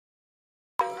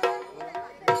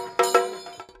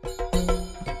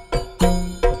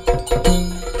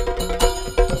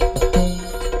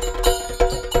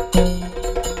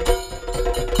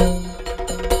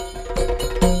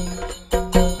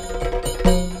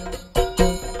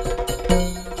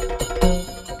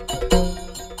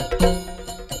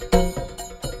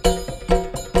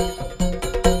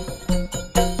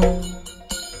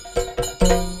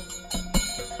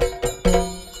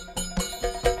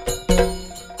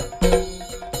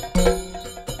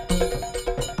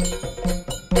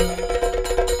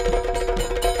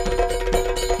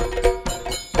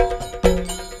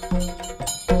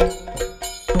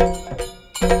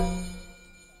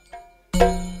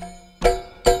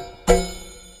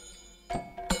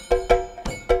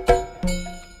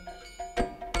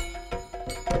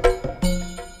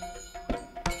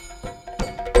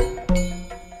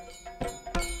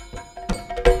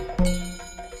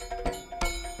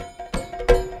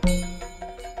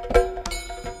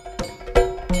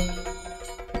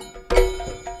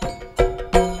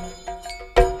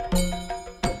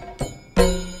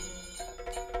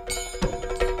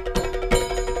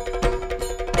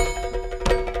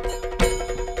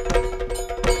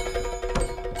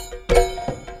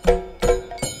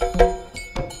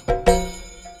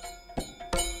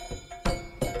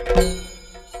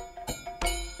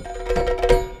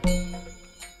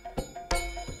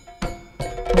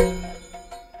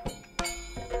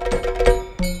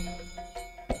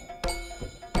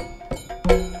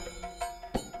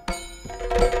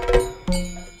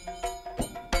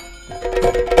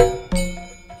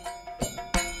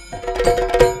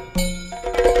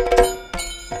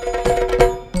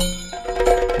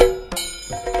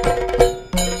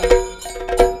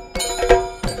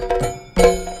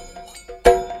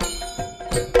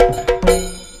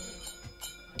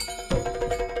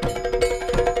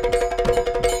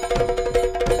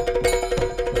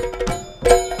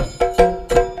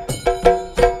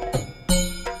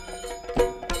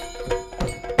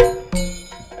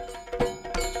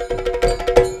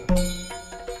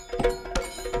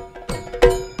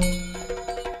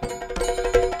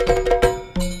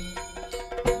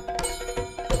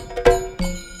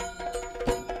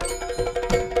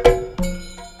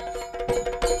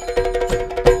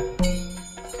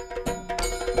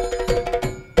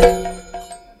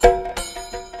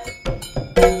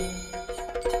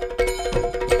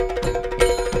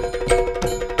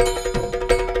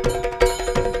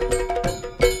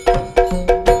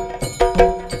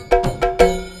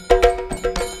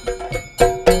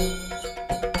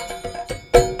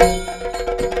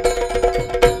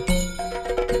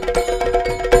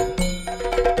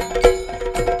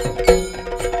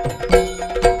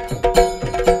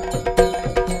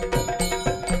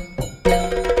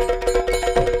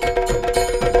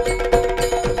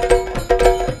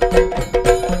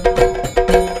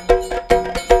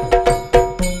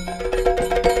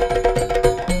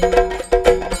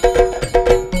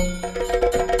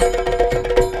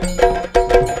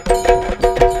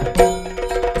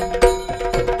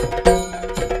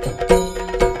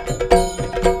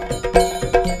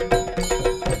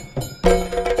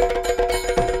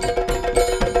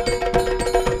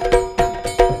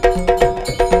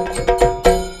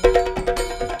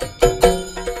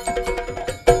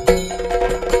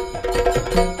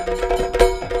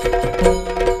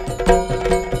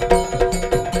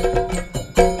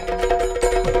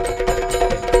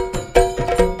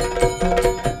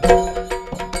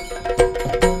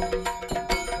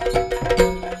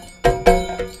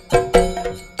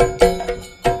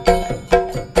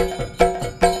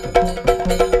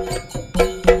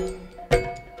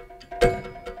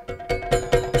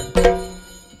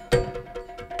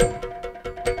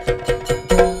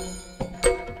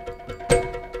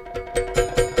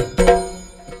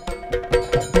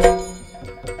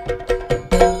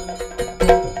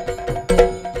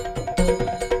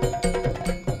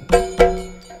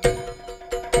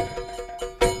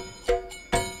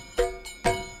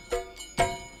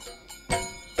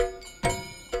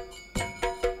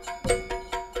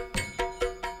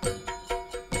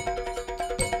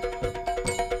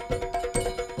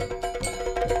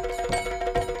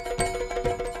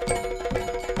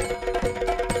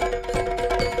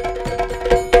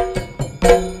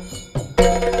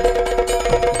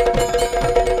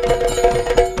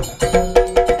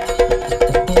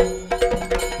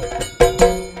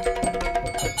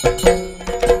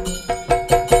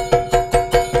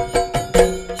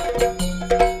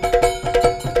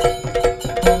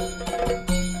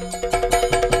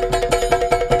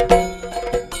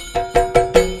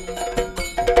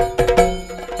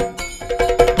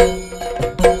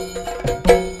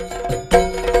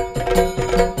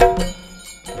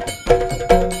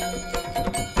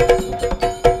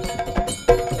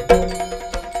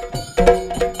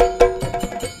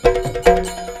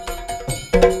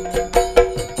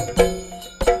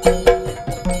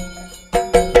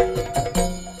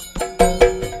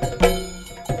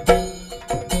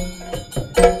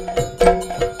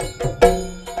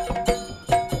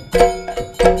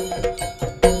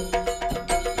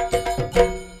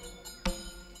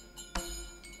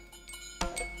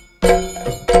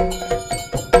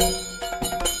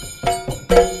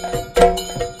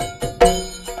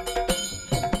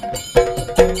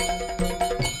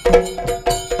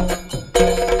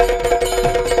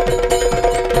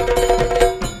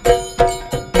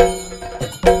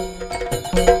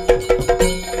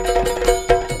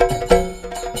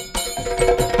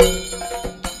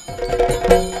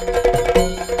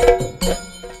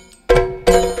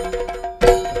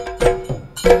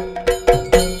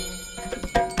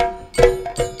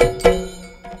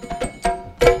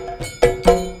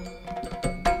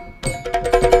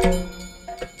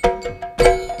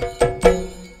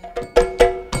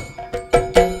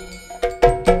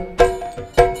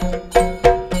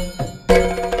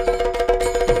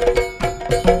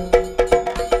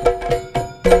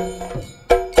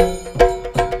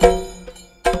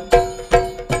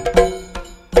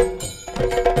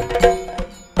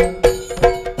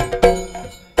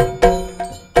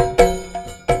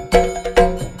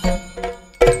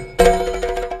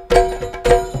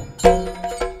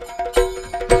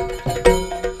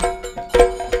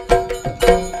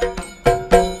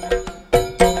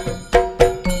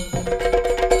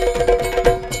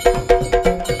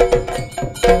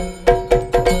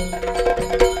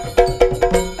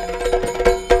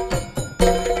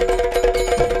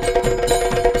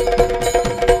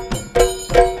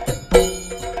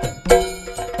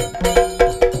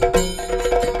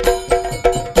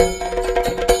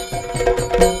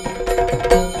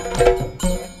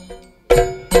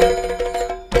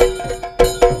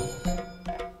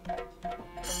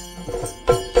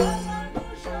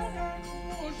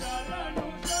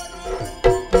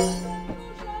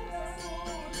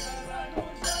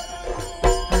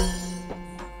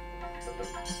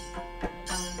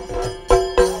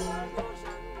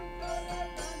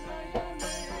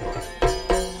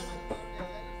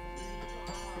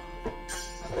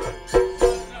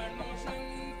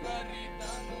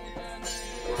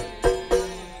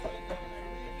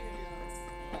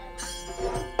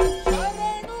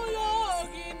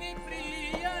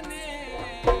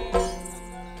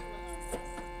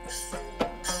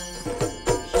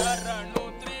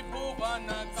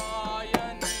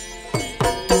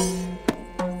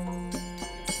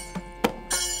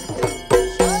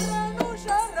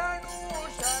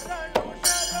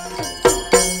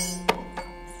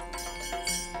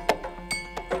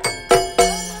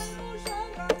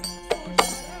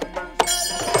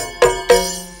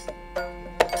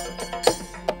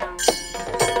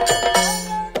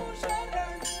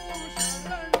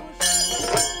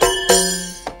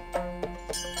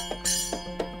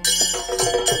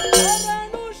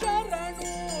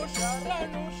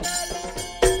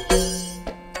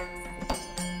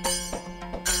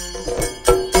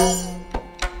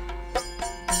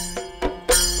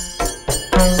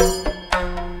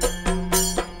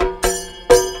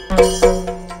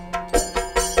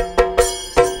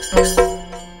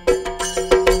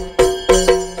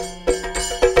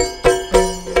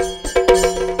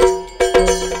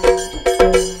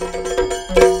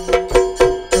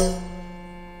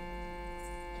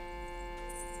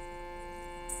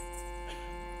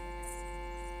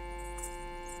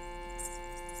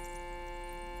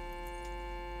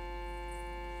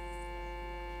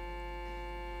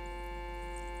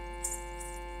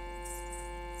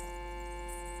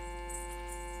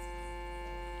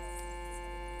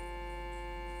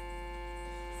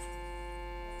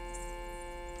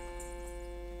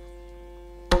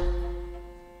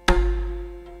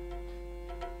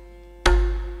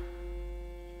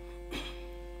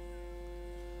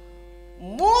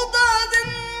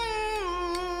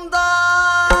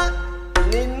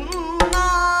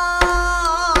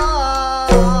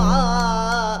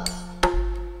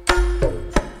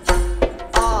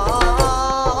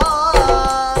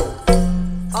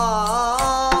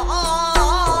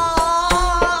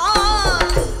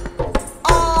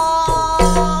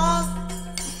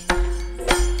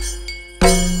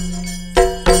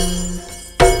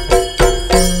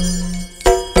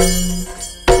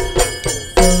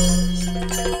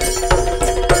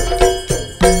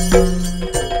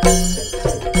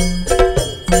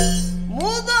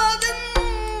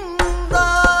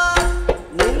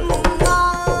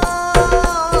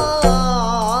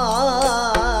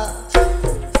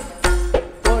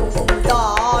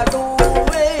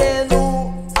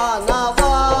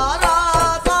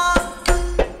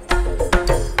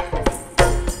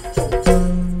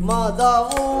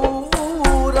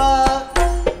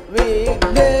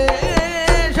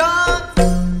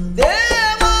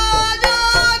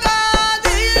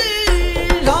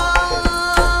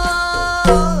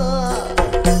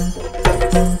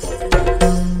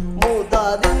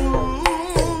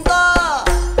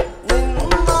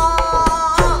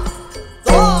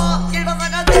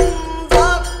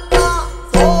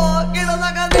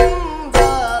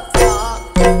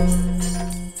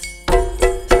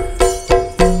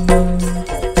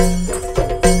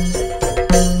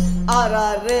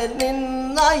ಧರೆ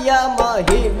ನಿನ್ನಯ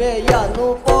ಮಹಿಮೆಯನು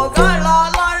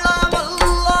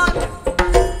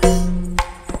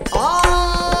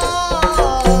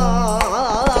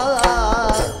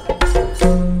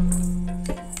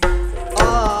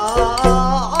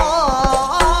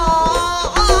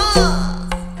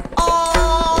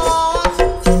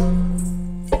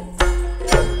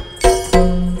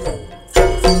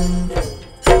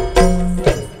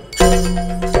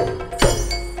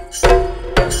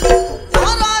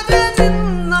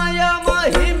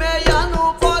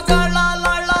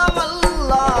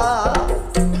ಪೊಗಳಲಳವಲ್ಲ.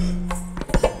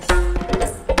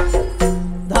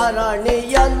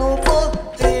 ಧರಣಿಯನು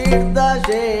ಪೊತ್ತಿದ್ದ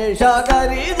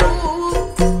ಶೇಷಗರಿದು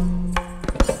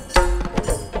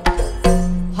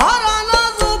ಹರನ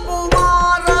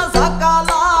ಸುಕುಮಾರ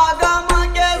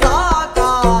ಸಕಲಾಗಮಗೆ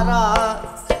ಸಾಕಾರ.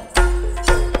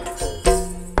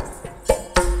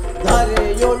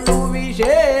 ಧರೆಯೊಳು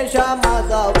ವಿಶೇಷ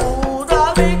ಮದವೂರ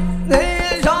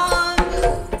ವಿಘ್ನೇಶ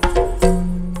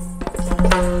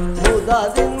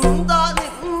ಮುದದಿಂದ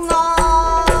ನಿನ್ನ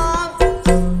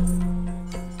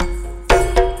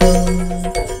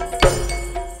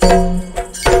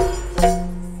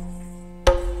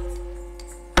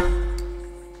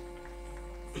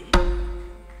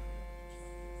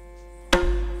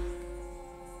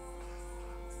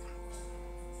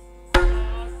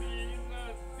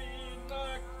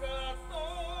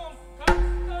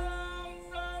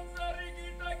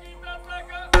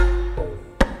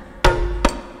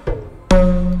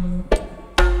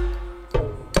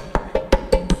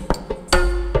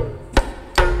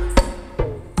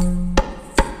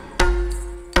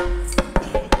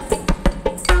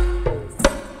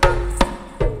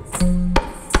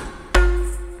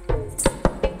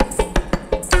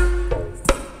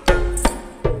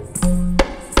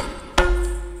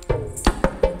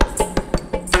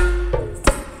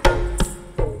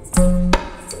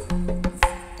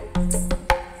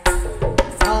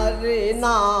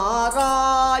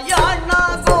ನಾರಾಯಣ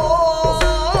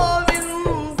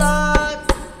ಗೋವಿಂದ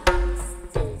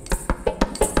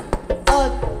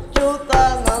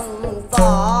ಅಚ್ಯುತನಂತ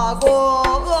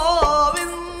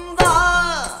ಗೋವಿಂದ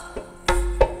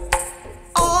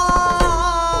ಆ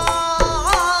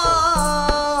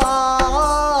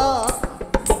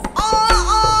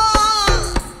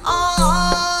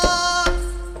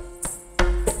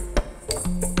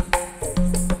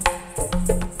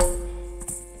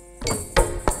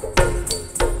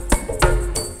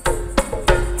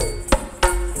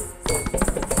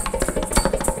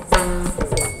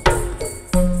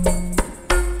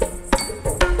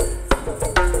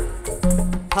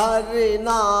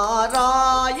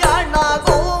ಹರಿನಾರಾಯಣ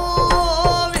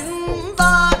ಗೋವಿಂದ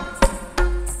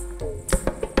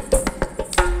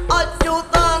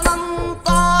ಅಚ್ಯುತನಂತ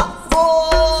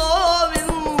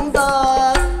ಗೋವಿಂದ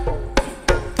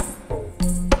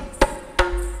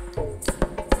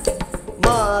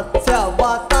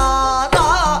ಮತ್ಸ್ಯವತಾರ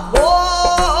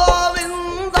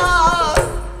ಗೋವಿಂದ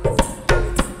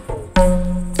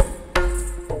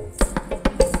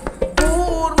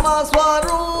ಕೂರ್ಮ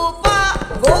ಸ್ವರೂಪ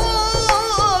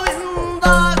ಗೋವಿಂದ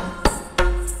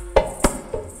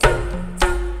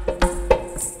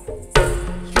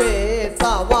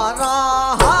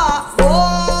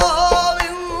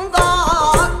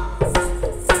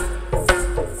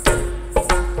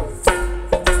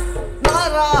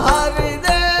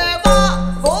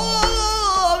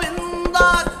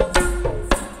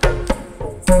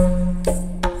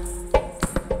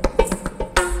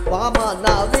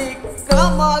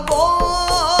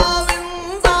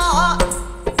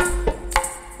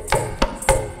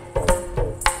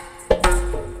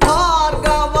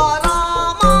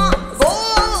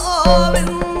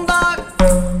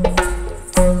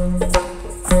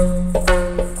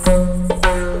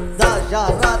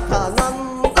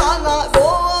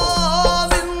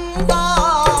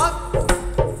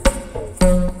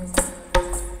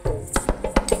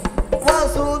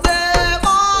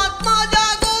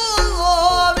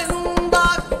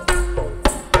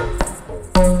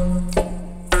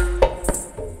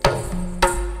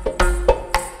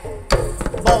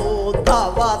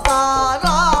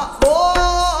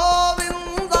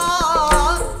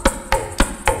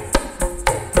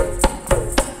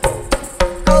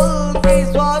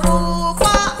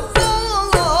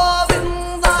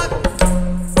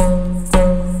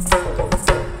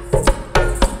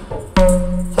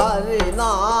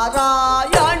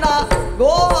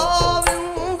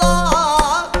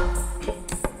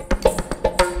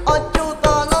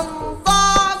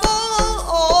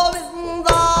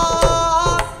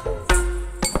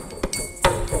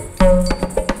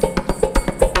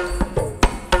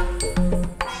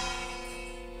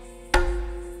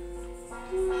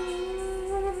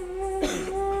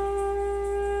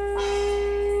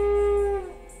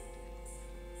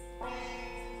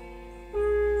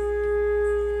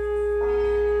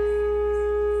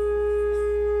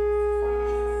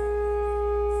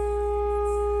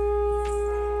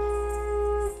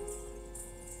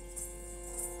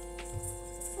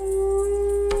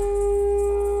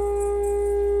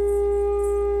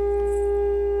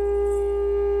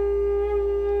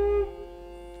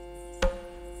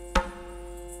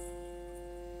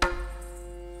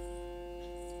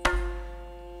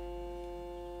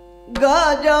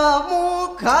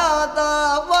ಗಜಮುಖದವಗೆ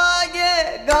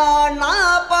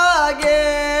ಗಣಪಗೆ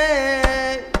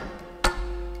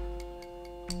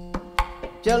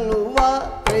ಚಲುವ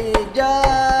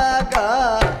ತ್ರಿಜಗ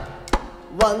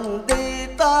ವಂದಿತಾನಿ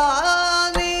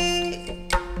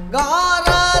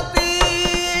ಗಾರತಿ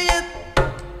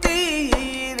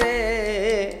ತೀರೆ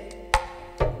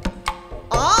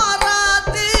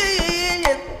ಆರತಿ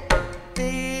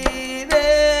ತೀರೆ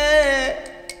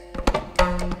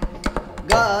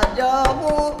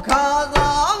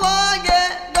ಗಜಮುಖದವಗೆ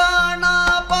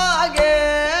ಗಣಪಗೆ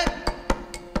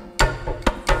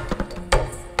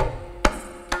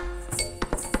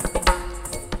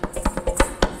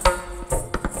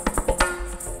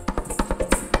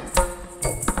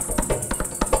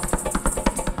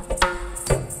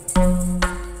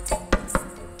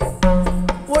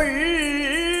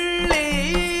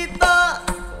ಉಳ್ಳಿತ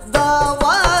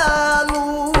ದವಲು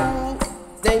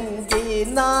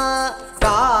ತೆಂಗಿನ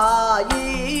ಕಾಯಿ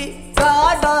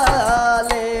ಕಡಲೆಯು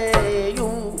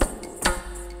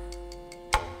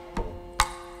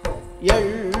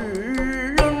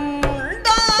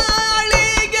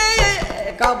ಎಳ್ಳುಂಡಾಳಿಗೆ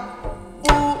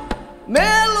ಕಬ್ಬು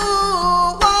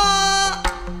ಮೇಲುವ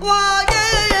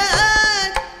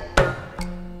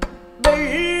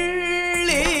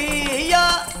ಬೆಳ್ಳಿಯ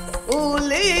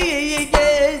ಉಲಿಗೆ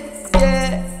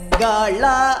ಗಳ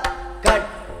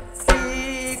ಕಟ್ಟಿ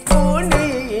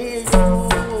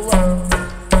ಕುಣಿಯುವ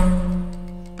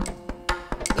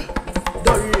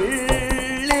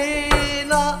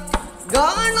ಡೊಳ್ಳಿನ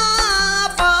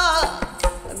ಗಣಪ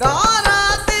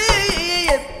ಗಾರತಿ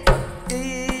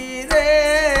ಎತ್ತೀರೆ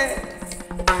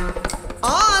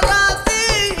ಆರತಿ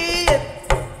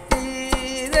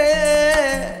ಎತ್ತೀರೆ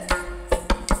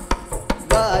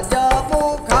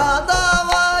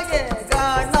ಗಜಮುಖದವಗೆ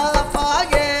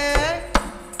ಗಣಪಗೆ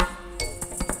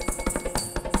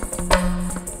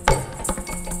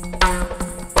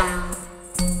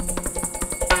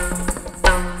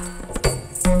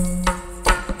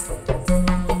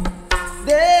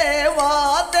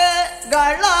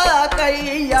ದೇವತೆಗಳ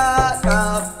ಕೈಯ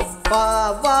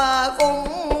ಕಪ್ಪವ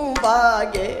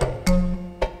ಕುಂಬಗೆ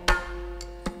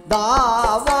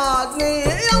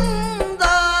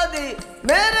ದಾವಾಗ್ನಿಯಂದದಿ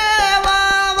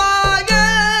ಮೆರೆವಗೆ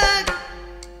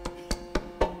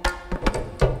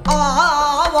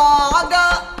ಆವಾಗ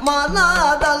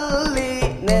ಮನದಲ್ಲಿ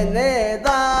ನೆನೆದ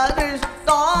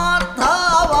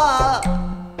ಇಷ್ಟಾರ್ಥವ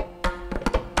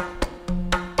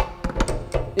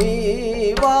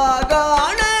ಇವಾಗ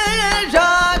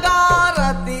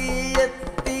ಗಣೇಶಗಾರತಿ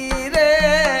ಎತ್ತೀರೆ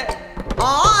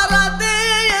ಆರತಿ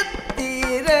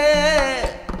ಎತ್ತೀರೆ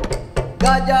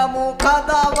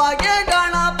ಗಜಮುಖದವಗೆ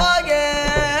ಗಣಪಗೆ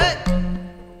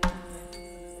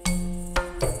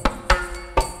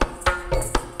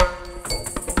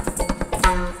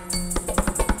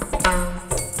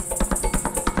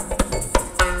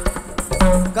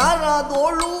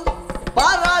ಕರದೋಳು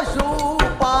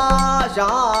ಪರಶೂಪ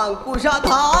ಶಾಂಕುಶಧಾರಿಗೆ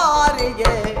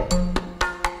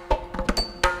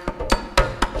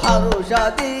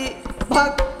ಹರುಷದಿ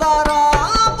ಭಕ್ತರ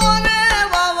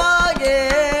ಪೊರೆವಗೆ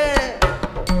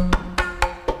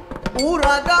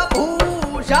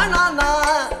ಉರಗಭೂಷಣನ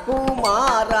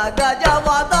ಕುಮಾರ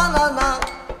ಗಜವದನನ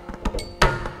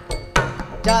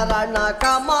ಚರಣ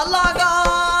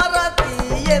ಕಮಲಗಾರತಿ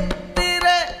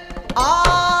ಎತ್ತಿರೆ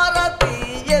ಆರತಿ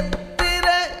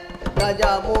ಎತ್ತಿರೆ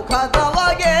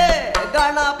ಗಜಮುಖದವಗೆ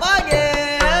ಗಣಪಗೆ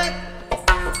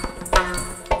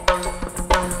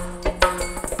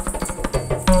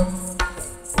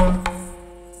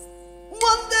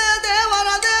ಒಂದೇ ದೇವರ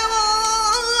ದೇವ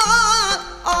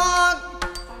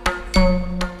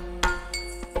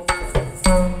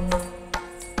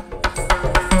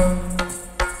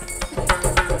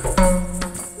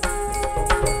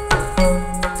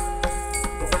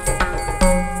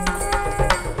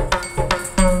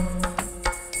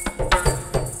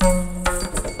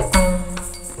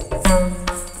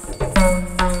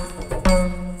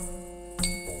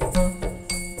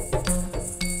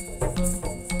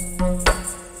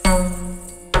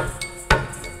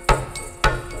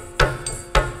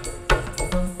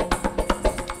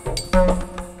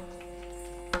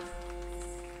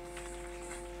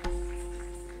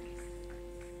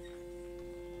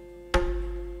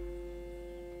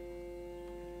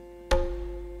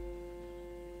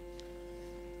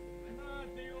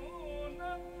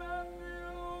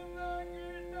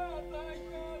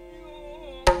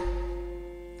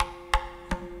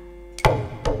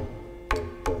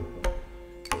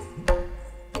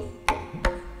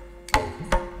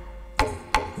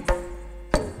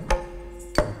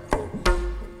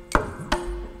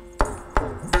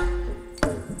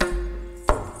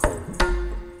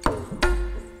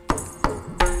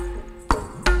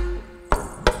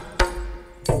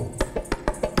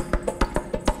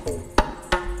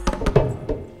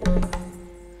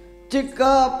ಚಿಕ್ಕ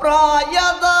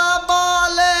ಪ್ರಾಯದ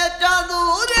ಬಾಲೆ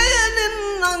ಚದುರೆ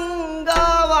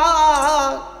ನಿನ್ನಂಗವ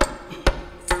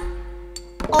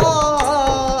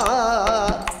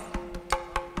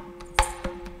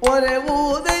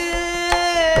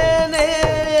ಒರೆವುದೇನೆ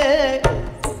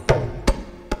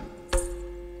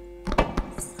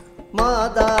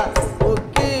ಮದ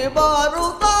ಉಕ್ಕಿ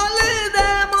ಬರುತ್ತಲಿದೆ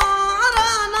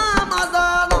ಮಾರನ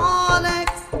ಮದನಾನೆ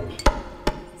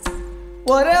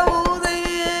ಒರೆವುದೇನೆ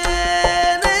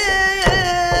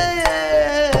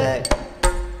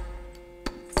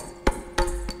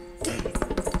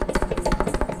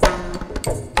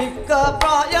ಚಿಕ್ಕ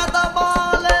ಪ್ರಾಯದ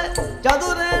ಬಾಲೆ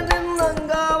ಚದುರೆ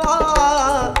ನಿನ್ನಂಗವ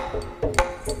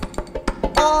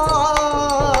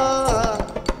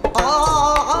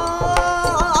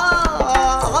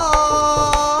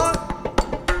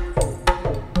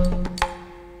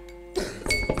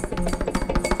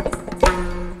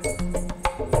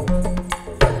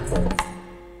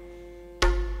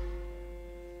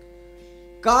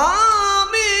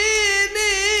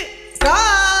ಕಾಮಿನಿ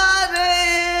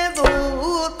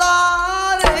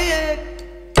ಕರೆದೂತಾರೆ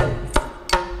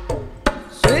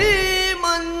ಶ್ರೀ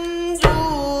ಮಂಜುನಾಥ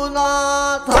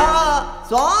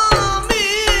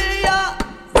ಸ್ವಾಮಿಯ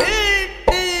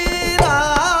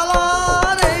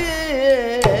ಬಿಟ್ಟಿರಲಾರೆ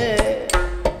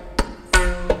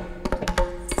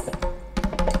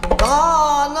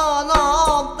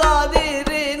ಕಾನನಾಬ್ದದಿರಿ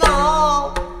ನಾವು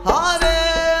ಹರೇ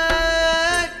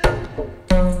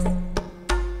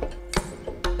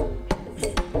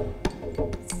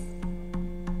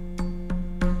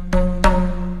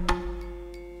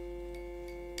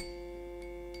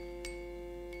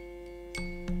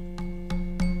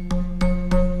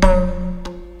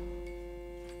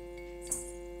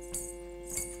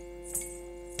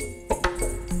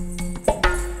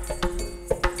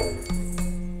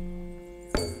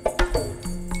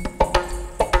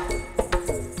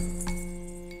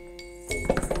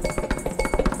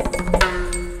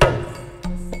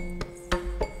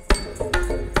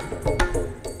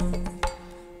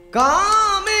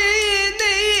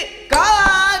ಕಾಮಿನಿ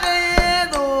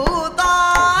ಕರೆದೂತಾರೆ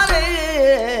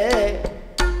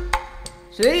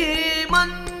ಶ್ರೀ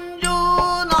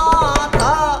ಮಂಜುನಾಥ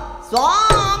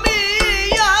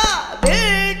ಸ್ವಾಮಿಯ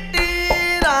ಬಿಟ್ಟಿರಲಾರೆ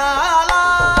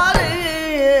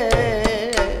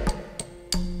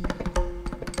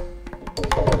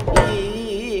ಈ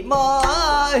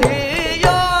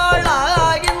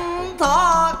ಮಾಹಿಯೊಳಗಿಂತ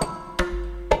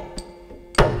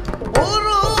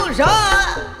ಪುರುಷ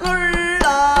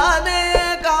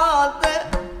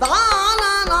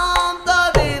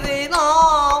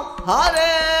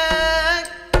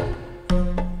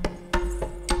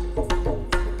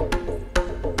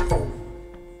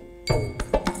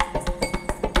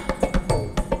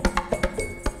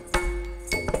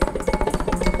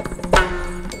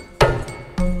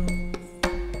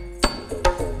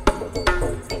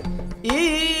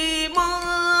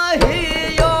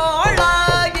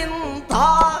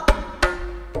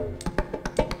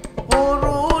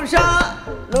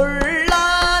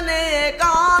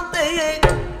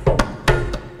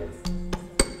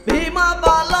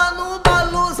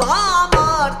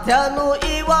ಸಾಮರ್ಥ್ಯನು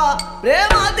ಇವ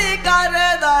ಪ್ರೇಮದಿ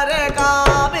ಕರೆದರೆ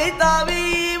ಕಾಮಿತವೀವನು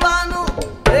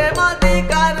ಪ್ರೇಮದಿ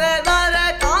ಕರೆದರೆ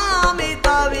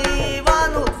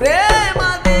ಕಾಮಿತವೀವನು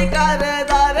ಪ್ರೇಮದಿ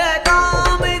ಕರೆದರೆ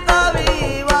ಕಾಮಿತವೀವನು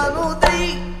ತೈ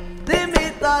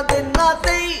ದಿಮಿತ ದಿನ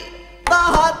ತೈ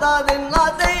ತಹತ ದಿನ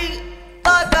ತೈ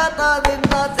ತಗತ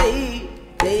ದಿನ ತೈ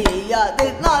ತೈಯ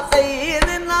ದಿನ ತೈ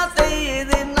ದಿನ ತೈ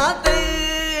ದಿನ ತೈ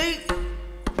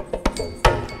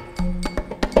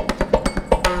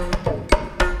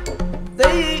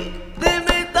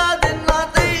ದಿಮಿತ ದಿನ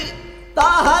ತೈ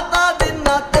ತಹತ ದಿನ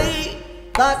ತೈ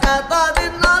ತಕತ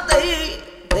ದಿನ ತೈ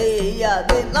ತೈಯ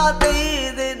ದಿನ ತೈ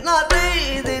ದಿನ ತೈ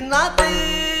ದಿನ ತೈ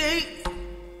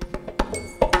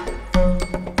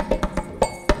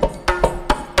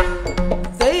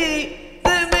ತೈ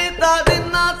ದಿಮಿತ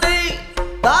ದಿನ ತೈ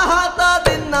ತಹತ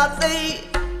ದಿನ ತೈ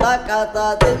ತಕತ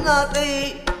ದಿನ ತೈ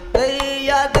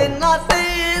ತೈಯ ದಿನ ತೈ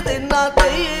ದಿನ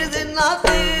ತೈ ದಿನ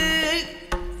ತೈ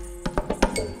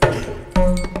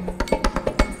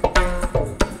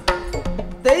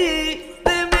ತೈ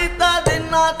ದಿಮಿತ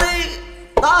ದಿನ ತೈ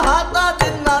ತಹತ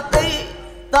ದಿನ ತೈ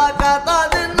ತಕತ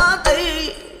ದಿನ ತೈ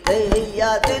ತೈಯ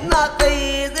ದಿನ ತೈ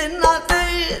ದಿನ ತೈ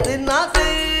ದಿನ ತೈ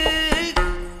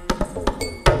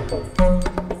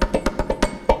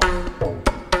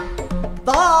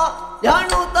ತಾ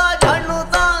ಝಣುತ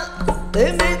ಝಣುತ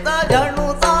ದಿಮಿತ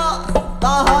ಝಣುತ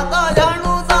ತಹತ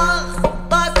ಝಣುತ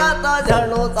ತಕತ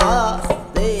ಝಣುತ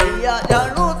ತೈಯ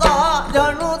ಝಣುತ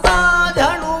ಝಣುತ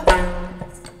ಝಣು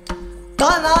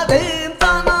ತನ ಧೀಂ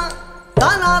ತನ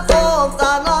ತನ ತೋಂ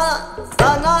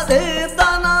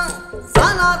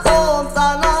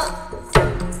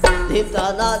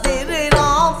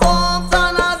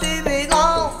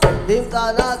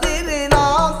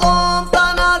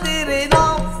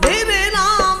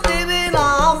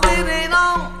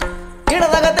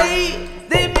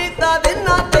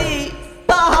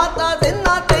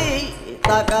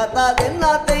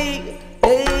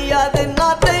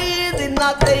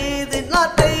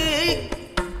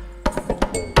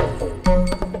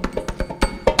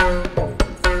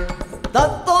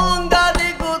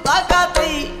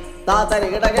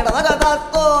Tatari gita gita daga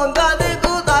tatto gade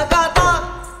guta kata.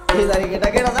 Tatari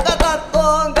gita gita daga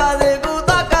tatto gade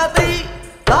guta kati.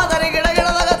 Tatari gita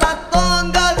gita daga tatto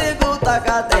gade guta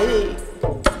kati.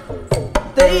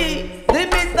 Tei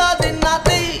dimita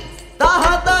dinati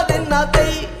tahata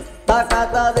dinati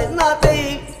takata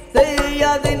dinati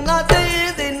teya dinati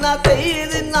dinati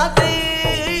dinati.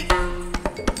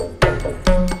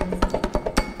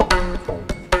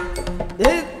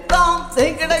 Hittam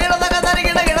thinkita gita daga dari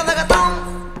gita gita daga tam.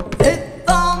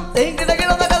 Hittam thinkita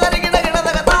gita daga dari gita gita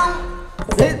daga tam.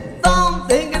 Hittam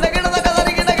thinkita gita daga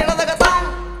dari gita gita daga tam.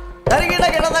 Dari gita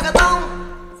gita daga tam.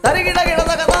 Dari gita gita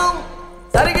daga tam.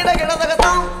 Dari gita gita daga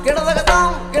tam. Gita daga tam.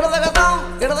 Gita daga tam.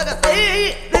 Gita daga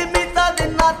tei dimita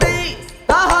dinati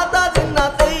tahata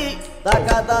dinati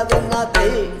takata dinati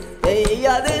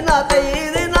teya dinati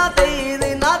dinati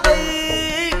dinati.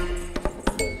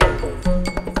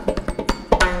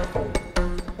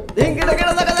 Thinkita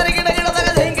gita daga dari gita gita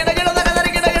daga thinkita gita daga dari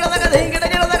gita gita daga thinkita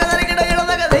gita daga dari gita gita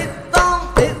daga hittam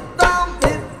hittam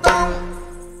hittam.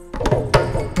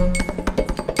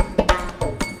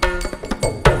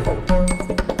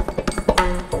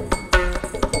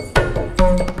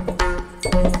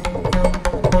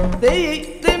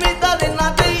 Tei dimita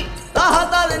dinati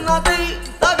tahata dinati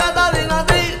takata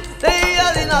dinati teya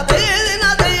dinati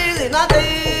dinati dinati.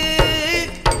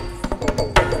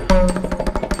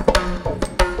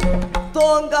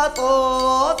 Tonga to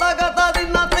takata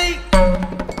dinati.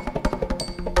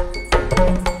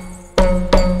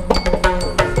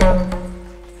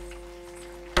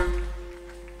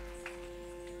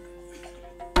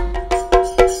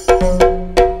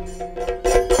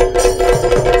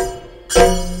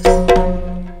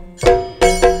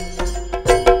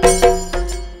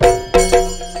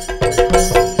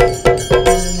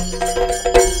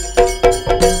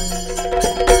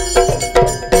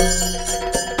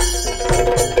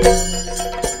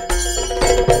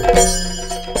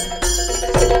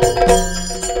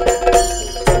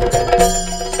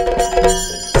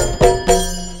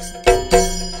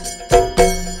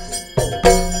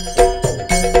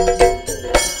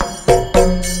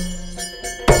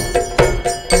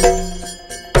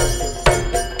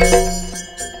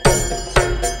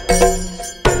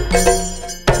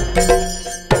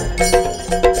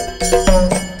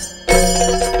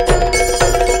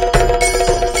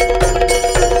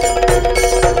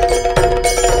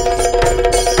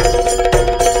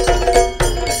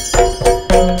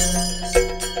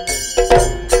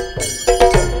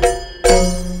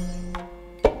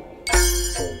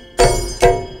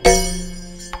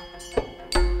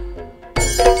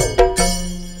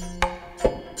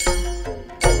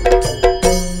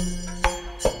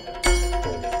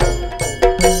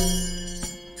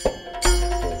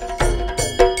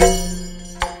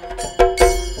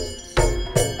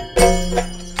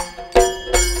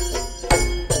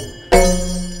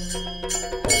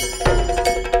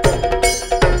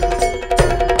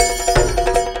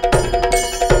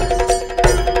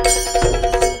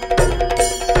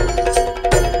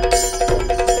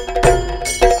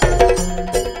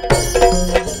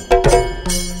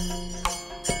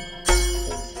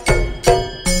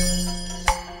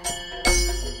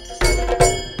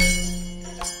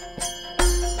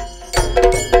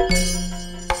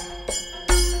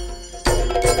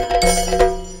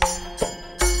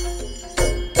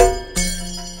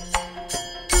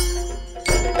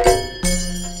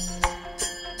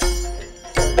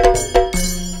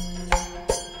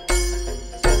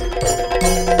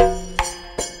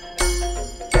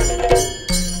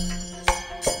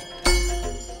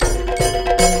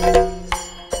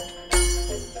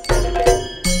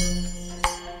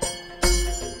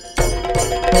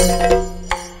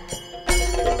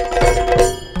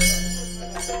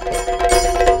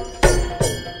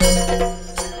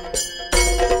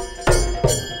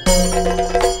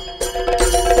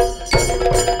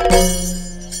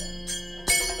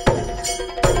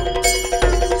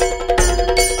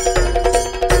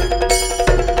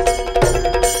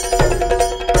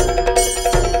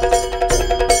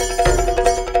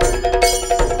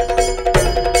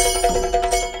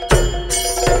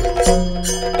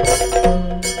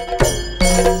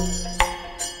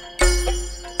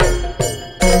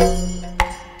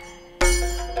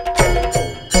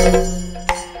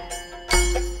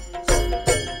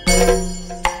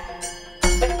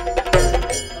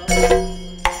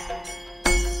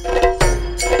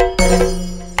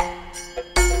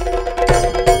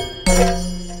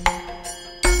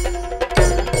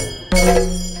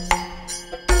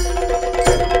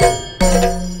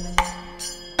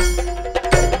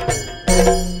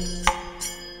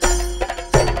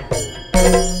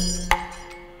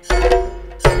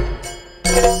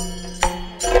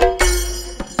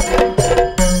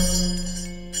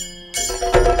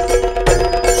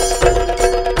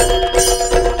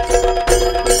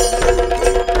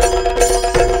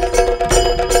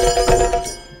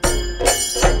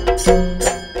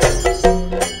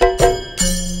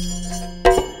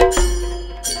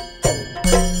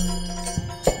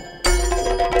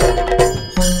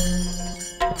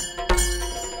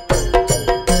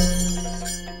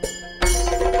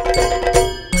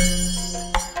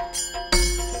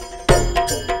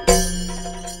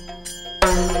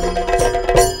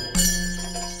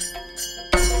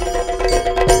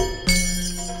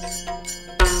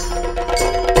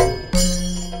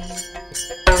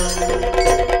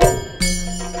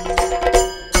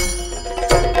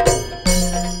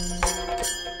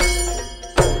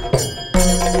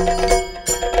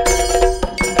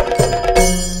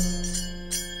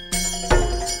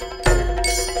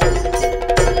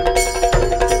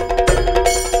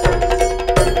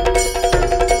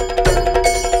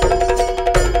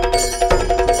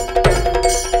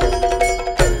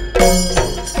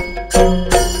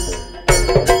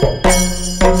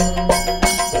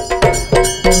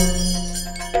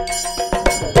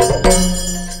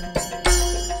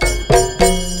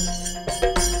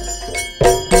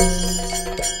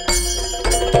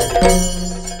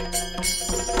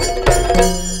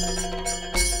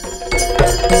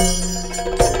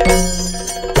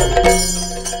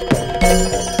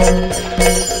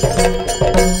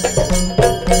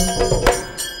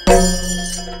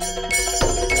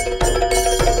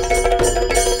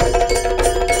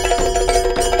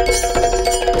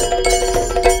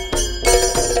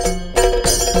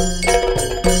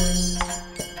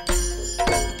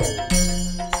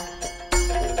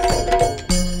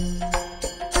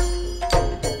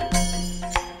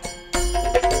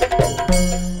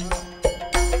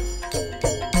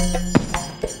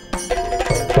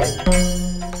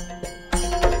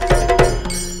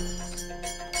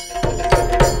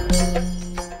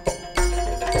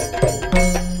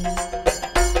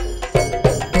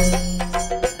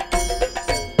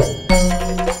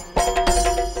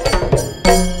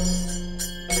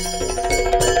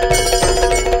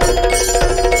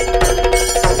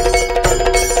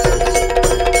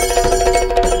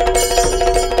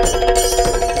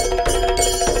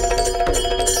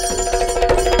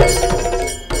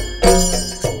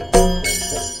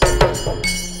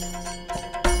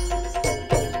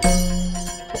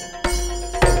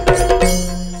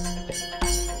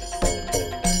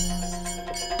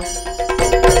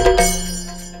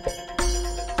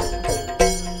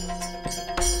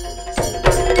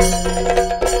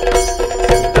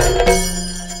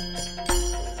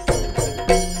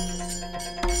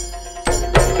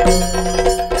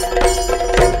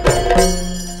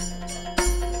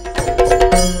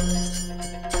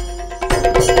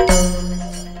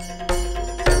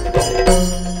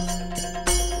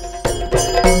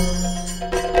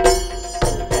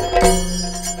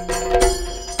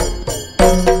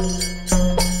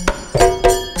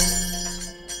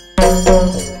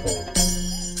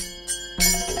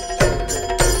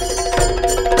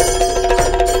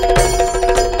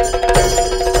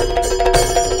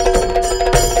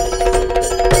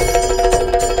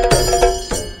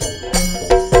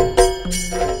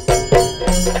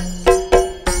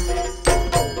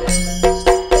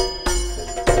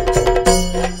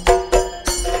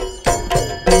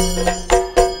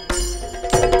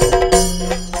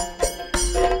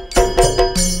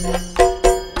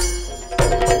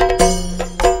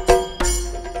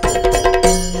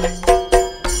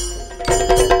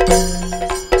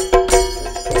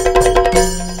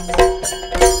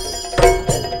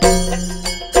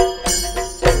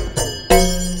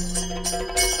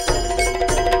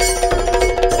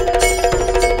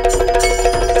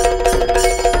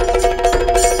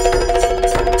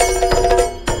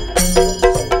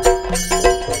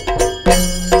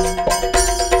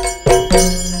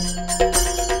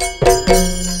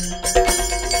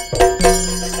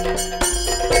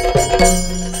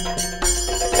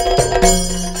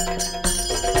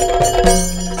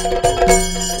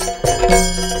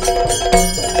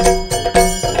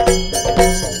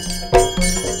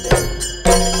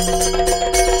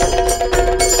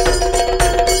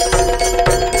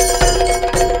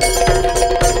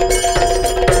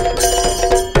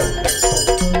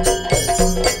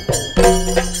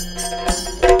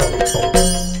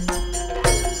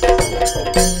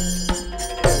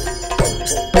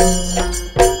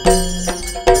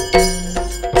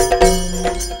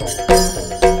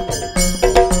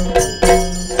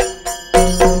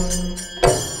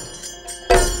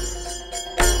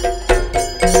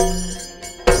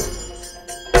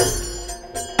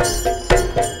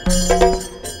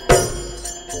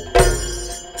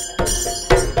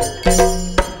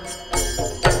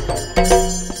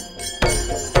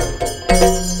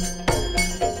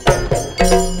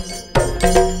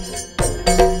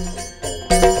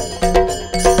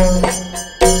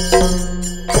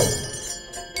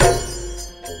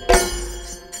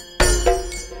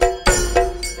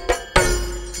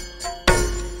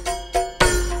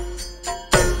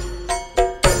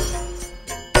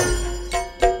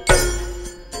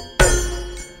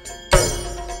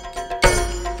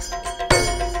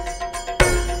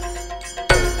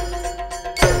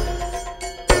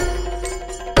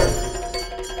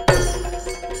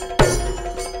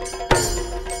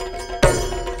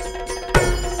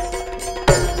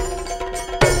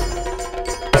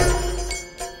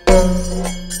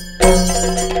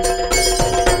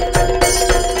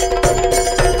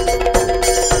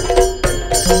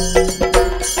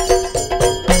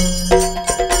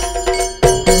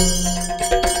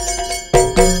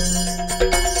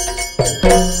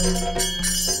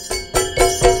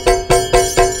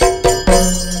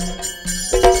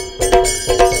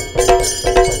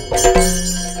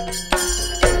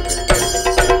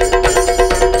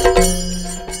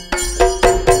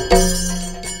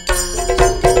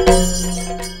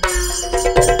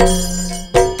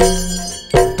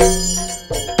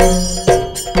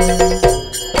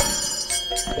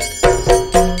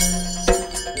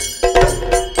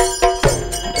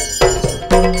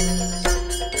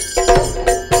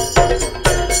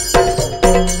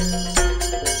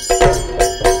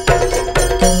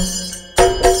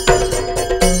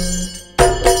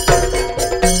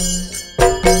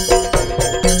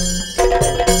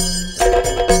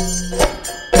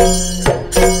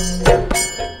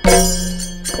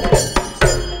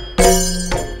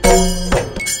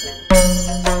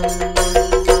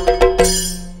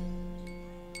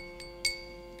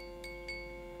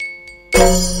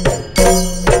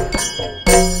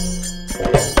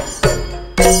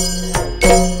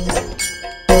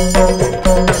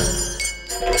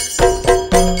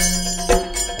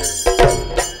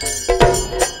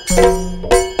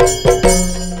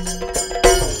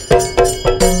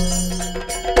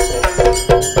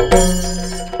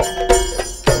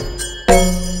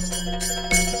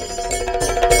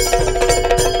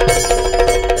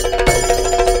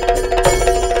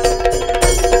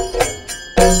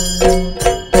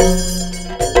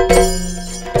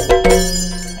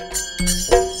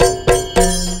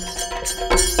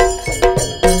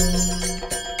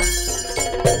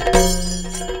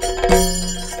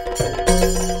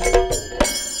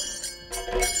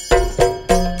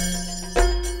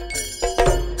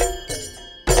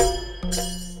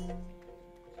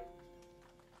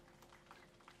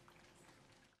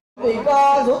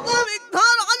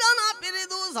 ವಿಘ್ನರಾಜನ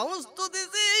ಪಿರಿದು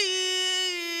ಸಂಸ್ತುತಿಸಿ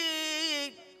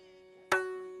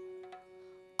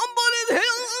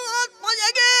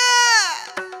ಅಂಬುಲಿಧೇಯಾತ್ಮಜಗೆ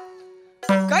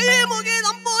ಕೈ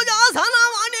ಮುಗಿದಂಬುಜಾಸನ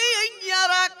ಮಾಡಿ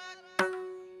ಅಯ್ಯರ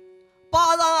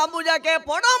ಪಾದ ಅಂಬುಜಕ್ಕೆ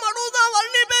ಪೊಡ ಮಾಡುವುದ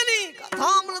ವರ್ಣಿಪೆನಿ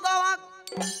ಕಥಾಮೃತವ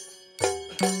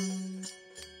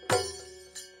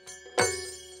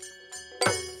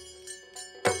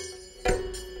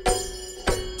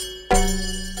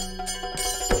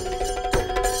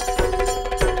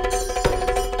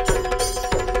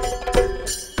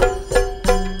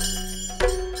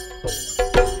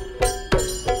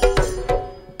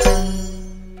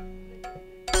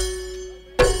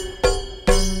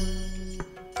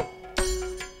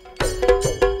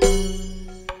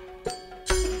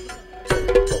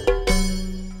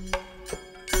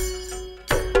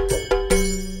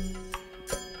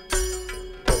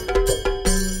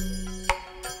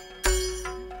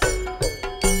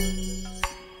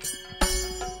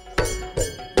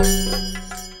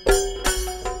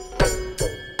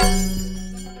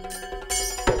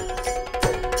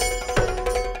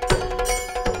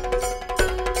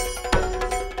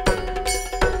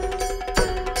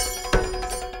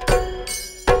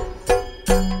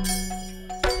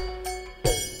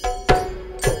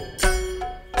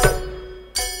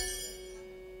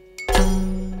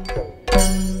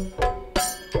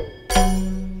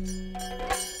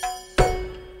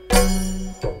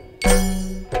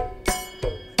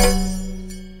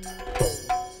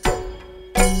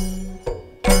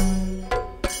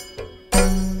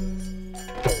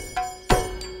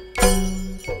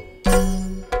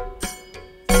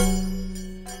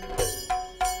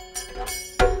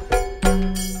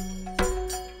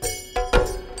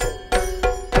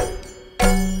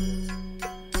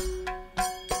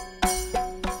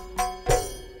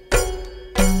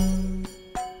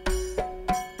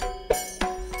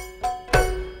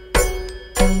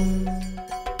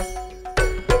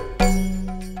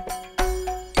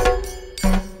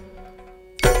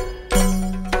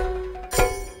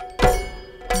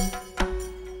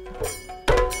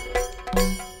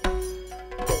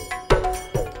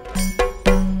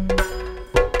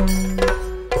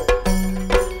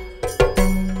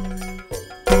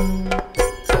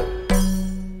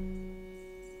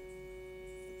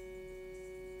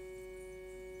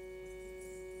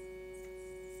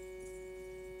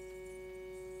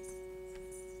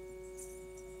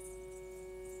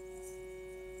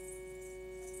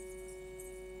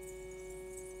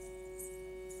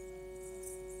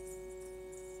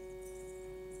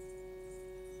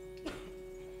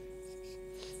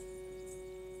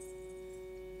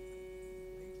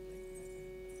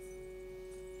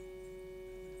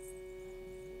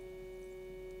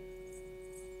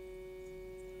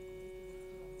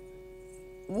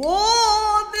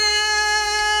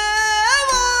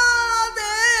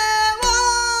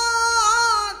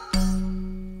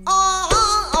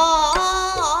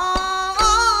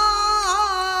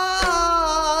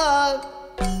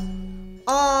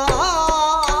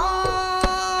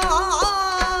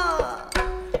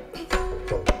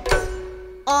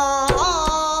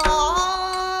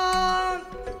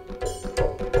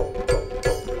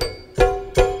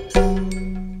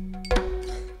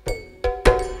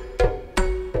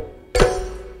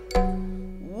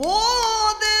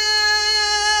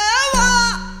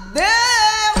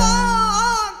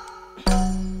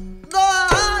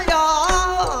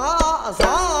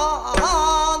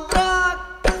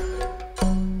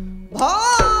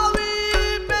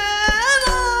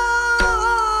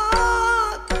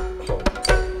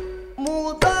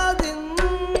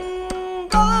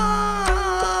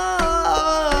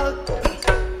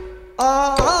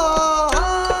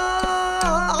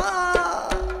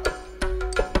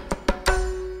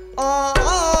Ah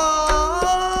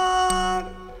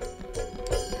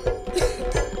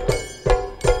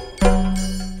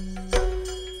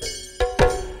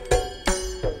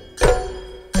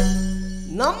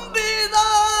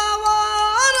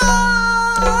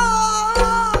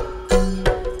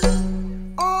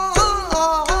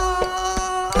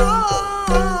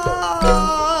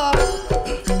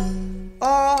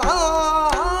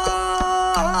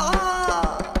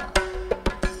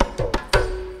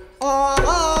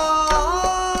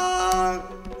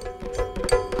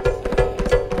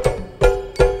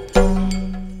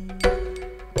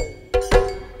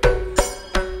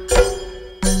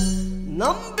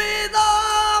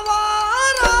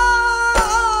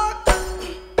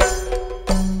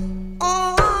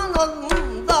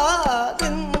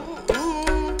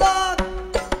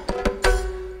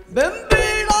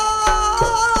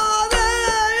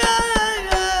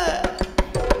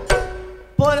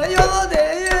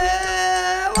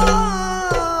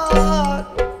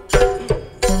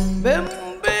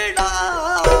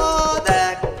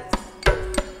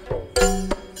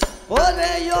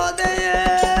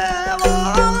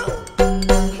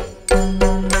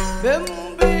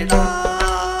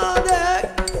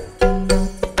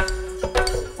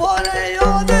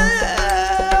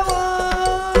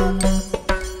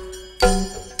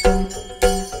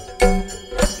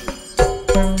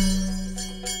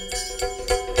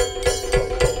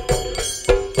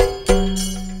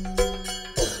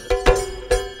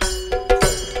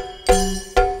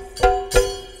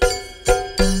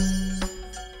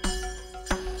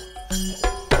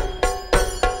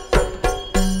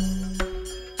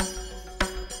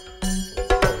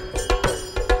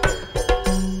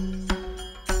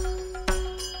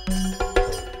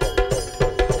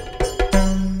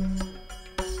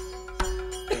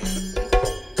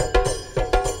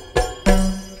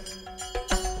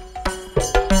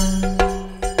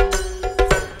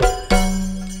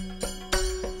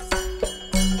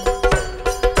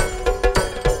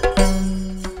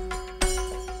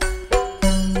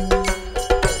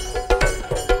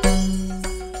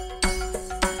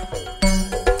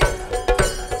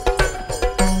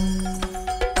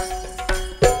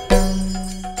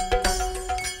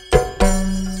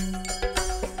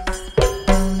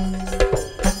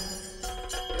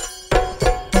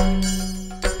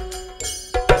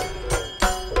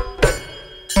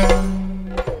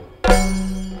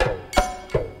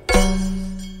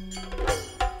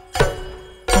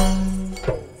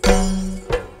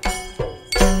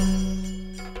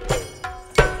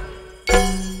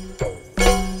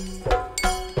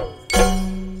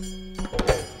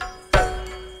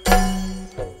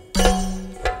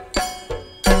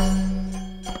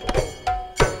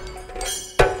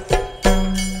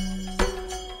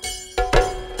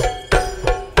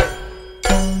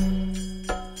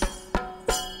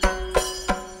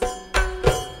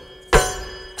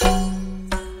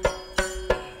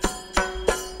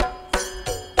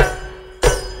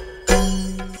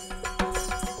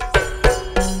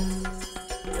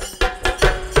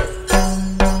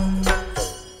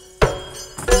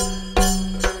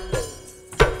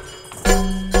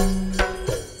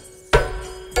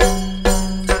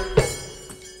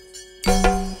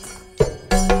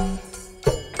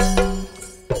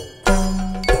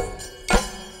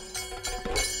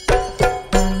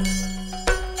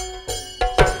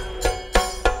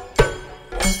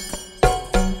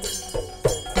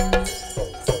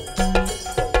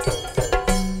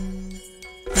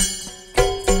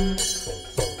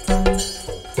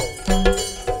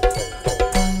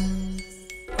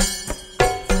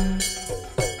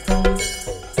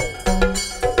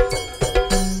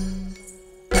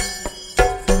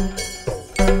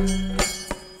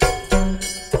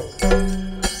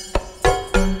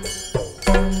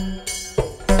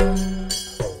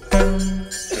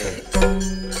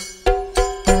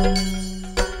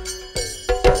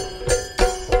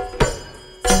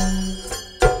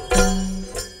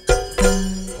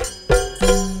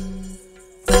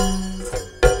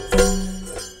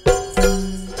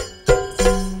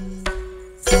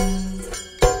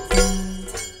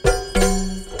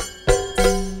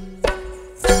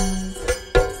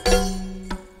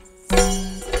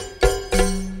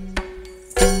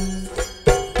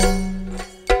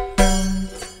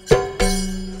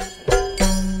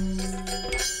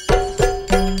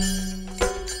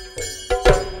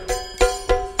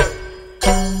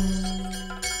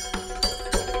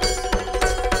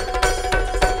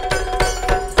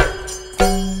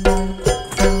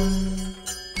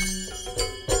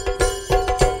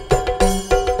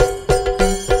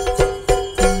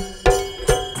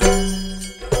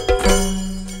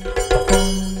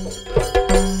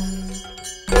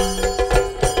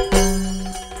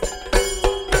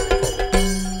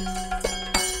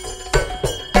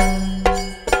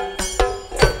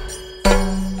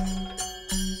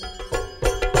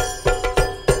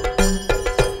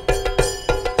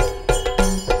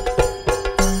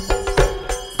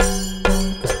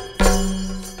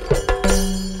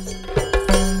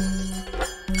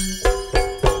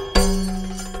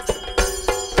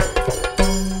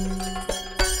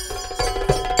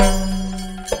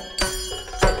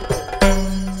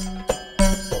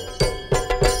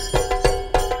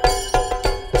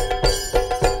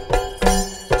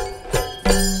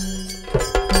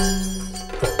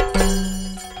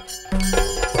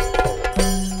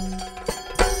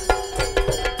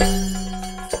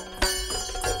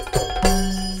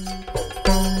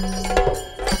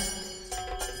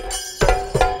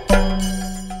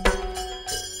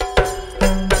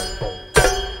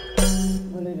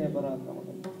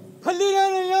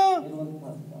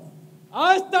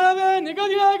ಸ್ಥಳವೇ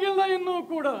ನಿಗದಿಯಾಗಿಲ್ಲ ಇನ್ನೂ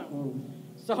ಕೂಡ.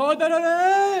 ಸಹೋದರರೇ,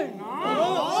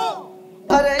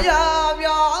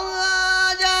 ಹರೆಯಾವ್ಯಾಜಾದಿ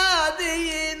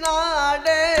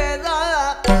ನಾಡೆದ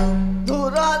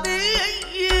ದುರದಿ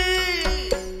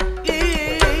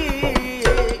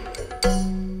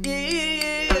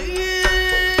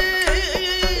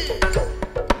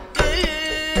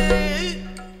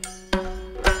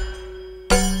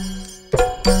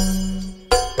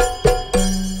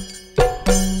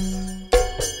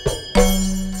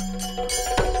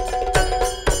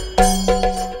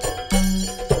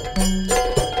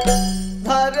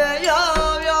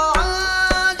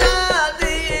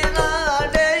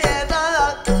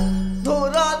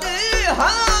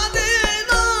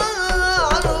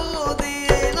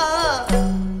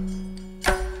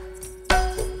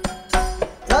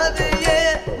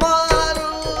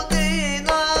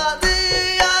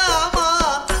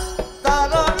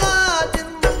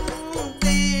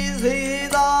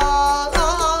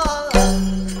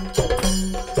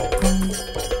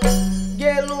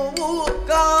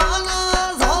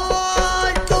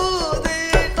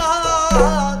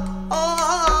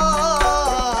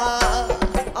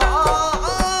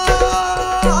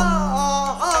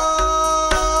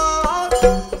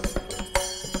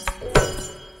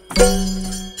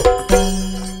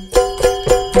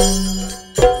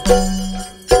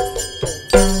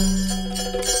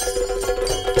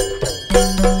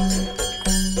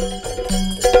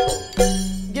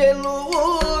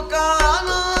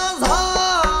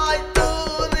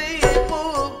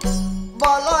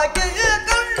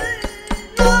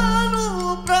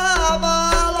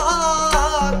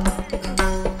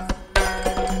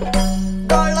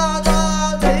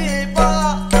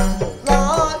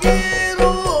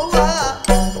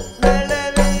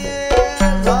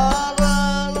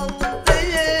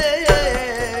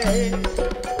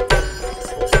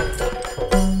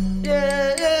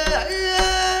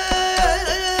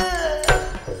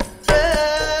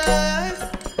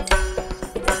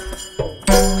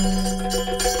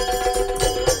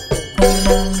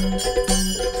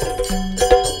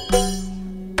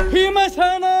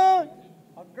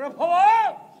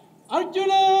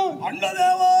ಅರ್ಜುನ,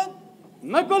 ಅಣ್ಣದೇವ,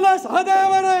 ನಕುಲ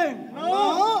ಸಹದೇವರೇ,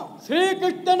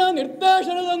 ಶ್ರೀಕೃಷ್ಣನ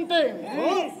ನಿರ್ದೇಶನದಂತೆ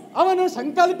ಅವನು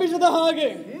ಸಂಕಲ್ಪಿಸಿದ ಹಾಗೆ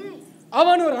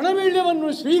ಅವನು ರಣವೀಳ್ಯವನ್ನು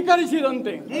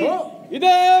ಸ್ವೀಕರಿಸಿದಂತೆ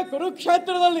ಇದೇ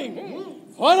ಕುರುಕ್ಷೇತ್ರದಲ್ಲಿ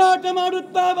ಹೋರಾಟ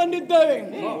ಮಾಡುತ್ತಾ ಬಂದಿದ್ದೇವೆ.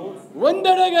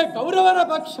 ಒಂದೆಡೆಗೆ ಕೌರವರ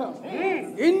ಪಕ್ಷ,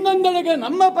 ಇನ್ನೊಂದೆಡೆಗೆ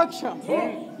ನಮ್ಮ ಪಕ್ಷ.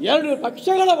 ಎರಡು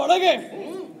ಪಕ್ಷಗಳ ಒಳಗೆ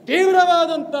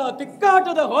ತೀವ್ರವಾದಂತ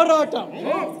ತಿಕ್ಕಾಟದ ಹೋರಾಟ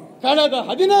ಕಳೆದ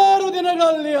 16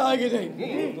 ದಿನಗಳಲ್ಲಿ ಆಗಿದೆ.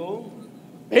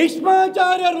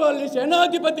 ಭೀಷ್ಮಾಚಾರ್ಯರು ಅಲ್ಲಿ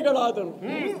ಸೇನಾಧಿಪತಿಗಳಾದರು.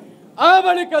 ಆ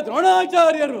ಬಳಿಕ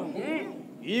ದ್ರೋಣಾಚಾರ್ಯರು,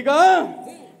 ಈಗ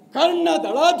ಕರ್ಣ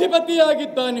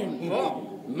ದಳಾಧಿಪತಿಯಾಗಿದ್ದಾನೆ.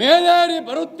 ಮೇಲೇರಿ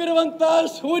ಬರುತ್ತಿರುವಂತಹ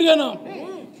ಸೂರ್ಯನ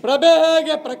ಪ್ರಭೆ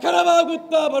ಹೇಗೆ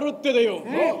ಪ್ರಖರವಾಗುತ್ತಾ ಬರುತ್ತಿದೆಯೋ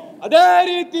ಅದೇ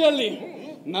ರೀತಿಯಲ್ಲಿ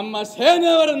ನಮ್ಮ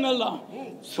ಸೇನೆಯವರನ್ನೆಲ್ಲ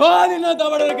ಸೋಲಿನ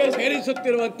ದವಡೆಗೆ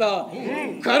ಸೇರಿಸುತ್ತಿರುವಂತಹ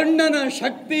ಕರ್ಣನ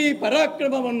ಶಕ್ತಿ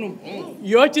ಪರಾಕ್ರಮವನ್ನು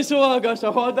ಯೋಚಿಸುವಾಗ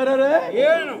ಸಹೋದರರೇ,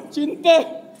 ಏನು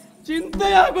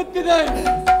ಚಿಂತೆಯಾಗುತ್ತಿದೆ.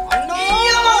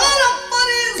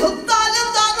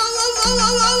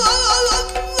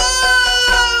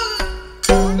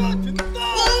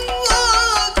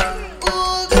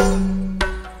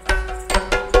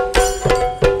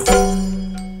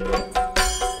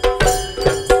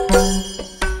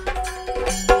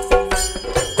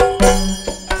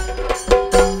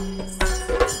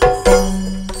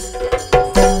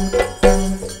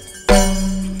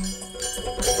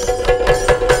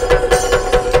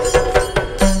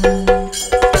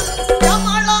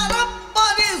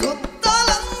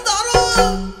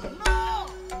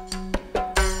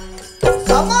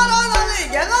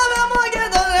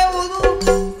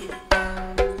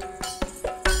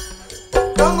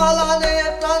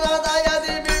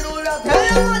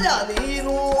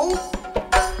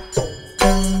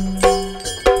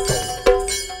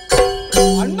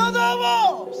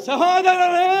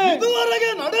 ಸಹೋದರರೇ, ಇದುವರೆಗೆ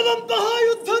ನಡೆದಂತಹ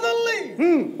ಯುದ್ಧದಲ್ಲಿ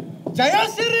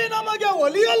ಜಯಸಿರಿ ನಮಗೆ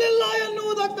ಒಲಿಯಲಿಲ್ಲ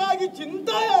ಎನ್ನುವುದಕ್ಕಾಗಿ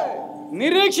ಚಿಂತೆ.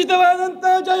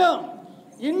 ನಿರೀಕ್ಷಿತವಾದಂತಹ ಜಯ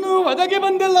ಇನ್ನೂ ಒದಗಿ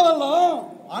ಬಂದಿಲ್ಲವಲ್ಲ.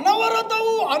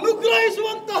 ಅನವರತವು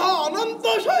ಅನುಗ್ರಹಿಸುವಂತಹ ಅನಂತ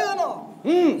ಶಯನ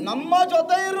ನಮ್ಮ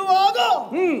ಜೊತೆ ಇರುವಾಗ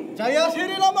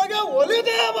ಜಯಸಿರಿ ನಮಗೆ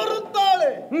ಒಲಿದೇ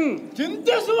ಬರುತ್ತಾಳೆ.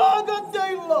 ಚಿಂತಿಸುವ ಅಗತ್ಯ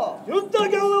ಇಲ್ಲ. ಯುದ್ಧ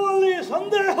ಗೆಲ್ಲುವಲ್ಲಿ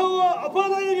ಸಂದೇಹವೋ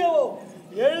ಅಪಧೈರ್ಯವೋ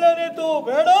ಎಳ್ಳನಿತು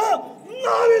ಬೇಡ,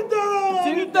 ನಾವಿದ್ದೇವೆ.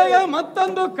 ಚಿಂತೆಗೆ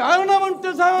ಮತ್ತೊಂದು ಕಾರಣವುಂಟು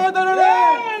ಸಹೋದರರೇ.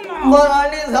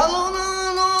 ಮರಳಿಸಲು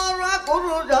ನಾನೋರ್ವ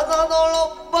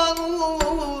ಕುರುಜದೊಳೊಬ್ಬನು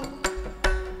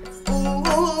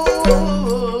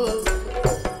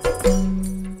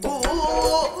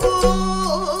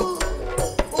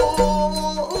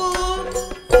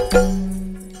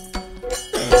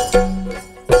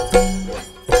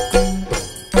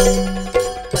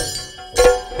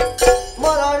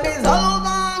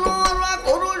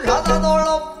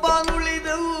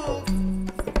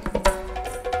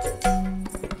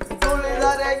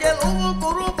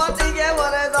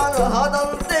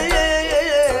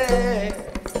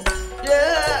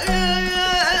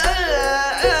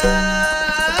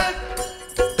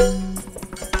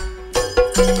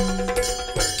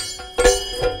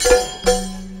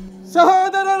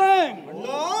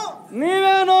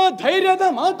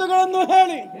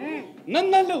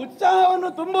ನನ್ನಲ್ಲಿ ಉತ್ಸಾಹವನ್ನು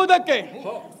ತುಂಬುವುದಕ್ಕೆ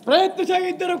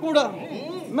ಪ್ರಯತ್ನಿಸಿದ್ದರೂ ಕೂಡ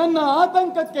ನನ್ನ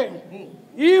ಆತಂಕಕ್ಕೆ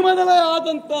ಈ ಮೊದಲೇ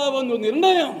ಆದಂತ ಒಂದು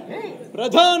ನಿರ್ಣಯ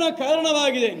ಪ್ರಧಾನ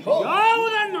ಕಾರಣವಾಗಿದೆ.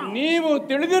 ನೀವು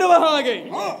ತಿಳಿದಿರುವ ಹಾಗೆ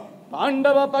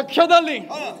ಪಾಂಡವ ಪಕ್ಷದಲ್ಲಿ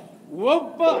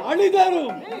ಒಬ್ಬ ಅಳಿದರು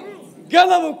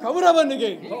ಗೆಲುವು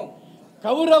ಕೌರವನಿಗೆ,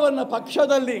 ಕೌರವನ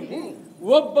ಪಕ್ಷದಲ್ಲಿ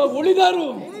ಒಬ್ಬ ಉಳಿದರು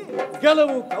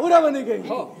ಗೆಲುವು ಕೌರವನಿಗೆ.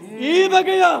 ಈ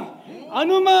ಬಗೆಯ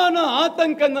ಅನುಮಾನ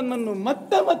ಆತಂಕ ನನ್ನನ್ನು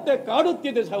ಮತ್ತೆ ಮತ್ತೆ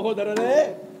ಕಾಡುತ್ತಿದೆ ಸಹೋದರರೇ.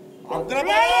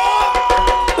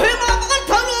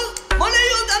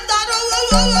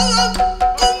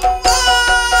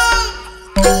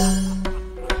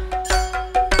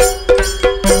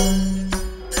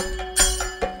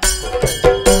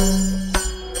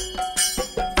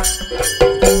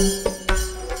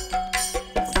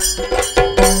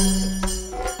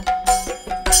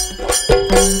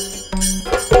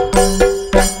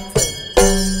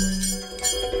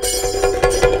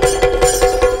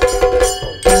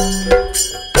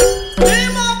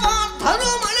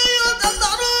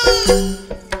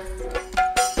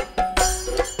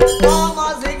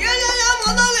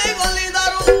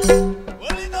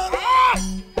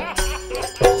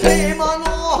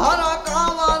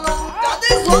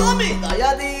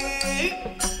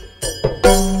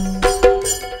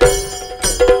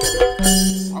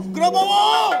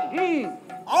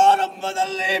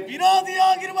 ಆರಂಭದಲ್ಲಿ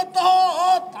ವಿರೋಧಿಯಾಗಿರುವಂತಹ ಆ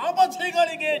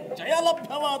ತಾಪಸಿಗಳಿಗೆ ಜಯ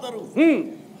ಲಭ್ಯವಾದರು.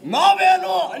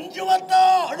 ನಾವೇನು ಅಂಜುವಂತ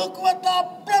ಅಳುಕುವಂತ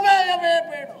ಪ್ರಮೇಯವೇ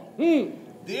ಬೇಡ.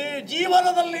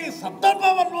 ಜೀವನದಲ್ಲಿ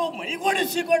ಸಂದರ್ಭವನ್ನು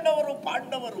ಮೈಗೂಡಿಸಿಕೊಂಡವರು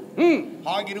ಪಾಂಡವರು.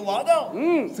 ಹಾಗಿರುವಾಗ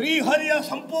ಶ್ರೀಹರಿಯ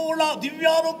ಸಂಪೂರ್ಣ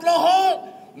ದಿವ್ಯಾನುಗ್ರಹ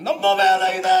ನಮ್ಮ ಮೇಲೆ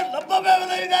ಇದೆ, ನಮ್ಮ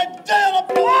ಮೇಲೆ ಇದೆ. ಜಯ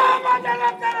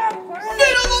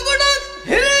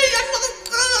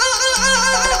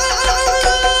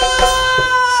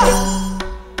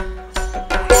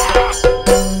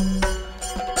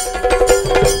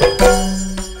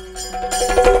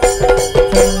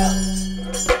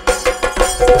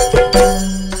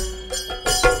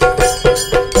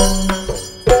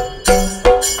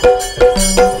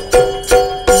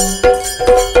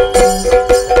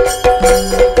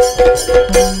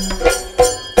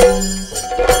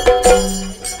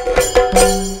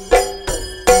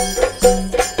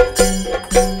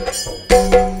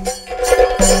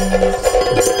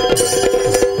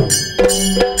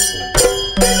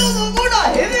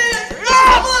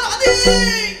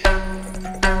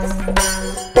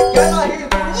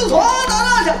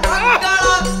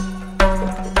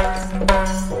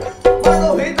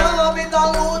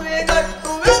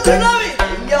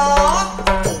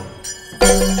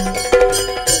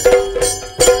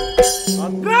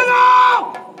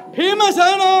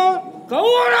ಭೀಮಸೇನ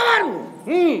ಕೌರವರು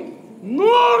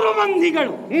 100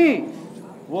 ಮಂದಿಗಳು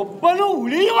ಒಬ್ಬನು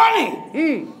ಉಳಿಯುವನೆ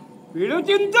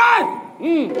ಬಿಡುತ್ತಿದ್ದ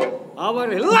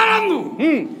ಅವರೆಲ್ಲರನ್ನು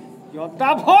ಯುದ್ಧ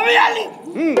ಭೂಮಿಯಲ್ಲಿ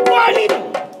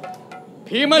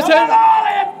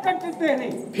ಕಟ್ಟಿದ್ದೇನೆ.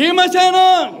 ಭೀಮಸೇನ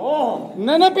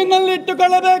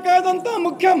ನೆನಪಿನಲ್ಲಿಟ್ಟುಕೊಳ್ಳಬೇಕಾದಂತ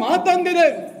ಮುಖ್ಯ ಮಾತೊಂದಿದೆ.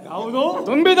 ಹೌದು.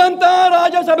 ತುಂಬಿದಂತ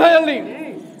ರಾಜಸಭೆಯಲ್ಲಿ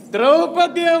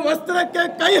ದ್ರೌಪದಿಯ ವಸ್ತ್ರಕ್ಕೆ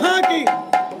ಕೈ ಹಾಕಿ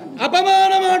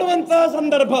ಅಪಮಾನ ಮಾಡುವಂತ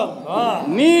ಸಂದರ್ಭ,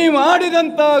 ನೀ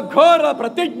ಮಾಡಿದಂತ ಘೋರ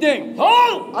ಪ್ರತಿಜ್ಞೆ,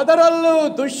 ಅದರಲ್ಲೂ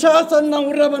ದುಶ್ಶಾಸನ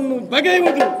ಉರವನ್ನು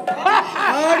ಬಗೆಯುವುದು,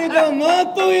 ಆಡಿದ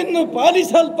ಮಾತು ಇನ್ನು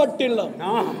ಪಾಲಿಸಲ್ಪಟ್ಟಿಲ್ಲ.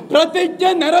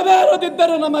 ಪ್ರತಿಜ್ಞೆ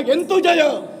ನೆರವೇರದಿದ್ದರೆ ನಮಗೆಂತೂ ಜಯ.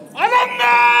 ಅದನ್ನ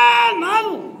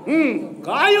ನಾನು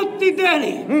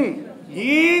ಕಾಯುತ್ತಿದ್ದೇನೆ.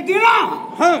 ಈ ದಿನ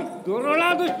ದುರುಳ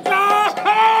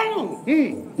ದುಶ್ಶಾಸನವನ್ನು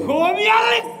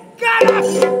ಭೂಮಿಯಲ್ಲಿ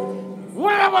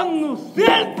ಉರವನ್ನು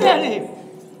ಸೇರ್ತೇನೆ.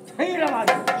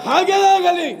 ಹಾಗೇ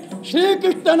ಆಗಲಿ.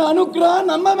 ಶ್ರೀಕೃಷ್ಣನ ಅನುಗ್ರಹ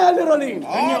ನಮ್ಮ ಮೇಲಿರಲಿ.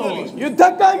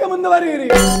 ಯುದ್ಧಕ್ಕಾಗಿ ಮುಂದುವರಿಯಿರಿ.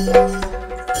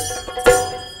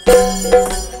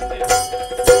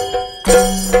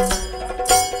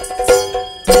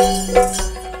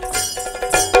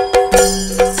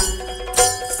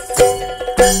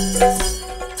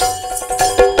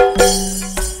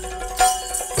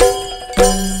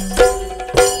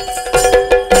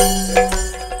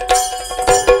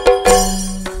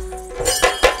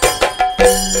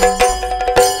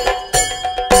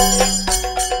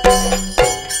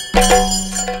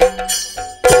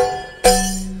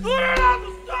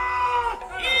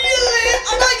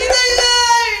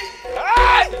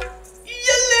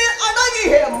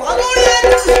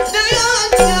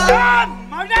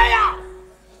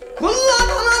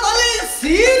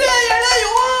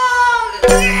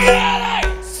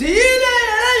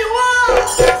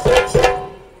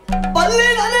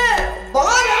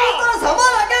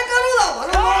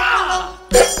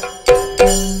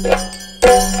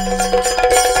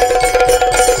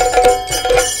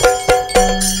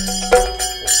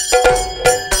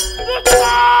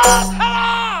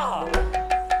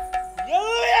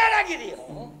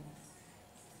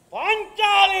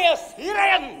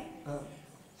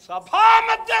 ಸಭಾ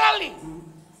ಮಧ್ಯದಲ್ಲಿ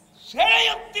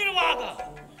ಸೆಳೆಯುತ್ತಿರುವಾಗ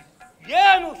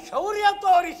ಏನು ಶೌರ್ಯ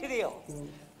ತೋರಿಸಿದೆಯೋ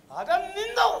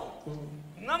ಅದನ್ನಿಂದ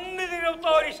ನನ್ನೆದುರು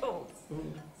ತೋರಿಸು.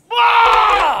 ಬಾ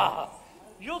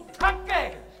ಯುದ್ಧಕ್ಕೆ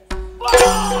ಬಾ.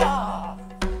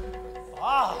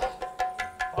 ಬಾ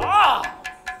ಬಾ.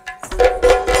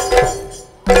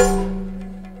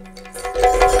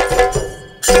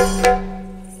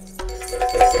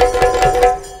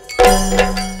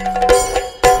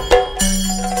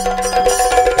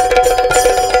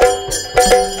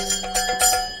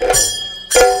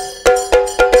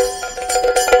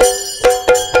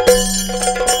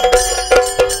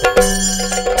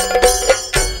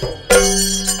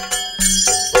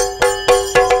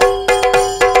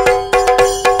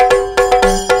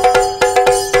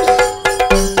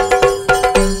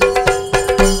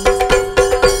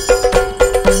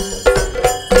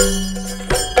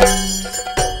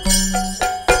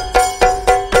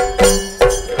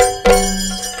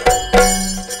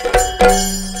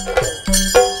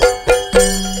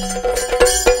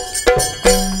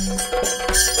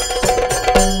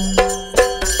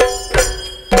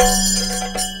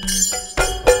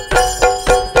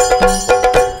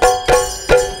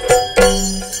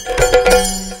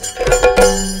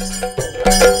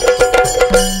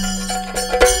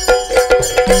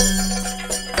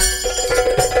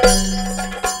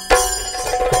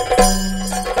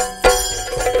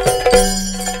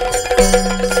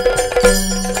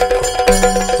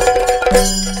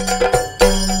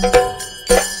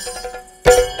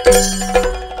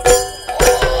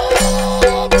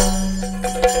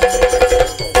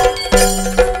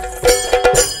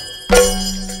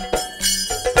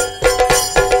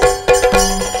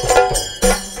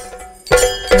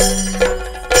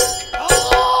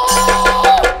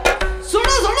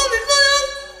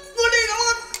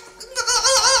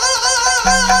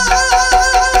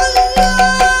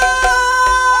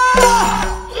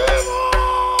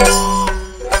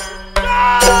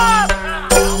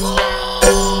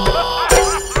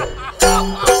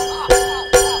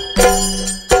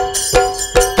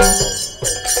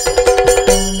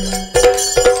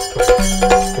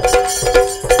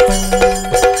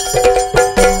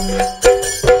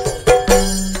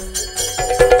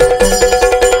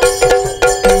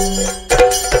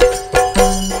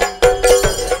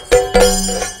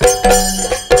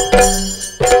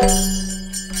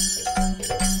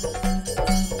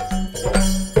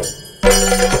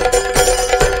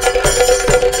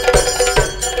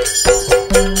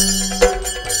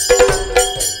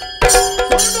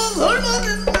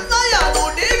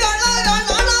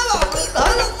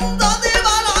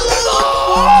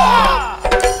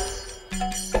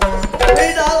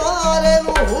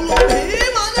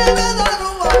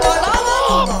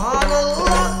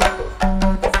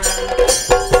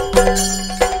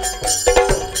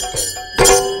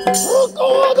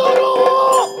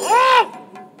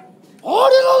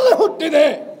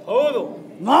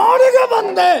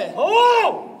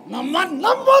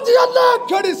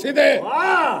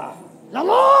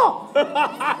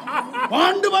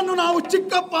 ಪಾಂಡವನ್ನು ನಾವು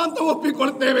ಚಿಕ್ಕಪ್ಪ ಅಂತ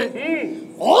ಒಪ್ಪಿಕೊಳ್ತೇವೆ.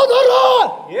 ಹೋದರೂ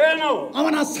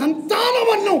ಅವನ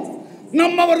ಸಂತಾನವನ್ನು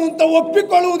ನಮ್ಮವರು ಅಂತ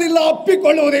ಒಪ್ಪಿಕೊಳ್ಳುವುದಿಲ್ಲ,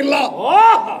 ಅಪ್ಪಿಕೊಳ್ಳುವುದಿಲ್ಲ.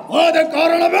 ಆದ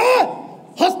ಕಾರಣವೇ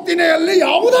ಹಸ್ತಿನೆಯಲ್ಲಿ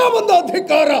ಯಾವುದೇ ಒಂದು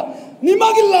ಅಧಿಕಾರ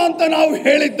ನಿಮಗಿಲ್ಲ ಅಂತ ನಾವು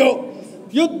ಹೇಳಿದ್ದು.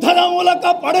 ಯುದ್ಧದ ಮೂಲಕ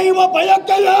ಪಡೆಯುವ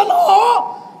ಬಯಕೆ ಏನು?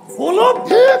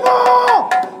 ಉಲುಭೀಮ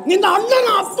ನಿನ್ನ ಅಣ್ಣನ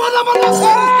ಅಪ್ಪನವನ್ನು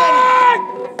ಸೇರಿಸ್ತೇನೆ.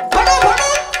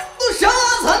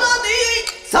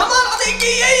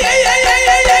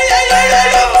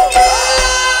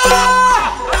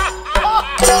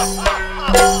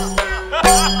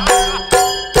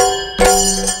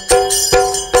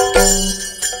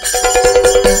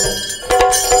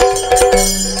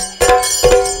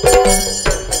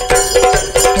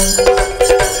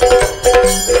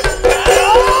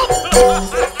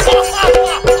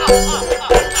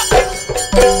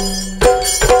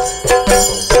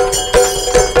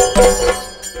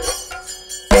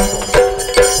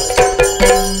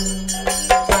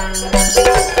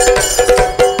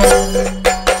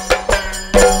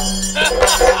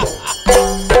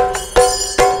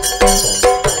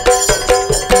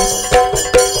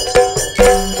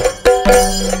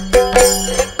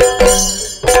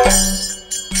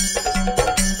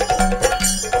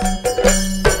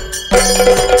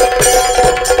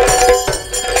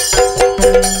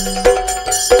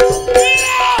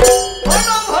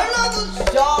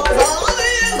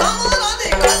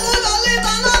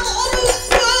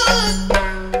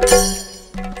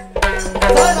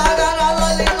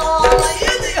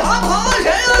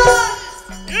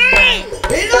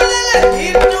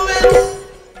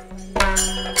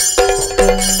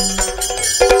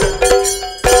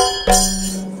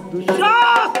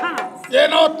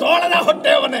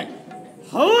 ಪಾಂಡವನೇ.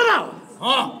 ಹೌದಾ?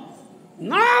 ಹಾ,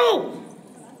 ನಾವು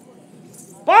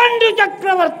ಪಾಂಡು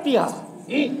ಚಕ್ರವರ್ತಿಯ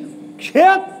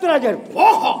ಕ್ಷೇತ್ರಜರು.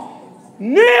 ಓಹೋ,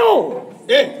 ನೀವು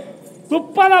ಏ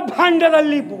ತುಪ್ಪದ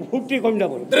ಭಾಂಡದಲ್ಲಿ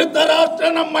ಹುಟ್ಟಿಕೊಂಡವರು. ಧೃತರಾಷ್ಟ್ರ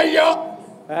ನಮ್ಮಯ್ಯ.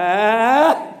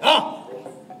 ಆ,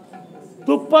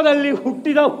 ತುಪ್ಪದಲ್ಲಿ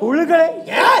ಹುಟ್ಟಿದ ಹುಳುಗಳೇ.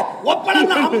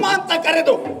 ಒಬ್ಬಳನ್ನ ಅಮ್ಮ ಅಂತ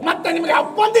ಕರೆದು ಮತ್ತೆ ನಿಮಗೆ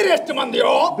ಅಪ್ಪಂದಿರು ಎಷ್ಟು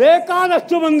ಮಂದಿಯೋ?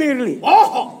 ಬೇಕಾದಷ್ಟು ಮಂದಿ ಇರಲಿ.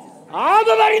 ಓಹೋ,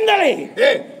 ಆದುದರಿಂದಲೇ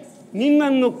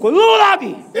ನಿನ್ನನ್ನು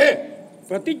ಕೊಲ್ಲುವುದಾಗಿ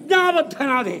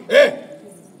ಪ್ರತಿಜ್ಞಾಬದ್ಧನಾದೆ.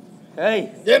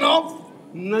 ಏನೋ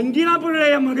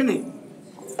ನಂಜಿನಪುರೆಯ ಮಗನೇ,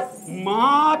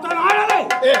 ಮಾತನಾಡದೆ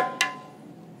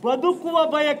ಬದುಕುವ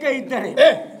ಬಯಕೆ ಇದ್ದರೆ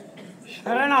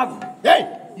ಶರಣಾಗು.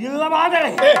 ಇಲ್ಲವಾದರೆ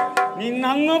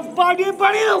ನಿನ್ನನ್ನು ಪಡೆದು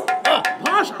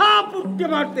ಭಾಷಾ ಪೂರ್ತಿ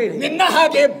ಮಾಡ್ತೇನೆ. ನಿನ್ನ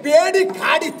ಹಾಗೆ ಬೇಡಿ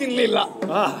ಕಾಡಿ ತಿನ್ಲಿಲ್ಲ,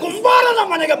 ಕುಂಬಾರನ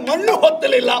ಮನೆಗೆ ಮಣ್ಣು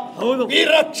ಹೊತ್ತಲಿಲ್ಲ. ಹೌದು,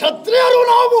 ವೀರ ಕ್ಷತ್ರಿಯರು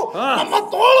ನಾವು. ನಮ್ಮ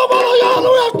ತೋಳು ಬಲು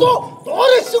ಯಾರು ಎಷ್ಟು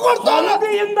ತೋರಿಸಿಕೊಡ್ತಾರೆ.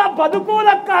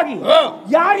 ಬದುಕುವುದಕ್ಕಾಗಿ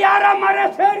ಯಾರ್ಯಾರ ಮರೆ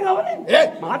ಸೇರಿದವನೇ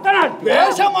ಮಾತನಾಡ್ತೀಯ.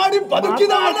 ವೇಷ ಮಾಡಿ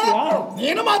ಬದುಕಿದವನ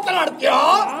ನೀನು ಮಾತನಾಡ್ತೀಯ.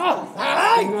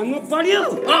 ನನ್ನು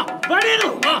ಪಡೆದು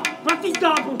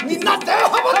ಪ್ರತಿಜ್ಞಾ ನಿನ್ನ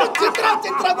ದೇಹವನ್ನು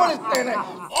ಚಿತ್ರಗೊಳಿಸ್ತೇನೆ.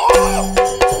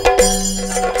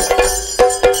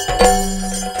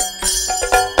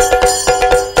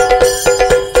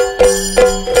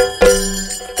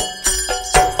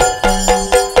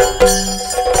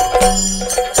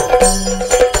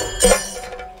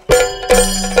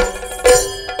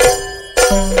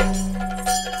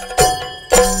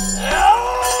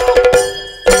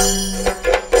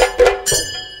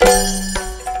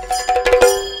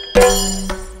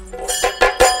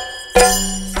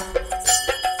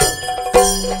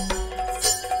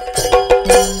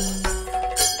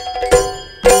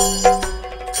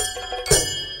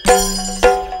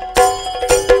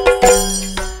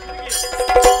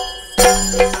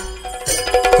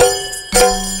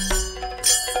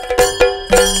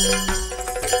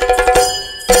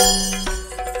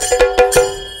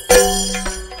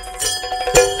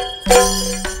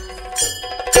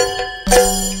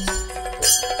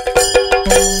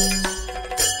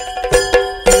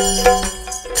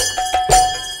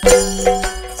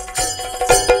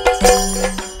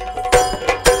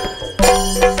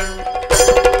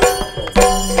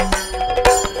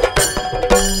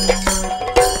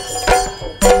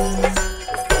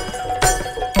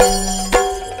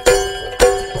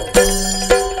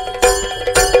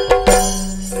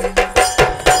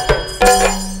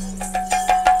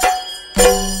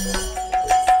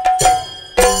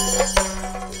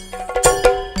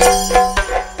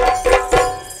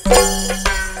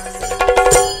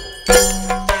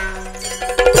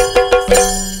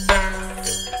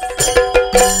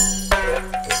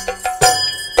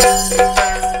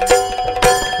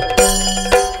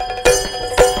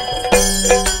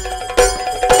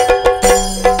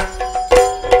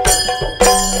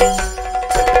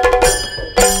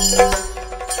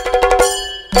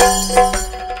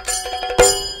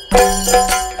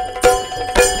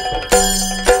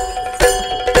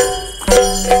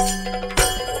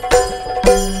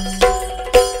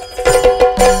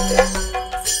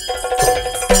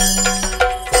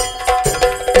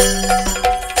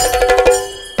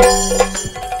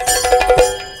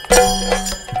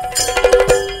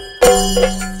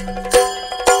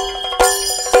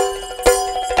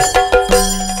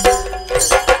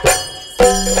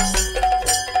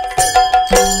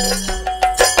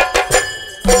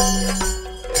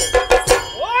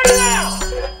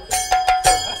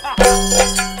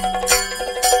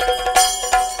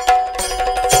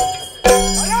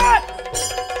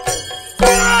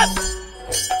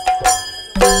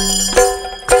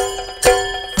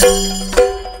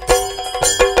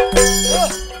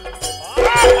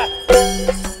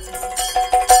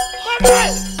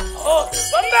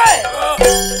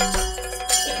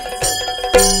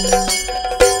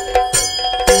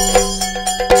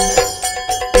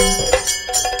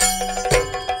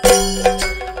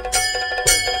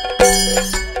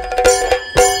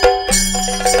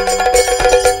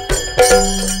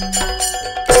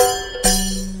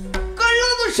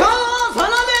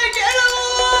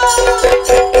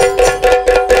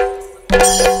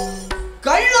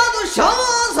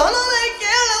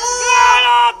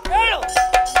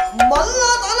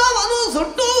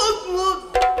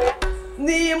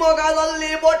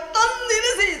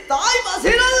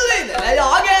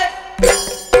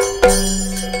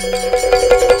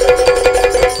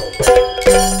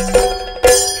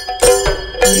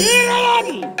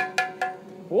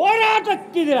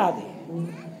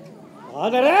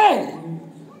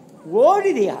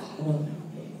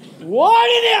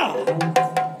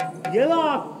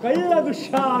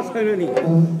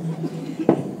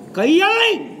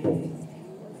 ಕೈಯಲ್ಲಿ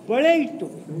ಬಳೆ ಇಟ್ಟು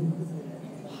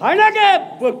ಹಣಗೆ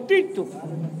ಬೊಟ್ಟಿಟ್ಟು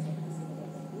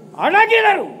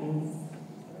ಅಡಗಿದರು.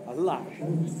 ಅಲ್ಲ,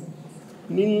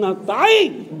 ನಿನ್ನ ತಾಯಿ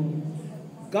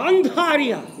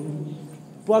ಗಾಂಧಾರಿಯ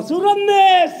ಬಸುರನ್ನೇ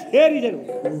ಸೇರಿದರು.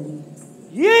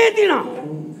 ಈ ದಿನ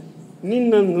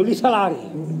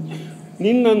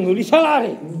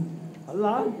ನಿನ್ನನ್ನುಳಿಸಲಾರೆ. ಅಲ್ಲ,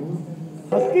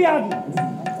 ಹಕ್ಕಿಯಾಗಿ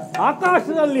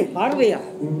ಆಕಾಶದಲ್ಲಿ ಹಾರುವೆಯ,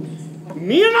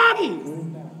 ಮೀನಾಗಿ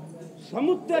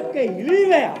ಸಮುದ್ರಕ್ಕೆ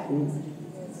ಇಳಿಯುವೆಯ,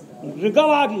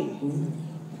 ಮೃಗವಾಗಿ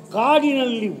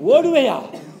ಕಾಡಿನಲ್ಲಿ ಓಡುವೆಯ,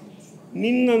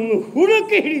 ನಿನ್ನನ್ನು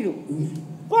ಹುಡುಕಿ ಹಿಡಿದು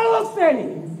ಕೊಲ್ಲುತ್ತೇನೆ.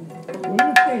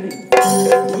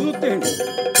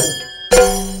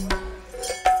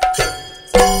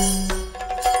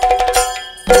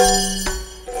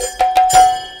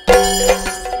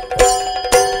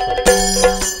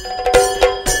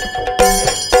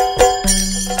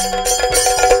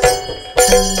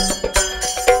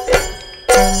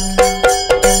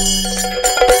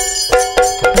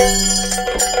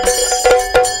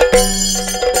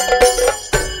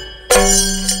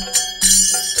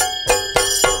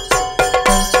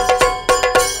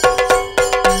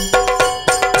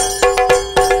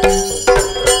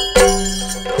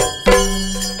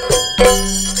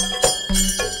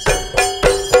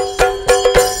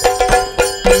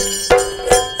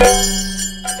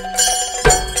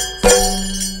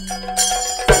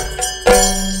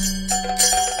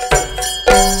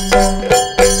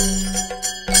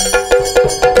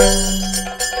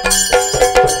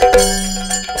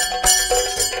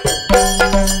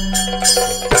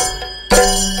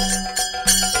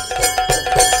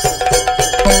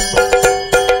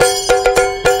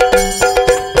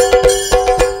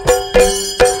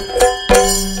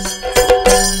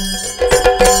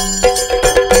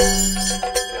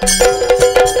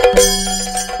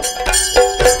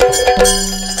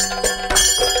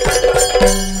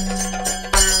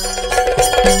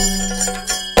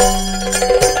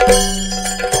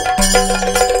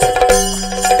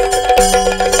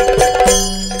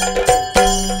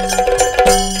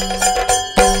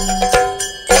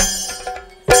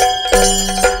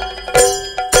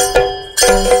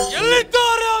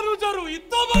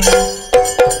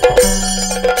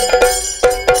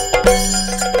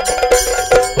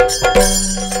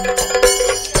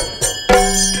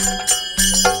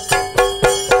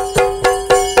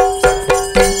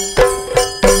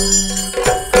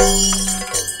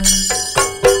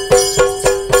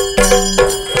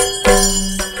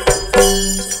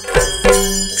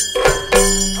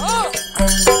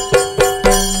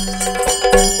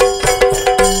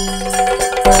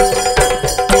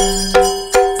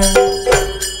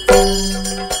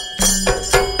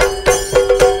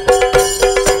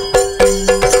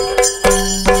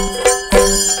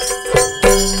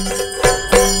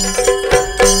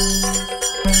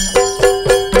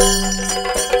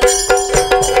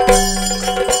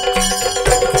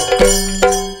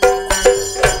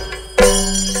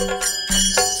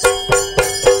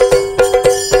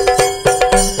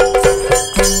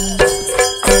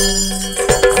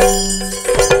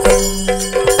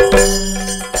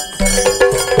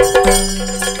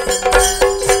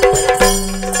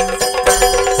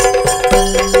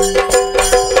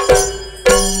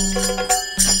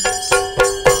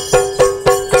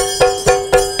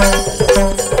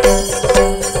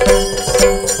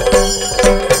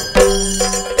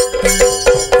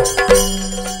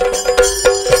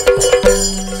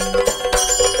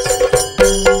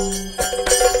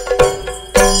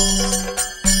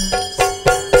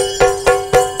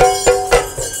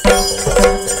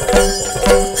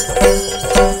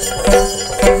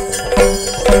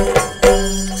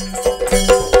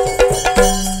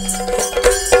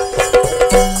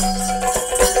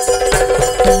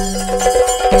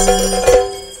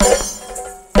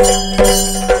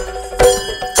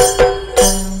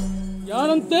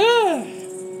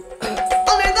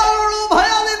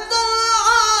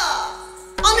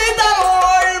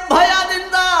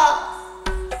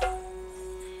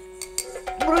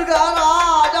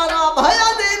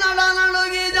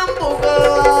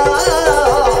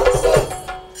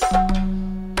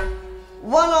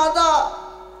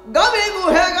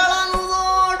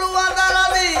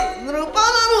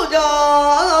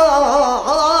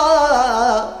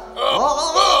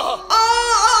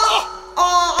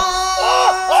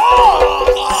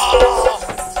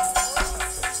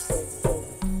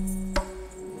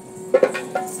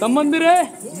 ತಮ್ಮಂದಿರೇ,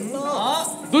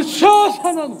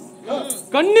 ದುಶ್ಶಾಸನನು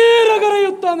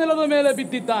ಕಣ್ಣೀರಗರೆಯುತ್ತಾ ನೆಲದ ಮೇಲೆ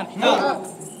ಬಿದ್ದಿದ್ದಾನೆ.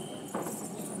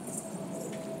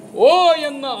 ಓ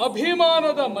ಎನ್ನ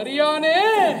ಅಭಿಮಾನದ ಮರಿಯಾನೇ,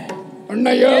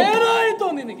 ಏನಾಯಿತು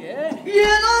ನಿನಗೆ?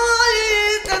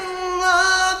 ಏನಾಯಿತನ್ನ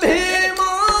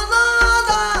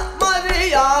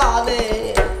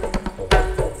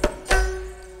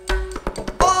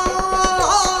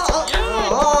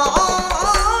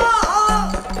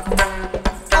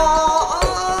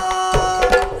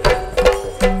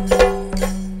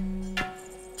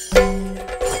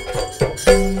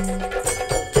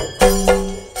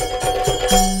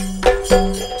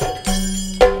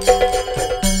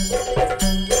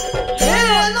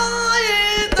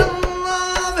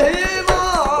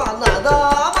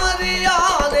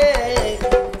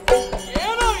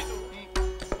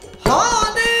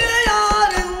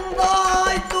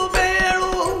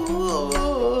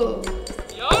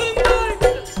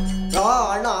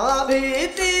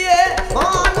ಭೀತಿಯೇ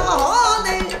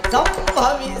ಮಾನಹಾನಿ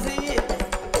ಸಂಭವಿಸಿ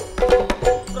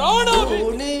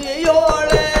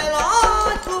ಪ್ರಾಣಿಯೋಳೆ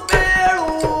ನಾಚು ಬೇಳು.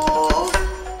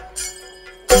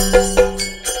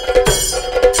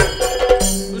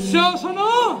 ದುಶ್ಯಾಸನ,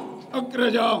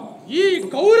 ಅಗ್ರಜ, ಈ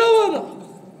ಕೌರವದ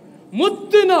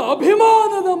ಮುತ್ತಿನ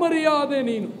ಅಭಿಮಾನದ ಮರ್ಯಾದೆ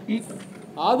ನೀನು.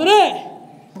 ಆದರೆ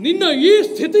ನಿನ್ನ ಈ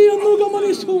ಸ್ಥಿತಿಯನ್ನು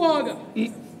ಗಮನಿಸುವಾಗ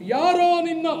ಯಾರೋ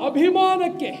ನಿನ್ನ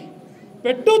ಅಭಿಮಾನಕ್ಕೆ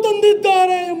ಪೆಟ್ಟು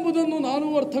ತಂದಿದ್ದಾರೆ ಎಂಬುದನ್ನು ನಾನು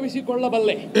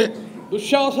ಅರ್ಥವಿಸಿಕೊಳ್ಳಬಲ್ಲೆ.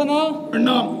 ದುಶ್ಯಾಸನ,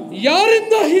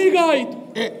 ಯಾರಿಂದ ಹೀಗಾಯಿತು?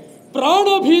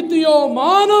 ಪ್ರಾಣಭೀತಿಯೋ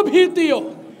ಮಾನಭೀತಿಯೋ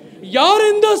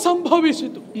ಯಾರಿಂದ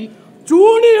ಸಂಭವಿಸಿತು?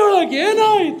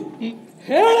 ಚೂಣಿಯೊಳಗೇನಾಯಿತು?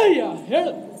 ಹೇಳಯ್ಯ,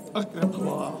 ಹೇಳು.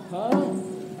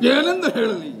 ಏನೆಂದು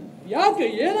ಹೇಳಲಿ? ಯಾಕೆ,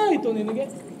 ಏನಾಯಿತು ನಿನಗೆ?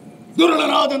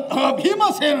 ದುರ್ಬಲನಾದಂತಹ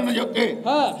ಭೀಮಸೇನನ ಜೊತೆ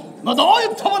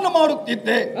ಗದಾಯುದ್ಧವನ್ನು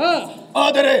ಮಾಡುತ್ತಿದ್ದೆ.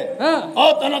 ಆದರೆ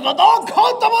ಆತನ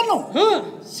ಗದಾಘಾತವನ್ನು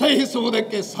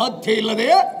ಸಹಿಸುವುದಕ್ಕೆ ಸಾಧ್ಯ ಇಲ್ಲದೆ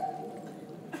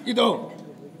ಇದು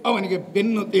ಅವನಿಗೆ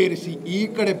ಬೆನ್ನು ತೇರಿಸಿ ಈ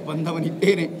ಕಡೆ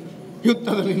ಬಂದವನಿದ್ದೇನೆ.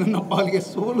 ಯುದ್ಧದಲ್ಲಿ ನನ್ನ ಪಾಲಿಗೆ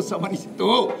ಸೋಲು ಸಮನಿಸಿತು,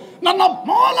 ನನ್ನ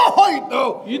ಮಾನ ಹೋಯಿತು,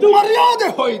 ಇದು ಮರ್ಯಾದೆ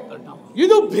ಹೋಯಿತು.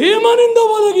 ಇದು ಭೀಮನಿಂದ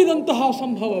ಒದಗಿದಂತಹ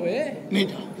ಸಂಭವವೇ?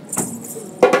 ನಿಜ.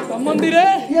 ತಮ್ಮಂದಿರೇ,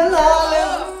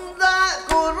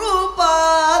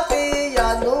 ಕುರುಪಾತಿಯನು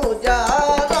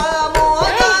ಜಾರ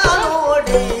ಮೋದ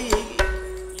ನೋಡಿ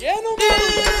ಏನು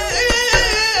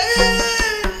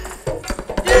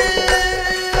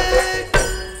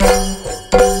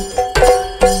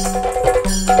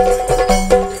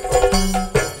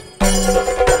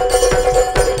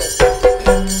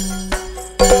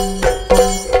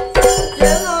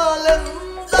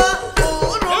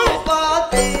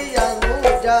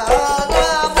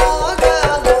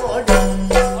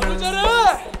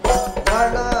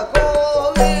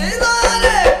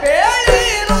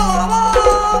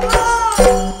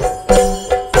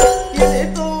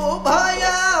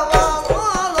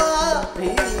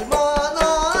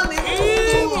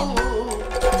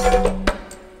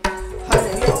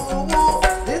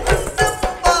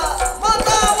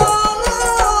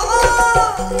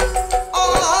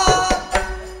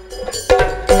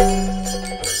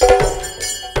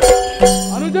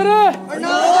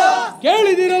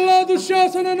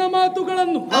ದುಶ್ಯಾಸನನ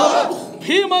ಮಾತುಗಳನ್ನು?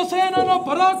 ಭೀಮಸೇನನ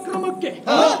ಪರಾಕ್ರಮಕ್ಕೆ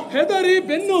ಹೆದರಿ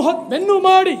ಬೆನ್ನು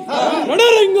ಮಾಡಿ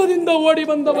ರಣರಂಗದಿಂದ ಓಡಿ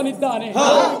ಬಂದವನಿದ್ದಾನೆ.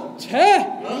 ಛೇ,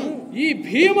 ಈ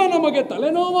ಭೀಮ ನಮಗೆ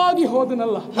ತಲೆನೋವಾಗಿ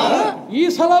ಹೋದನಲ್ಲ. ಈ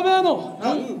ಸಲವೇನೋ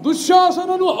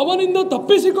ದುಶ್ಯಾಸನನು ಅವನಿಂದ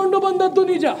ತಪ್ಪಿಸಿಕೊಂಡು ಬಂದದ್ದು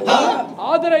ನಿಜ.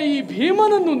 ಆದರೆ ಈ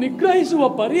ಭೀಮನನ್ನು ನಿಗ್ರಹಿಸುವ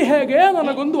ಪರಿ ಹೇಗೆ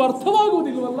ನನಗೊಂದು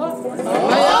ಅರ್ಥವಾಗುವುದಿಲ್ವಲ್ಲ.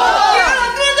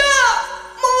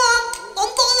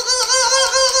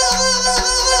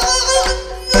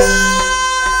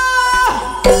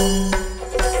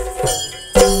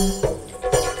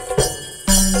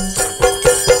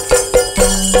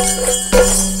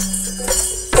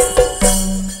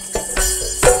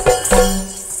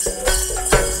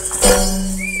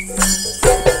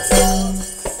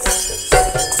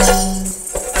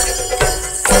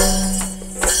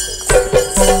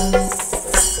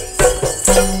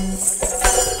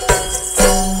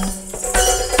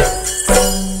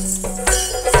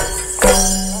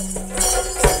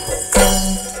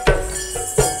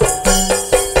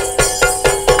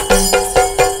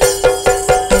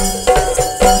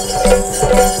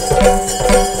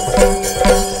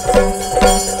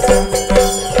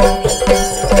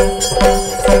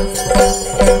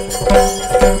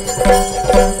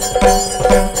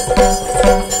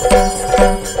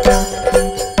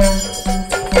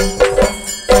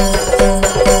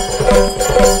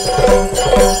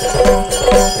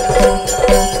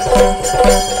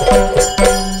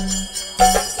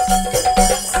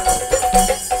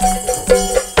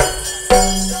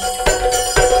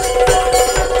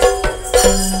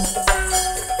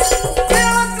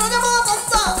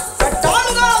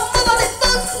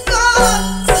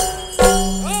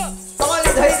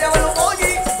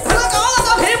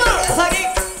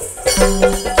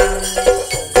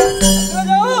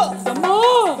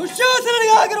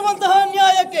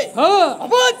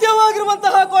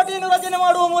 ಅಭಾದ್ಯವಾಗಿರುವಂತಹ ಕೋಟೆಯನ್ನು ರಚನೆ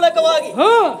ಮಾಡುವ ಮೂಲಕವಾಗಿ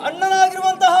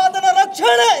ಅಣ್ಣನಾಗಿರುವಂತಹ ಆತನ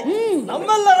ರಕ್ಷಣೆ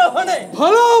ನಮ್ಮೆಲ್ಲರ ಹೊಣೆ.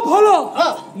 ಫಲ ಫಲ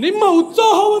ನಿಮ್ಮ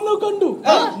ಉತ್ಸಾಹವನ್ನು ಕಂಡು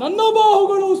ನನ್ನ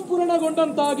ಬಾಹುಗಳು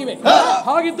ಸ್ಫುರಣಗೊಂಡಂತಾಗಿವೆ.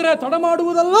 ಹಾಗಿದ್ರೆ ತಡ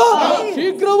ಮಾಡುವುದಲ್ಲ,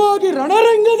 ಶೀಘ್ರವಾಗಿ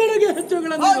ರಣರಂಗದೆಡೆಗೆ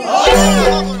ಹೆಜ್ಜೆಗಳನ್ನು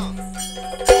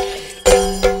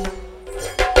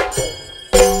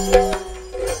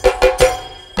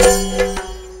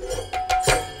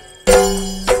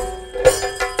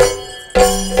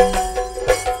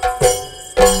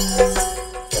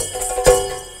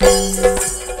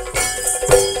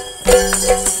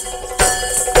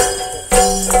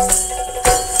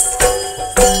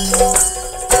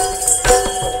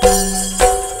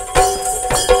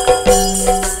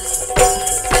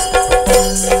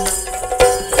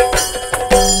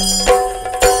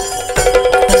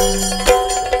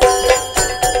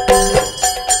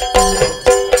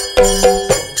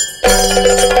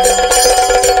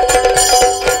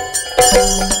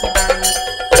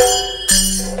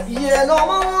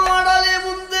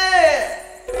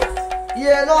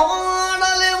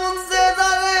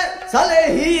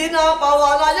ಸಲಹೀನ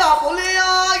ಪವನಯ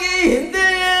ಪುಲಿಯಾಗಿ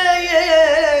ಹಿಂದೆಯೇ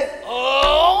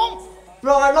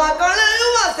ಪ್ರಾಣ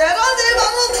ಕಳೆಯುವ ತೆರದಿ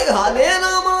ಬರುತ್ತಿ ಹಲೇನ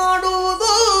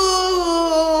ಮಾಡುವುದು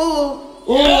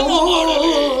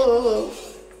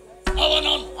ಅವನ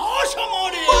ನಾಶ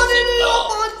ಮಾಡಿ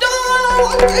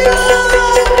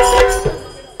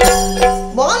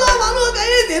ಮಾನವನು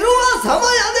ಕೈದಿರುವ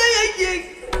ಸಮಯದೇ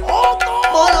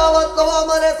ಮಾನವತ್ವ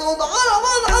ಮರೆತು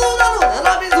ದಾನವನನ್ನು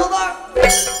ನೆನಪಿಸುತ್ತ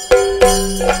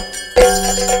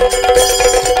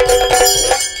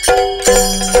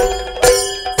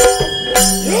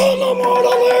ಏನು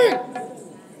ಮಾಡಲಿ?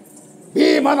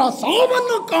 ಭೀಮನ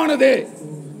ಸಾವನ್ನು ಕಾಣದೆ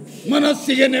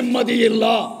ಮನಸ್ಸಿಗೆ ನೆಮ್ಮದಿ ಇಲ್ಲ.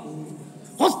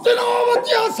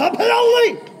 ಹಸ್ತಿನಾವತಿಯ ಸಭೆಯಲ್ಲಿ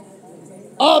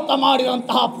ಆತ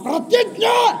ಮಾಡಿದಂತಹ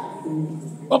ಪ್ರತಿಜ್ಞೆ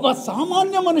ಒಬ್ಬ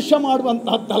ಸಾಮಾನ್ಯ ಮನುಷ್ಯ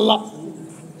ಮಾಡುವಂತಹದ್ದಲ್ಲ.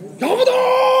 ಯಾವುದೋ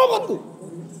ಒಂದು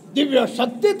ದಿವ್ಯ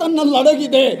ಶಕ್ತಿ ತನ್ನಲ್ಲಿ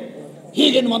ಅಡಗಿದೆ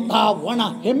ಹೀಗೆನ್ನುವಂತಹ ಒಣ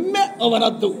ಹೆಮ್ಮೆ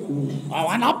ಅವನದ್ದು.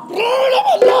 ಅವನ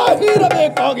ಪ್ರಾಣವನ್ನ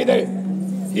ಹೀರಬೇಕಾಗಿದೆ.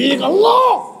 ಈಗಲ್ಲ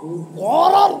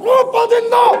ಘೋರ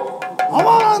ರೂಪದಿಂದ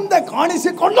ಅವನಂತೆ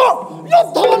ಕಾಣಿಸಿಕೊಂಡು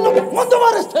ಯುದ್ಧವನ್ನು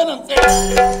ಮುಂದುವರಿಸ್ತೇನಂತೆ.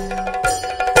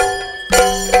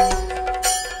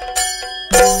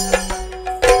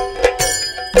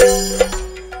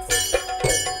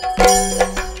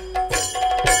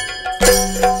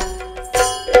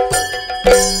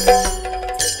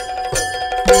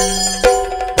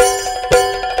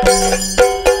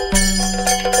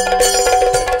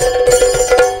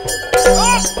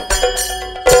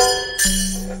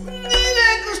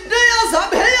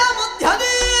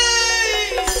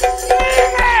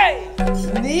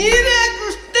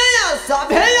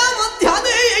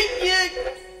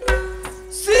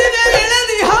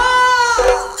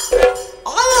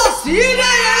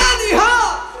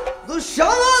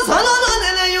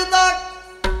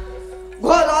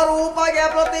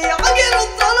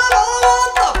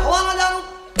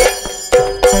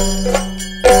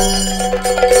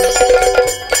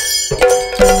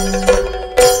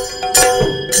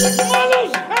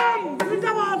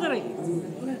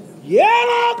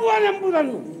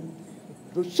 ಏನಾಗುವನೆಂಬುದನ್ನು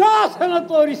ದುಶಾಸನ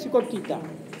ತೋರಿಸಿಕೊಟ್ಟಿದ್ದ.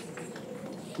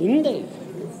 ಹಿಂದೆ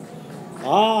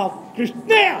ಆ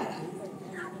ಕೃಷ್ಣೆಯ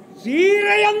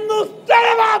ಸೀರೆಯನ್ನು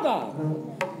ಸ್ಥಳವಾದ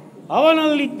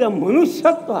ಅವನಲ್ಲಿದ್ದ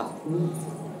ಮನುಷ್ಯತ್ವ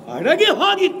ಅಡಗಿ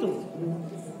ಹೋಗಿತ್ತು.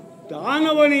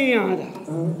 ದಾನವನಿಯಾದ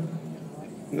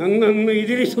ನನ್ನನ್ನು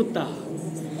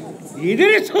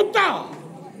ಎದುರಿಸುತ್ತಾ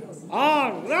ಆ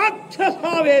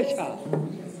ರಾಕ್ಷಸಾವೇಶ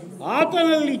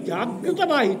ಆತನಲ್ಲಿ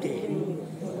ಜಾಗೃತವಾಯಿತೆ.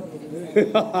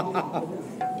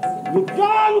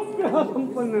 ರುದ್ರಾನುಗ್ರಹ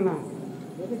ಸಂಪನ್ನನ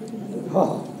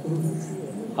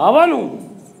ಅವನು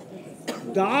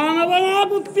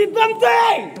ದಾನವನಾಗುತ್ತಿದ್ದಂತೆ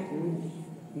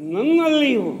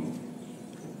ನನ್ನಲ್ಲಿಯೂ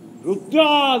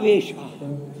ರುದ್ರಾವೇಶ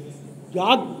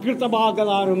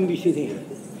ಜಾಗೃತವಾಗಲಾರಂಭಿಸಿದೆ.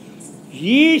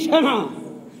 ಈಶನ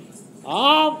ಆ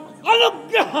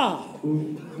ಅನುಗ್ರಹ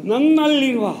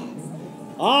ನನ್ನಲ್ಲಿರುವ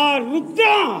ಆ ರುದ್ರ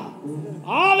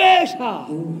ಆವೇಶ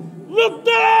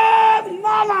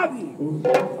ನಾನಾಗಿ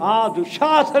ಆ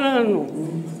ದುಶಾಸನನ್ನು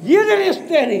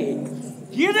ಎದುರಿಸ್ತೇನೆ.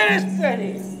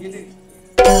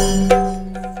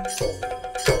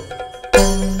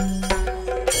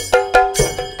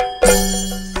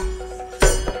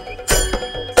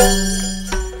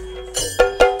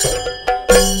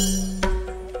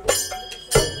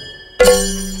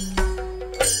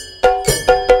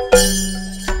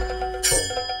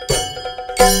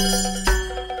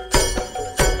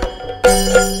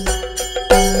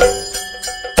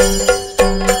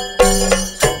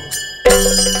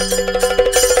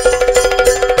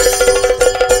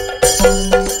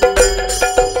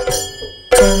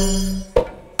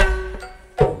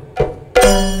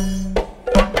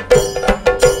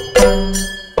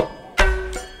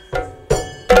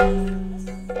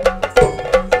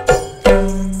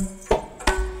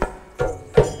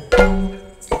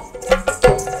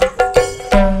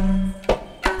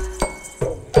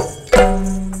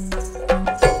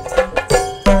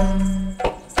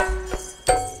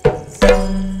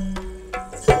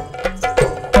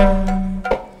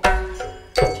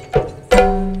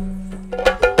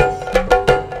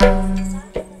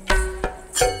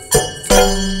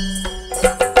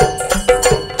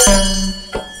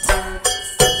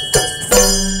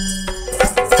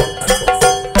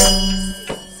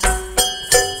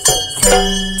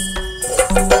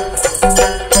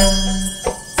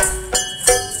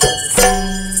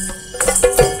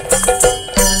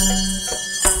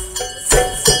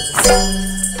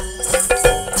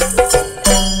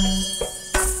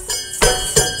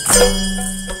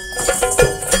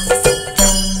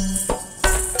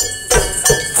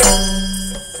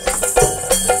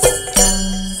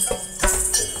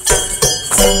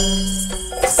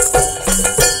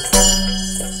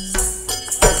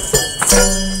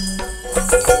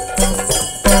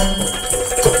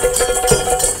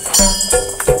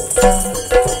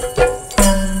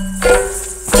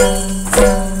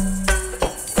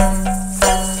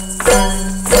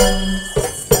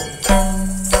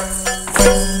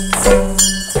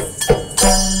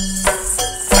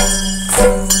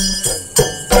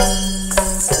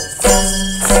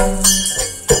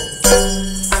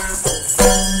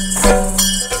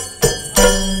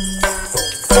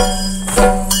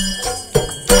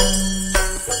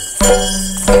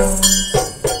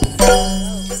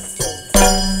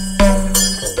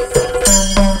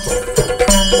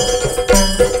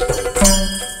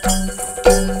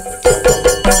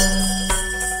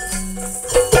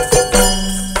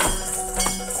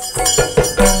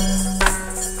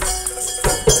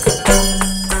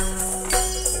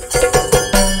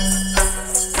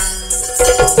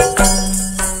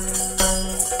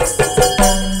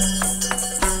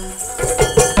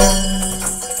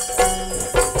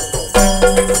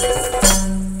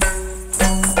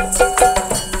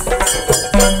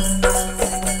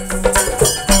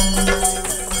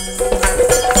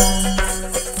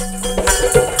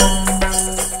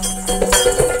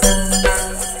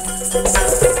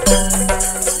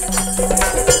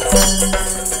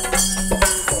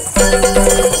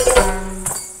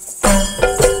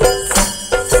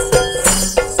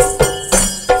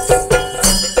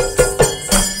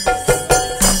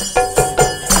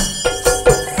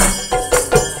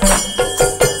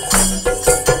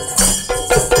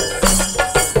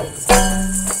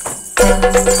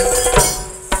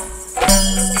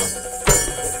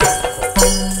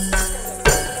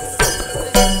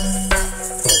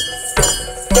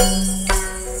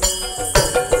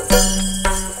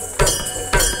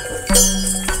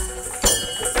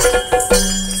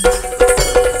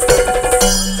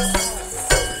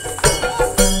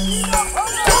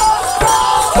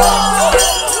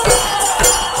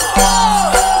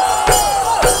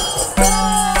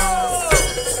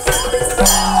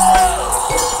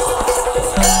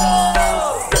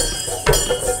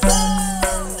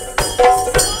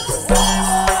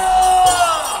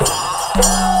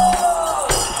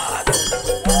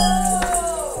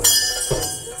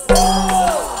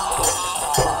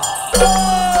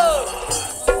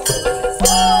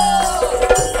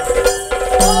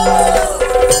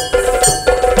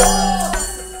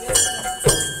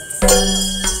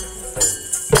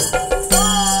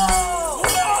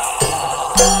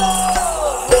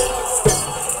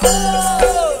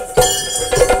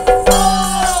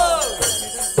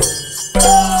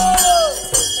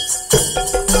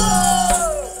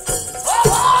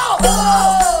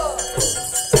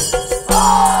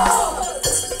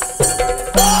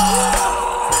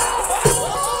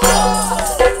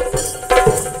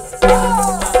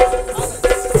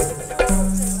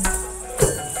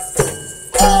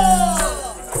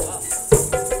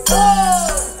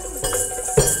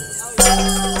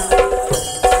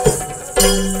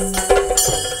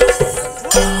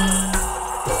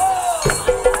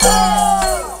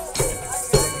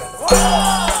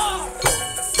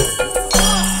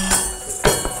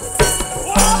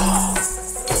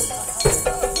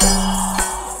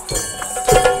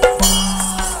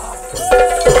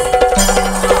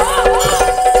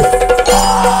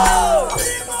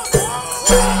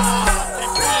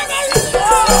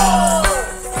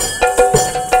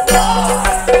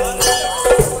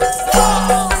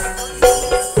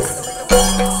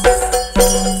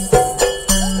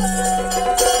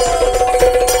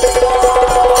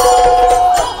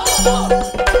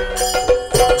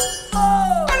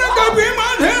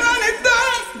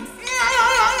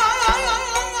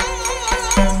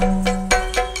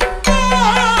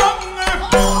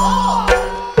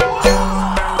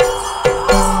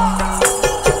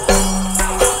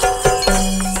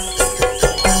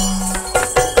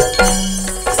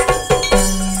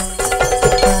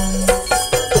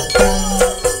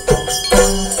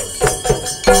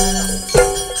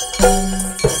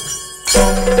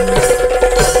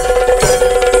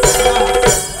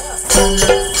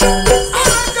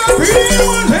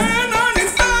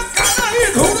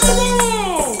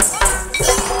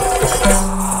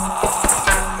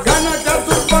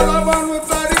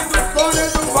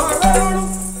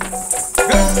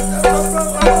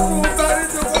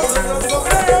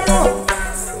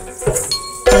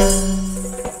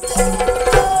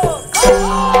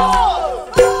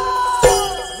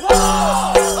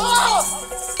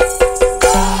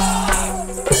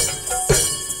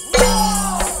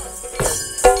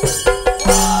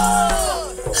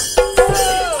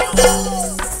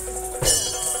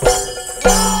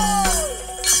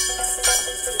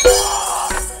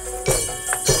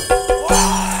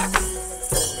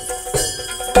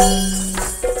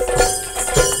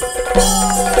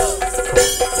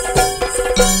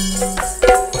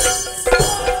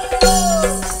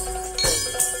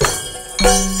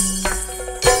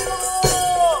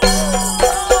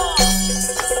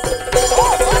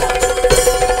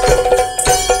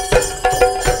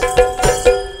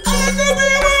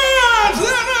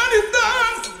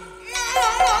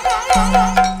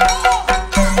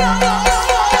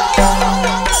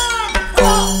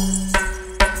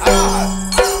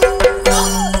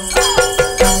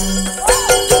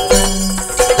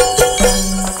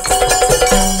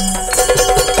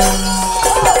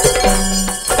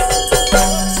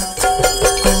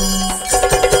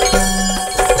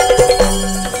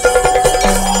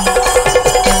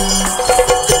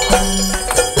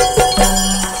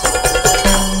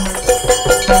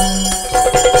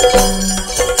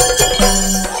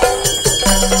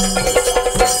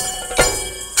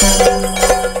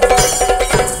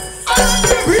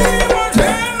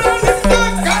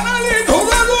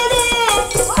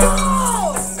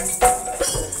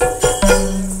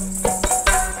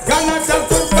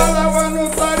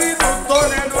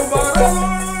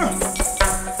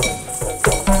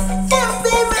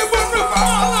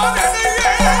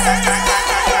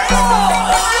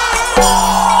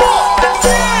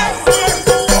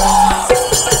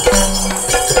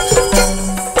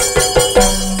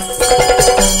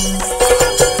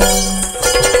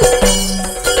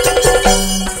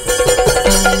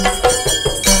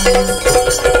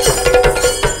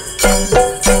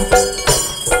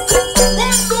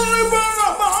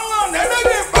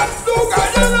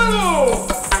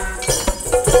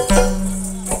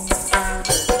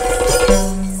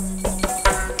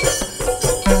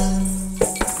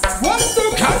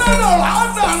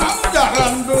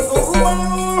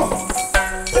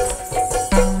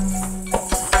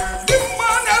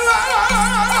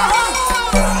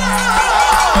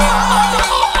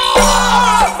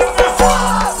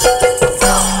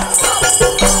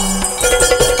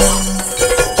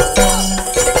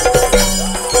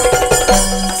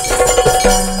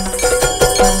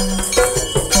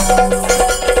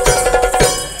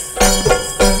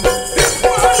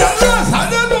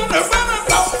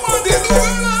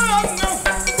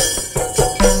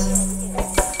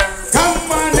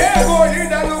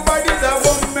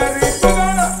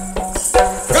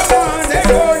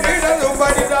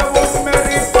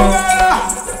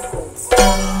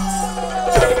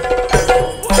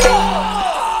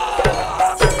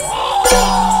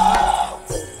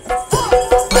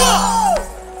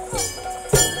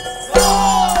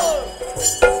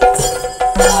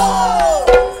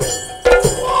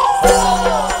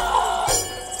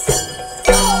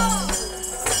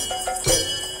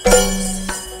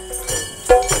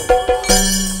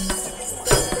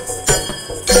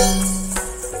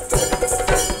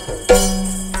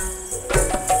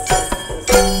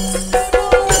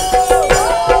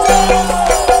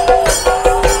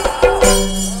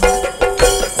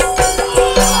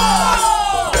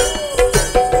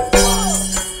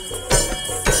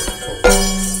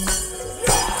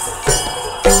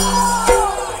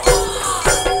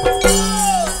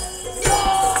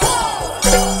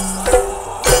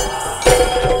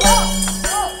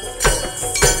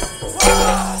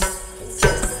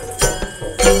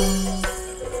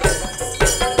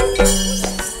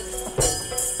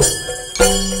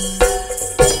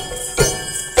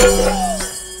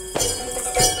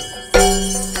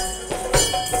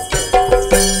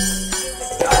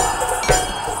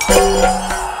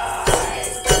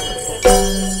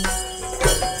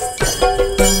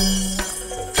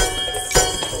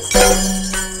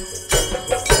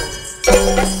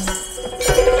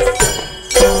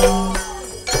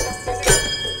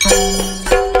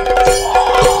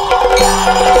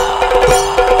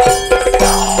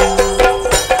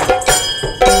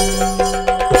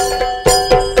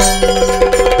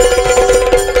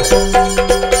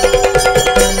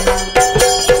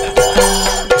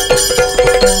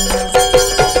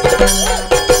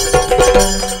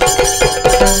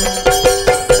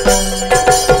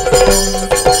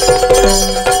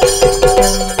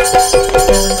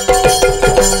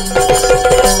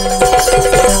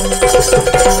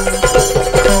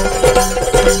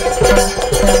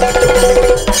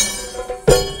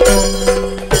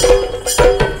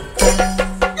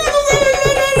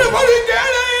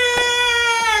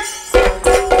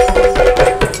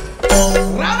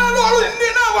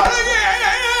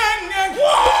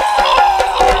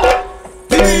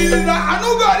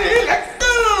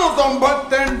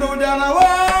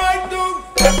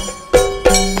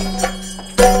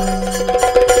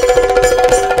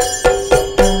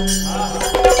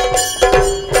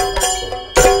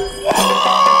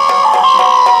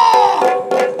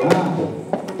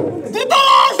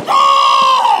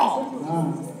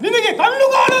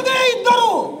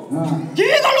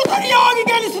 ಸರಿಯಾಗಿ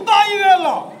ಕೇಳಿಸುತ್ತಾ ಇವೆಯಲ್ಲ.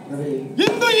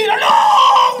 ಇಂದು ಈ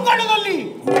ರಣಾಂಗಣದಲ್ಲಿ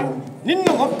ನಿನ್ನ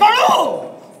ಮಕ್ಕಳು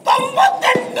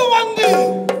 98 ಮಂದಿ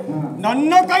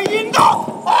ನನ್ನ ಕೈಯಿಂದ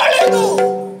ಅಳೆದು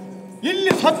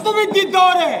ಇಲ್ಲಿ ಸತ್ತು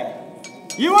ಬಿದ್ದಿದ್ದಾರೆ.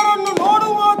 ಇವರನ್ನು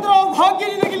ನೋಡುವ ಮಾತ್ರ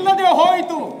ಭಾಗ್ಯ ನಿನಗಿಲ್ಲದೆ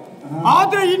ಹೋಯಿತು.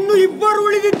 ಆದ್ರೆ ಇನ್ನು ಇಬ್ಬರು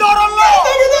ಉಳಿದಿದ್ದಾರಲ್ಲ.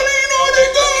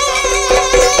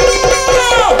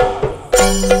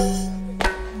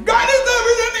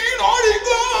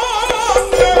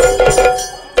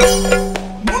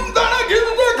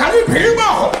 ಮುಂದಣಗಿದ್ದು ಕಲಿ ಭೀಮ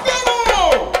ಹೊಕ್ಕನು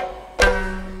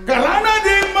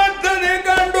ಕಲನದಿ ಮದ್ದನೆ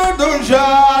ಕಂಡು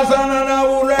ದುಶಾಸನನ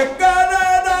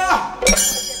ಉಲೆಕ್ಕನದ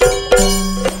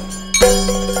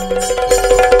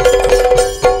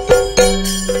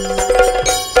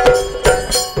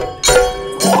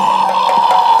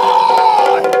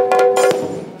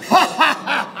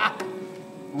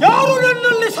ಯಾರು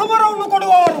ನನ್ನಲ್ಲಿ ಸಮರವನ್ನು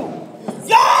ಕೊಡುವವರು,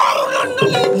 ಯಾರು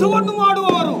ನನ್ನಲ್ಲಿ ಯುದ್ಧವನ್ನು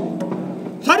ಮಾಡುವವರು?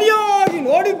 ಸರಿಯಾಗಿ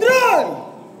ನೋಡಿದ್ರೆ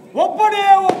ಒಬ್ಬನೇ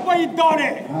ಒಬ್ಬ ಇದ್ದಾನೆ,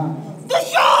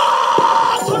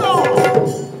 ದುಶ್ಯಾಸನ.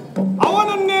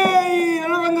 ಅವನನ್ನೇ ಈ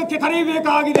ರಣರಂಗಕ್ಕೆ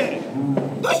ಕರೆಯಬೇಕಾಗಿದೆ.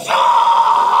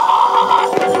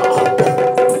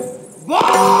 ಬಾ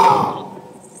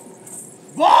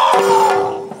ಬಾ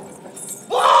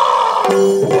ಬಾ.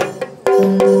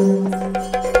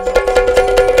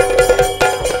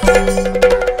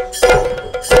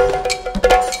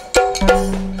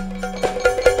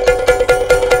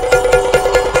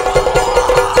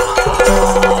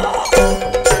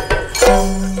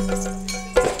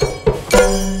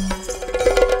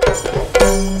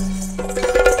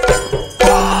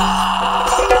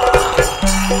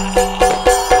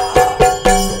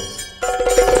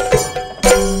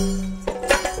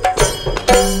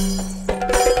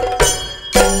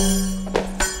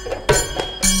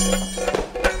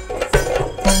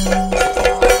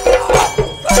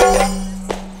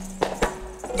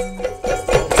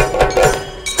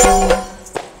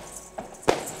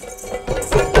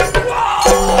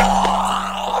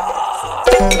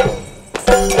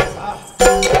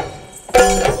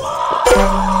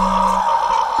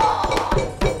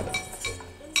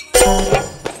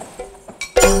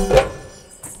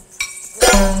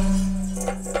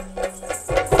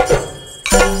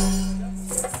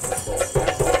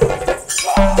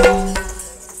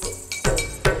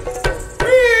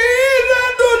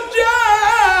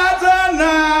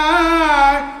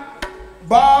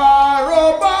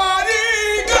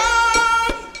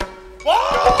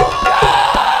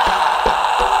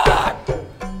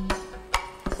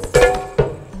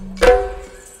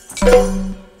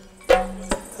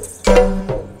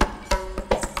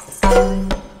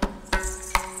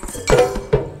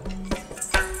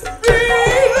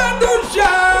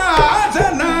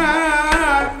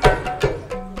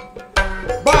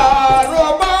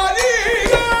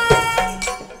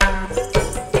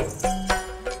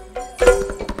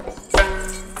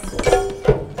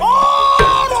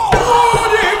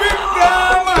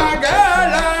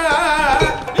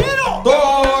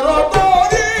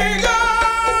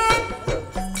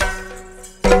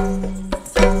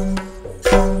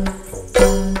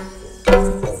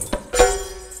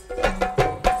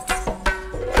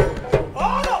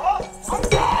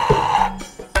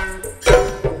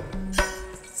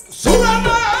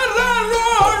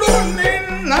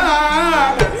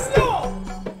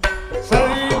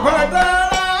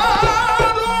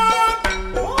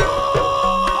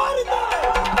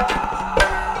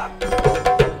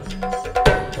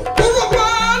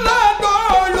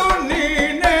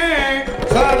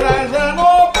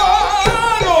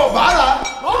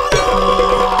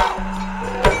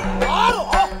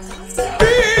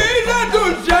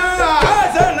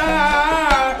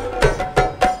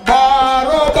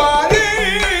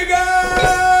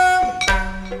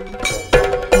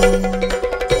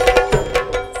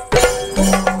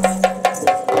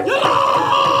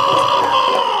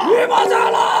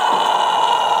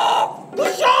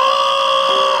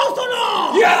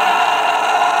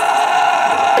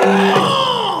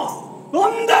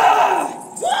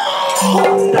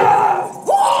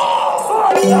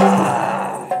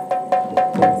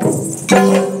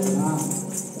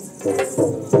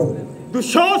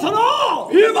 ದುಶ್ಯಾಸನ,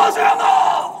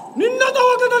 ನಿನ್ನ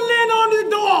ತವಕದಲ್ಲೇ ನಾನು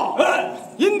ಇದ್ದವ.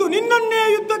 ಇಂದು ನಿನ್ನನ್ನೇ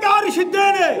ಯುದ್ಧಕ್ಕೆ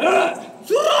ಆರಿಸಿದ್ದೇನೆ.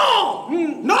 ಸುರ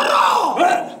ನರ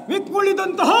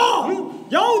ವಿಕ್ಗುಳಿದಂತಹ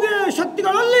ಯಾವುದೇ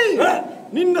ಶಕ್ತಿಗಳಲ್ಲಿ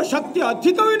ನಿನ್ನ ಶಕ್ತಿ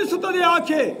ಅಧಿಕವೆನಿಸುತ್ತದೆ.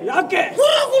 ಯಾಕೆ?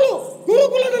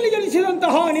 ಗುರುಕುಲದಲ್ಲಿ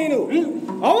ಜನಿಸಿದಂತಹ ನೀನು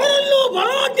ಅವರಲ್ಲೂ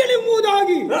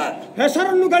ಬಲಾಢ್ಯನೆಂಬುದಾಗಿ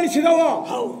ಹೆಸರನ್ನು ಗಳಿಸಿದವ.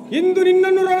 ಇಂದು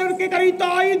ನಿನ್ನನ್ನು ರಣಕ್ಕೆ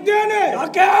ಕರೆಯುತ್ತಾ ಇದ್ದೇನೆ.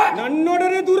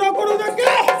 ನನ್ನೊಡನೆ ದೂರ ಕೊಡುವುದಕ್ಕೆ.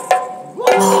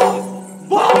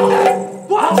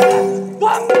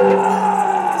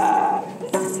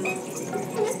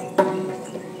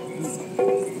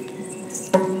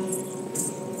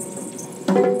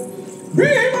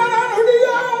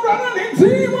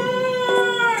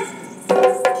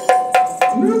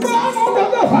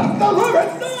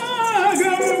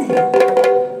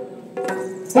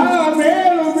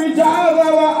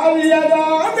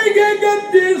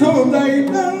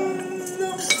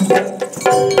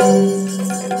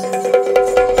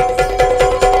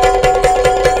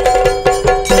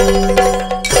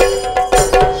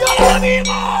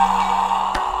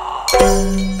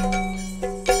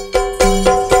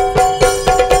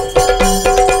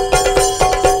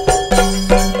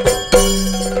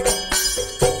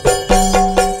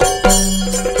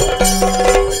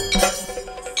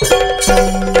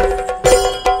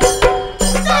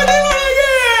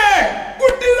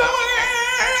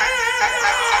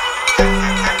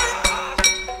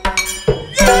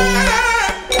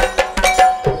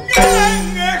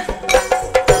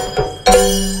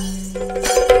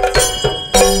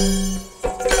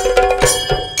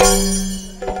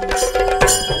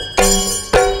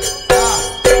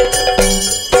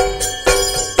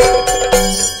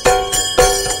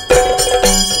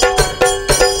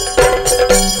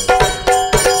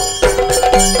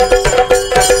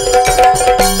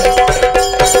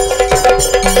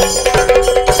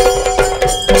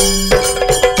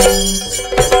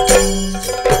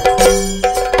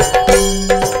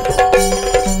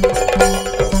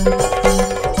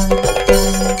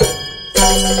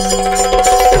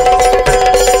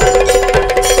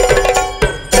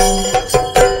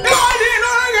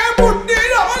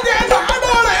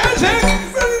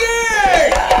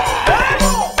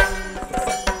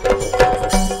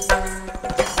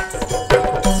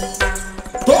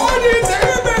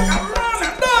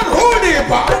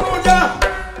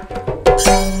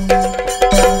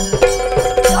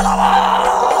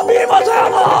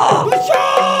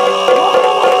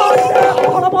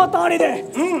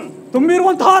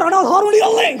 ತುಂಬಿರುವಂತಹ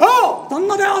ರಣಧಾರುಣಿಯಲ್ಲಿ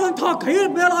ತನ್ನದೇ ಆದಂತಹ ಕೈ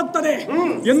ಮೇಲಾಗ್ತದೆ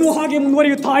ಎನ್ನುವ ಹಾಗೆ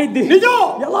ಮುಂದುವರಿಯುತ್ತಾ ಇದ್ದಿ. ನಿಜ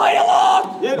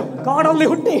ಕಾಡಲ್ಲಿ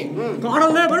ಹುಟ್ಟಿ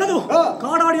ಕಾಡಲ್ಲೇ ಬೆಳೆದು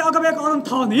ಕಾಡಾಡಿ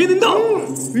ಆಗಬೇಕಾದಂತಹ ನೀನಿಂದ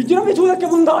ವಿಜೃಂಭಿಸುವುದಕ್ಕೆ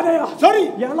ಮುಂದಾದೆಯ. ಸರಿ,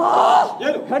 ಎಲ್ಲ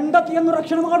ಹೆಂಡತಿಯನ್ನು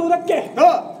ರಕ್ಷಣೆ ಮಾಡುವುದಕ್ಕೆ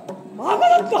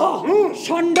ಆಗದಂತಹ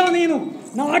ಷಂಡ ನೀನು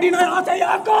ನಾಡಿನ ಆಸೆ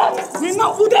ಯಾಕ ನಿನ್ನ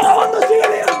ಉದರವನ್ನು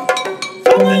ಸಿಗಲಿ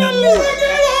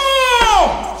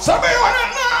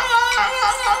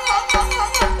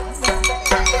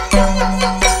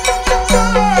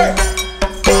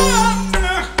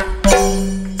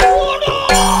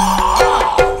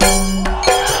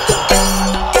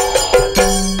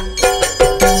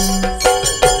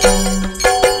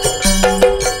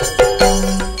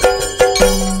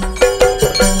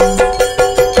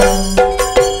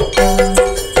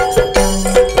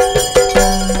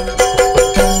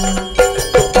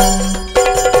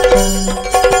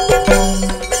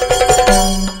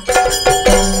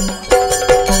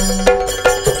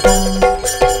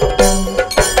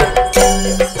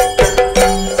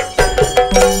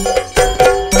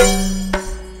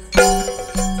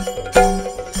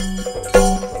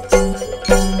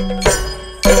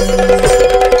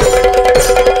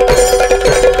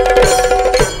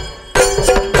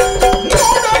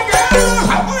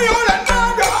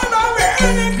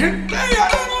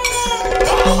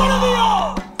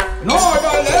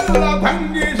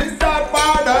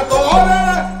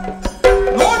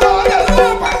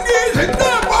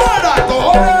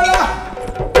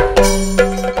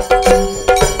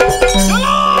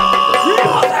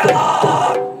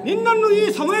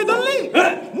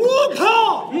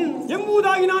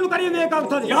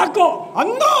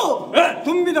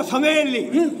ಸಮಯದಲ್ಲಿ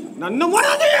ನನ್ನ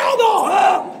ಮನದೇ ಯಾವುದು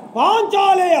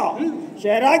ಪಾಂಚಾಲೆಯ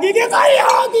ಶೆರಗಿಗೆ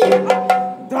ಕೈಯಾಗಿ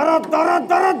ದರ ದರ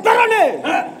ದರ ದರನೆ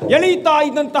ಎಳೀತಾ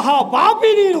ಇದ್ದಂತಹ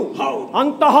ಪಾಪಿ ನೀನು.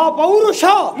 ಅಂತಹ ಪೌರುಷ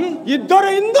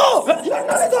ಇದ್ದರೆಂದು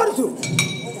ತೋರಿಸು.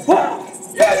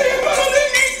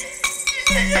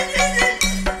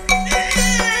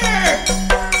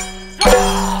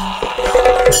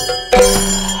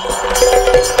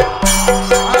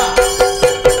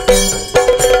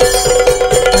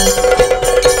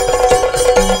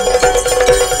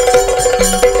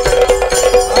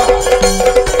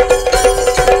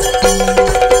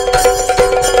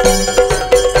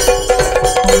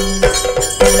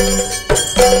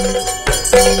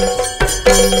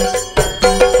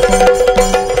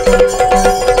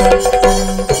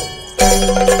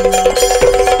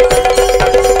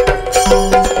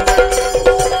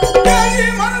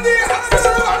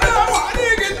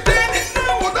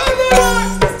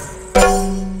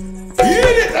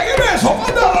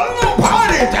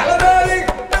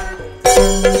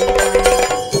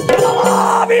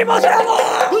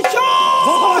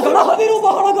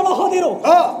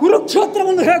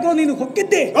 ಕುರುಕ್ಷೇತ್ರವನ್ನು ಹೇಗೋ ನೀನು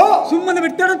ಹೊಕ್ಕಿದ್ದೆ, ಸುಮ್ಮನೆ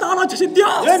ಬಿಟ್ಟೇನಂತ ಆಲೋಚಿಸಿದ್ಯಾ?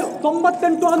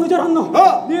 98 ಅನುಜರನ್ನು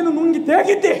ನೀನು ನುಂಗಿ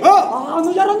ತೇಗಿದ್ದೆ. ಆ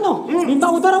ಅನುಜರನ್ನು ನಿನ್ನ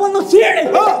ಉದರವನ್ನು ಸೀಳಿ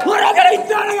ಹೊರಗಡೆ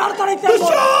ಇದ್ದಾನೆ.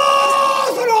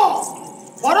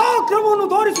 ಪರಾಕ್ರಮವನ್ನು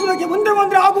ತೋರಿಸುವುದಕ್ಕೆ ಮುಂದೆ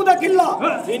ಬಂದ್ರೆ ಆಗುವುದಕ್ಕಿಲ್ಲ.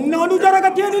 ನಿನ್ನ ಅನುಜರ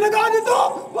ಗತಿಯ ನಿನಗಾದಿತು.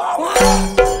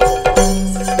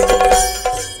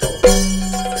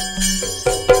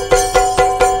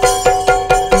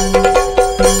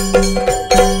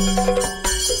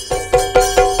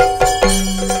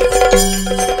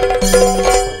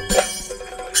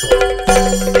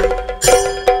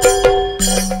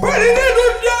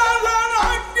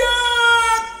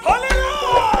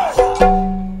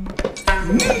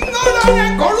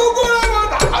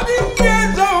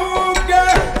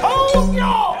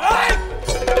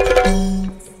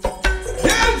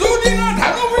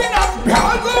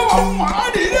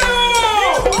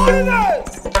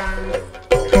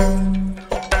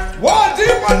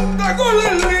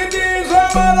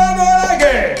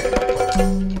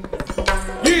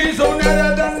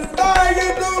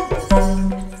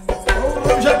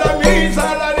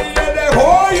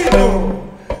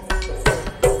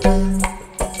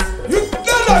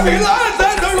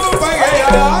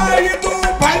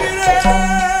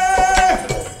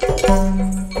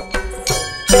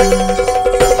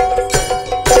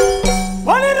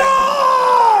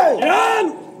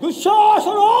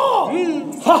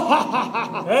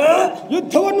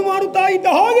 ಯುದ್ಧವನ್ನು ಮಾಡುತ್ತಾ ಇದ್ದ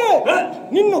ಹಾಗೆ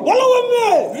ನಿನ್ನ ಬಲವೊಮ್ಮೆ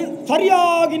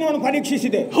ಸರಿಯಾಗಿ ನಾನು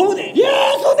ಪರೀಕ್ಷಿಸಿದೆ. ಹೌದೇ?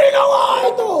 ಎಷ್ಟು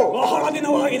ದಿನವಾಯಿತು? ಬಹಳ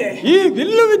ದಿನವಾಗಿದೆ. ಈ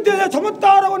ಬಿಲ್ಲು ವಿದ್ಯೆಯ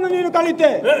ಚಮತ್ಕಾರವನ್ನು ನೀನು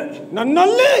ಕಲಿತೆ.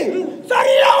 ನನ್ನಲ್ಲಿ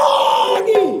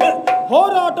ಸರಿಯಾಗಿ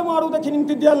ಹೋರಾಟ ಮಾಡುವುದಕ್ಕೆ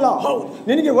ನಿಂತಿದ್ದೆಯಲ್ಲ.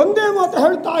 ನಿನಗೆ ಒಂದೇ ಮಾತ್ರ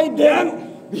ಹೇಳ್ತಾ ಇದ್ದೇನೆ,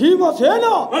 ಭೀಮಸೇನ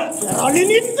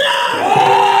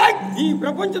ಈ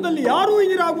ಪ್ರಪಂಚದಲ್ಲಿ ಯಾರೂ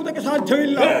ಎದುರಾಗುವುದಕ್ಕೆ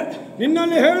ಸಾಧ್ಯವಿಲ್ಲ.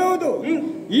 ನಿನ್ನಲ್ಲಿ ಹೇಳುವುದು,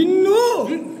 ಇನ್ನು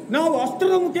ನಾವು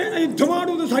ಅಸ್ತ್ರದ ಮುಖೇನ ಯುದ್ಧ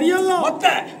ಮಾಡುವುದು ಸರಿಯಲ್ಲ.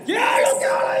 ಕೇಳು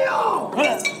ಕೇಳಯ್ಯ,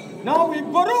 ನಾವು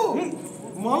ಇಬ್ಬರು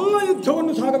ಮಲ್ಲ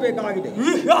ಯುದ್ಧವನ್ನು ಸಾಗಬೇಕಾಗಿದೆ.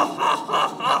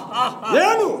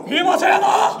 ಏನು ಭೀಮಸೇನ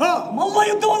ಮಲ್ಲ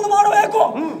ಯುದ್ಧವನ್ನು ಮಾಡಬೇಕು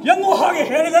ಎನ್ನುವ ಹಾಗೆ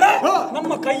ಹೇಳಿದರೆ ನಮ್ಮ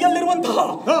ಕೈಯಲ್ಲಿರುವಂತಹ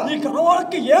ಈ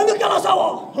ಕರವಾಳಕ್ಕೆ ಏನು ಕೆಲಸವ?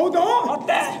 ಹೌದಾ?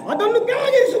 ಮತ್ತೆ ಅದನ್ನು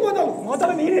ಕೆಳಗಿರಿಸು.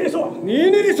 ಮೊದಲು ನೀನಿರಿಸು.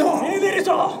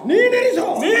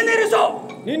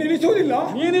 ನೀನಿರಿಸುವುದಿಲ್ಲ.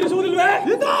 ನೀನಿರಿಸುವುದಿಲ್ವೇ?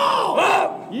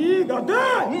 ಈ ಗದೆ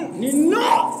ನಿನ್ನ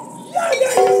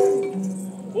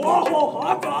ಓಹೋ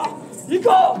ಹಾಕ. ಈಗ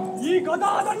ಈ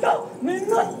ಗದಾದಂಡ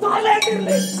ನಿನ್ನ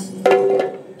ತಲೆಗಿರಲಿ.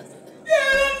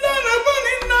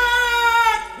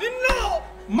 ನಿನ್ನ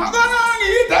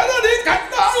ಮಗನಾಗಿ ತಗದಿ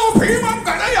ಕಟ್ಟಾವು ಭೀಮಂ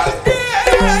ಕಡೆಯಲ್ಕೆ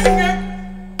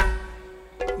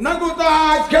ನಗುತ್ತಾ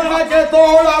ಕೆಳಗೆ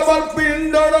ತೋಳ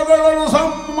ಬರ್ಪಿಂಡೊಡಗಳು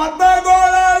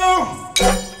ಸಮ್ಮತಗೊಳ್ಳಲು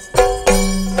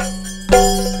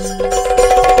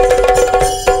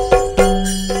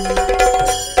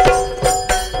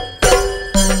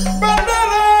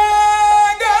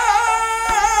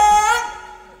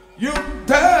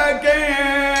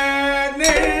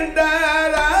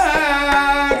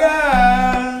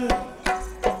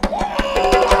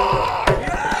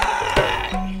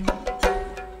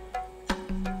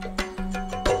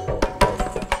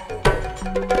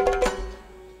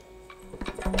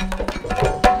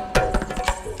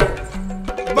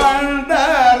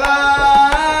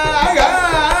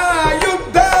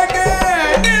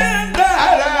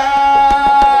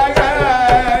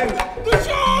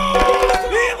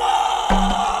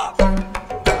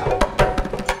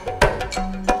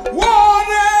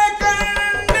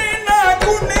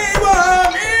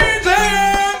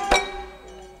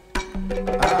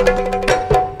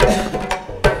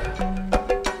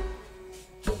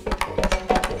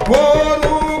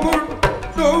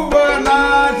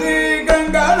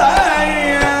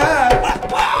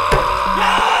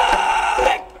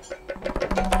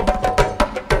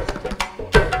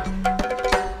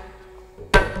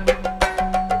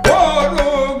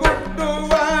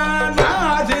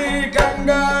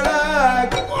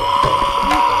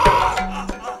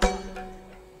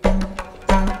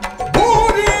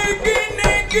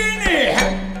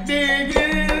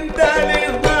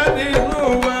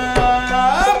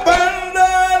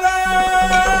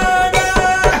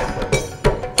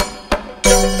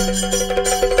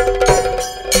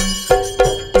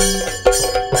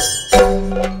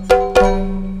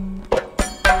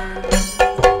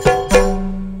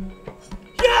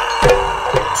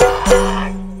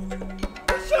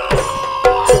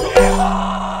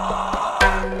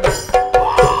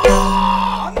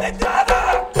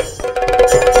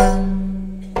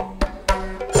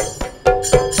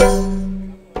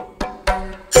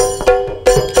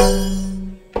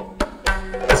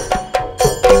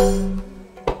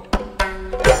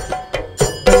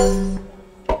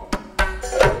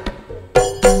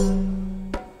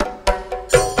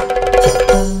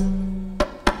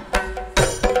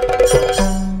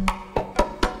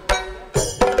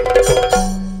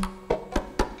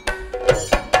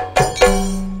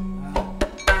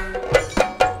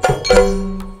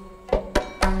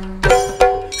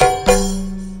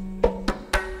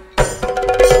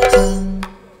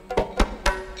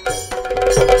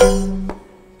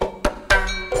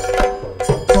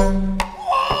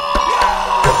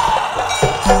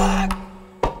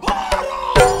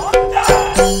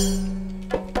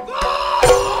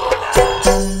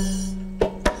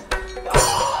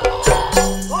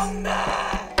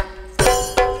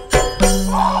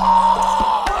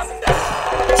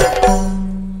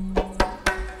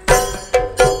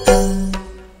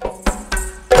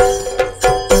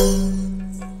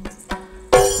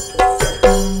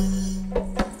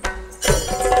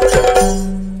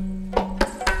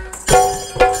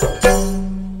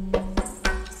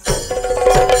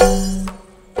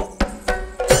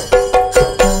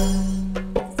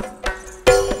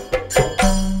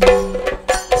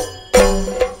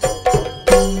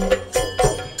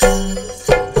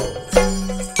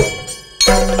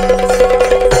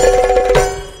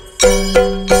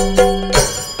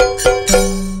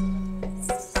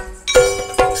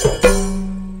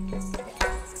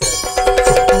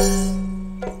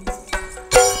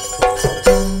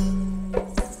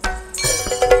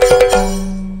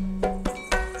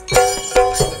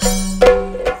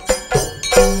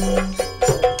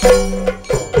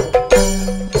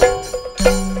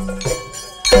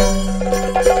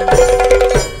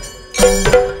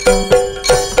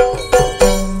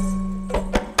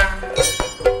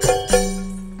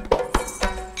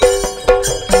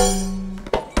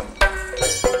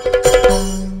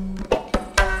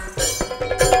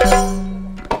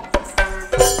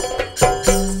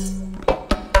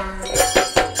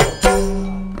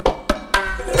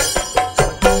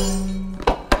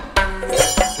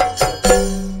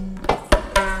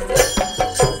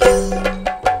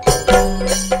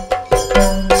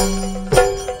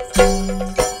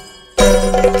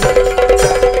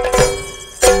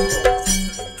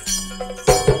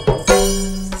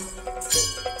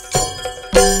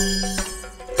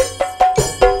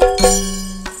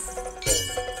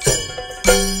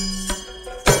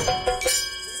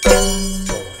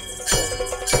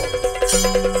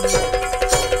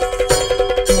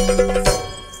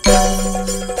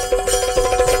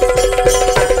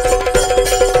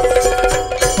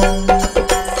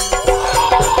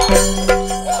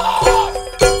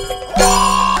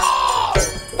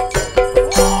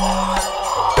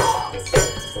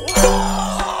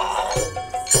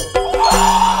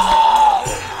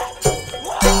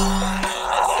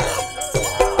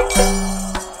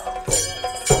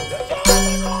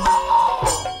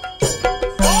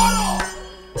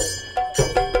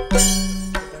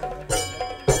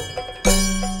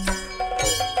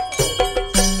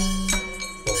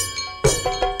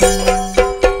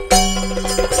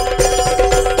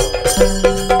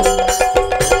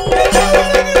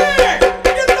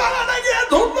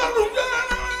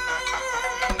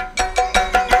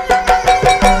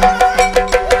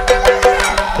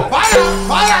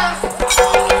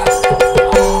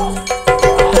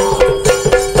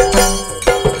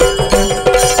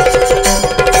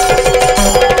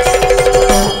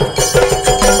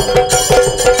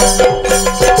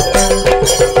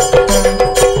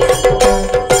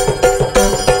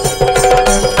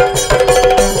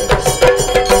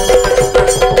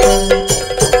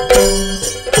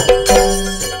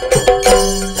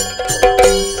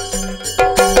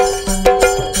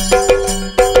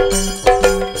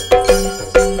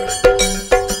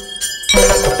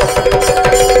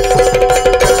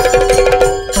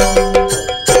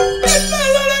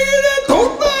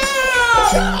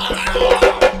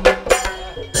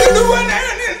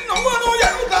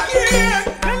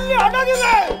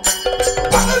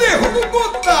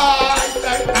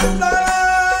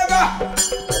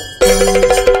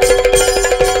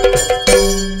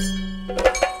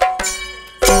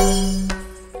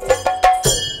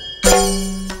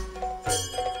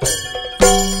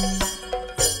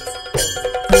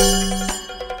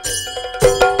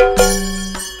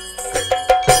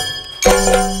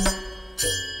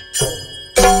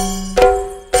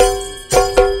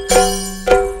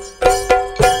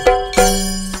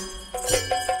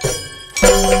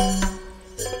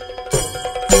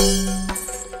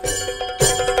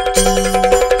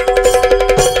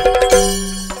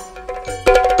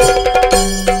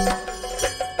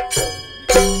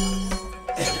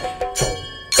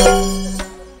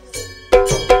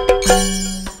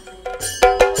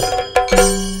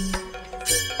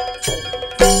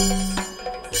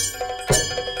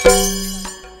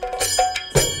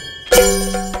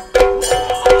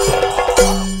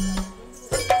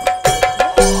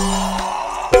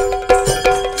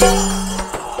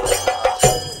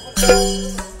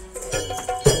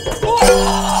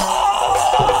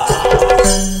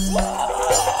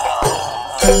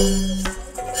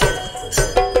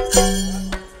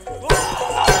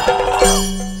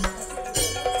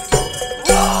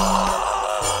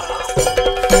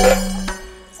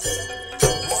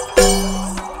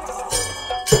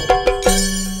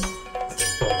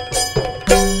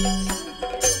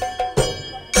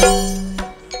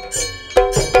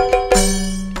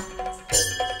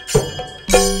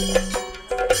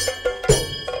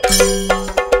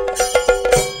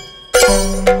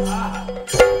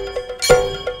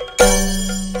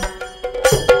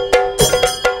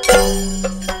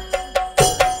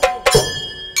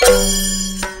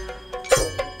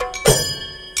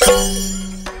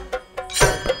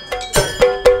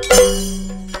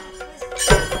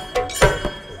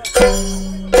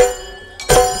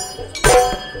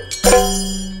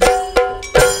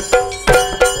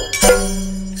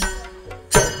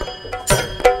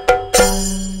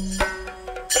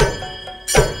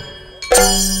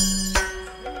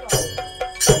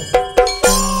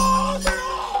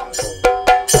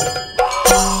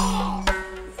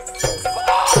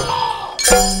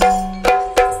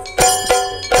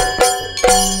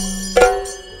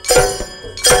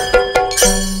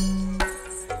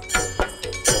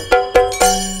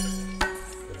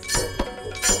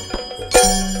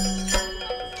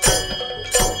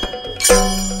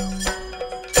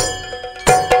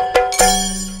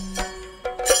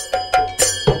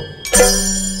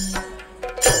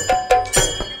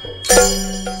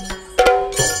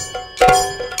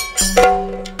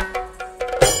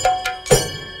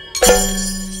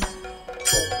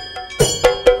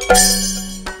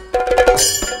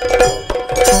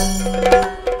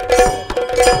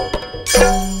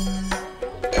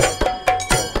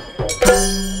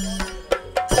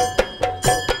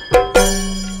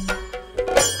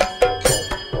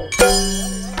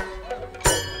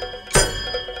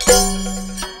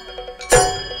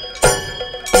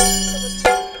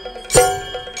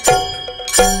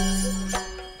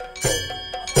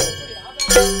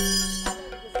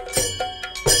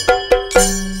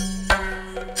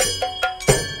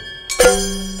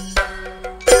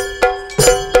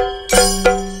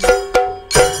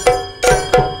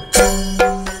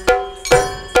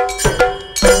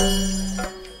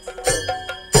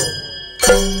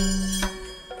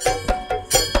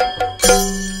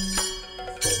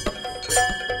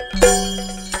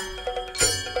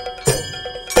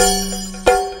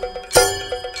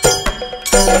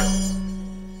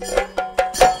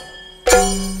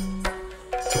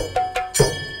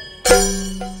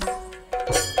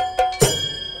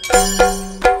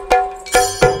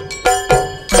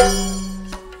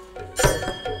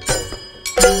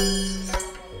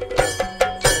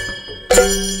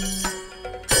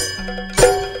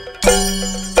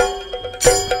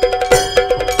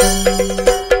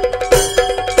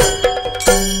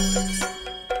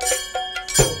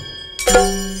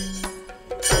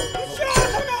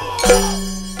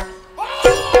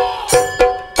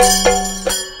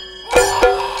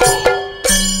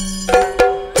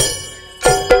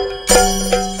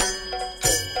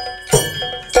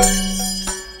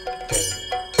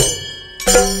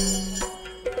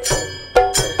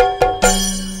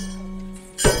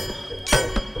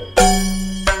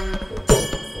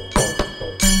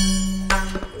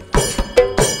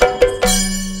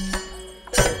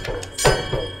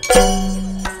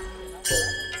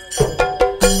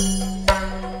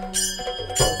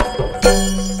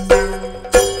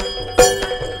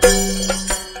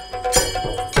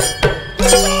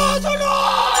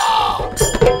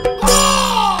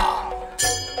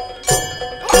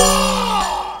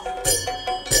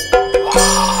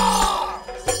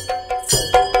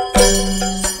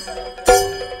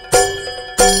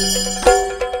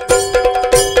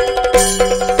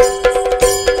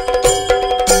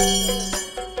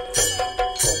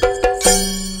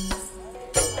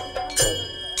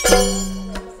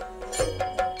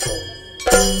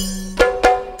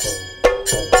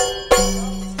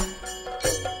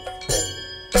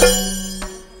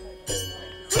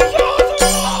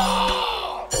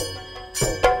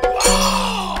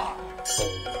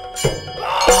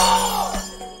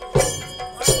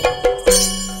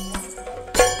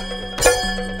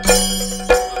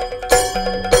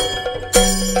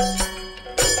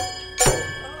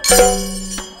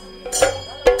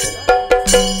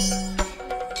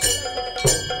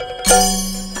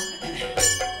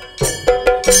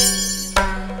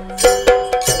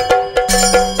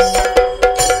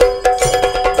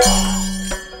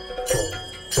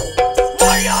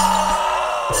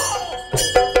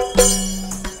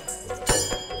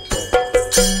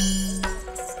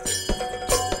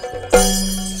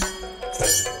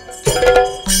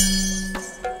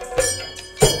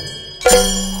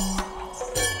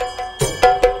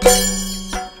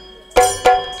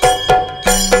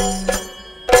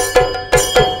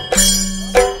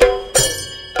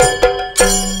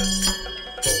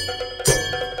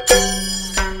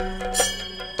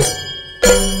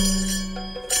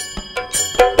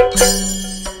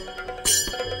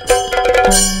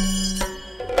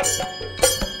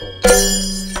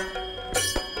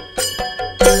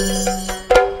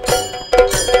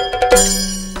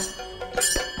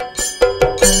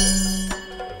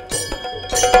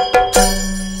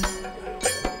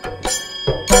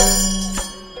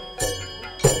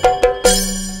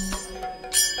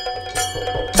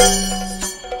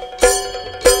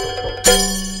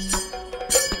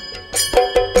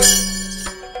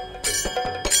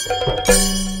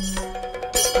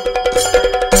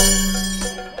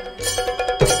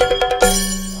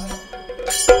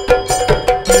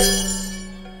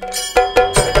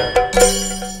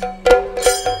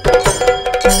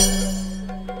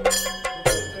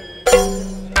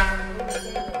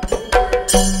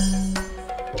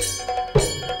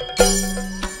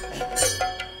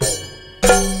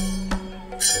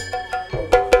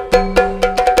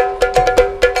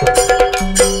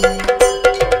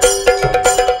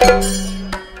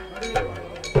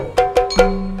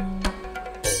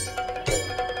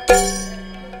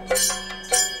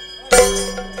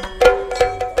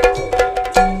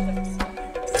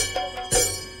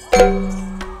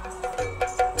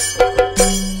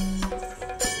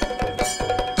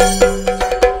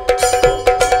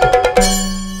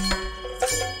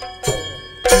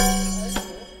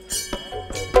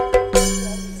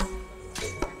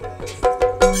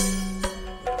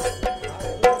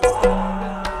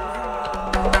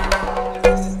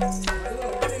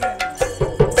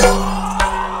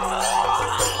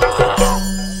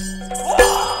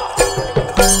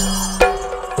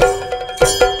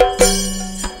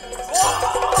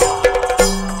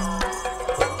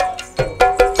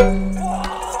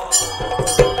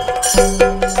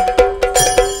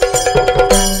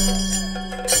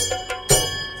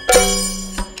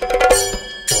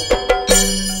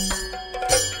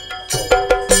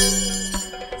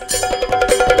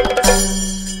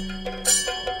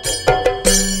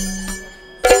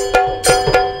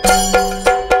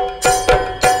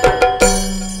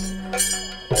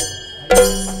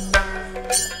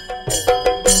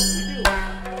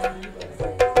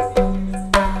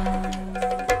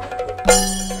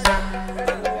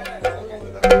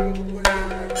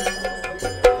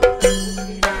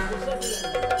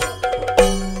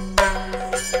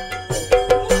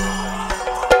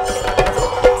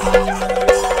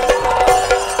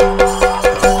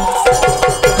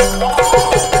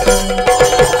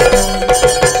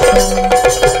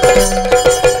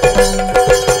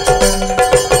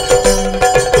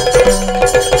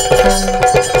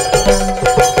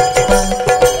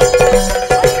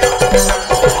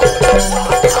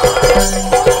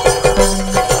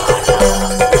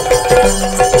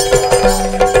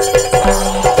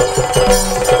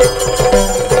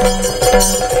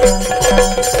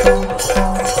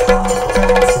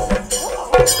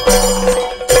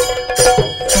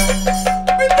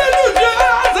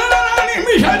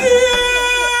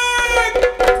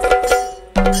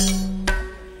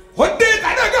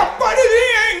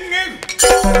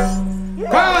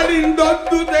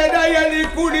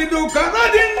ಬಗೆದು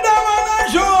ಕರದಿಂದವನ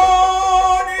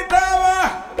ಶೋಣಿತವ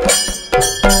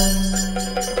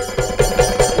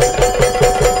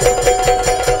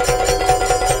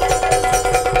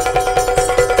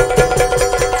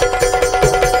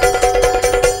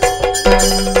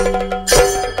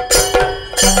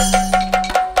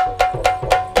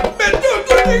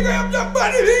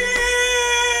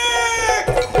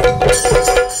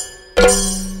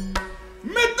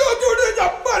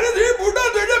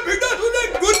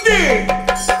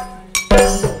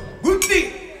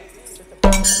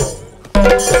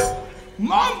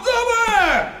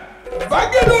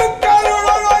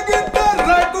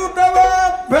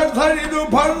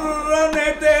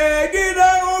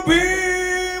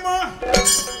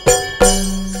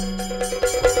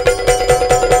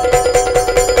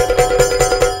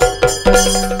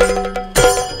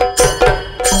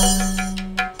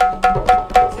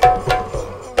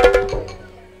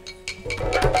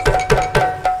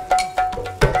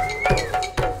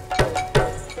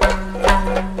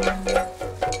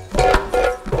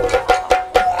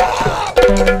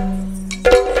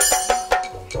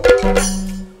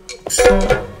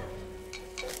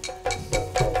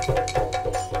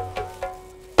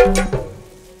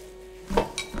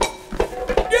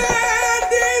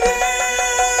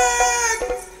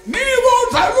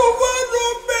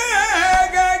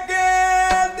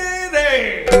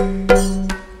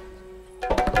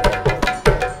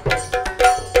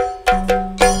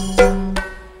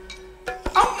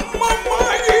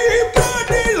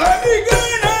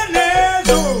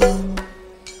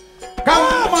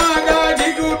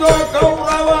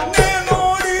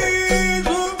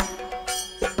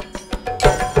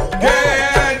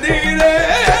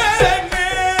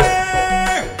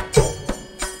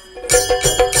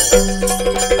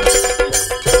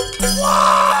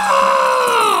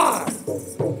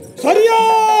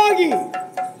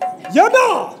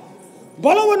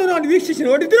ಬಲವನ್ನು ನಾನು ವೀಕ್ಷಿಸಿ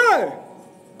ನೋಡಿದ್ರೆ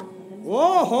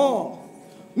ಓಹೋ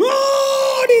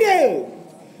ನೋಡಿರೆ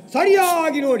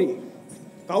ಸರಿಯಾಗಿ ನೋಡಿ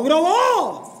ಕೌರವ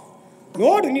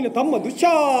ನೋಡು ನಿನ್ನ ತಮ್ಮ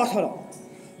ದುಶ್ಯಾಸನ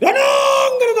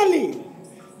ರಣಾಂಗಣದಲ್ಲಿ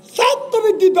ಸತ್ತು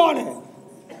ಬಿದ್ದಿದ್ದಾನೆ.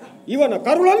 ಇವನ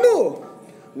ಕರುಳನ್ನು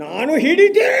ನಾನು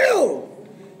ಹಿಡಿದೇಳು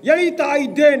ಎಳೀತಾ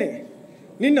ಇದ್ದೇನೆ.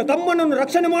 ನಿನ್ನ ತಮ್ಮನನ್ನು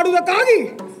ರಕ್ಷಣೆ ಮಾಡುವುದಕ್ಕಾಗಿ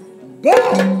ಬಾ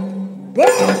ಬಾ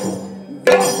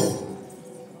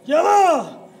ಬಾ.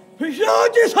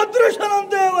 ಪಿಶಾಚಿ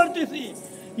ಸದೃಶನಂತೆ ವರ್ತಿಸಿ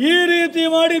ಈ ರೀತಿ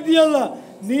ಮಾಡಿದ್ಯಲ್ಲ,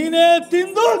 ನೀನೇ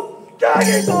ತಿಂದು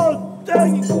ತ್ಯಾಗಿಕೋ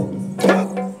ತ್ಯಾಗಿಕೋ.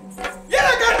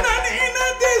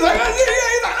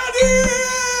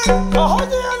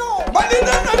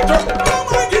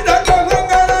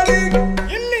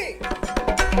 ಇಲ್ಲಿ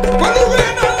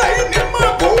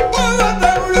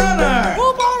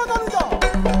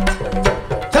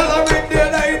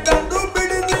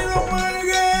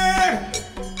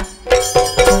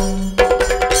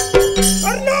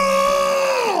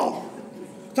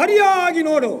ಸರಿಯಾಗಿ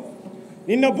ನೋಡು,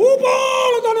 ನಿನ್ನ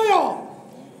ಭೂಪಾಲತನಯ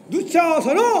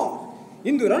ದುಶ್ಯಾಸನ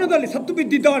ಇಂದು ರಣದಲ್ಲಿ ಸತ್ತು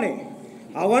ಬಿದ್ದಿದ್ದಾನೆ.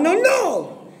 ಅವನನ್ನು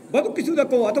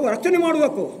ಬದುಕಿಸುವುದಕ್ಕೋ ಅಥವಾ ರಕ್ಷಣೆ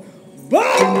ಮಾಡುವುದಕ್ಕೋ ಬಾ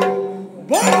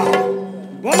ಬಾ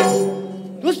ಬಾ.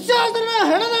 ದುಶ್ಯಾಸನ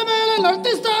ಹೆಣದ ಮೇಲೆ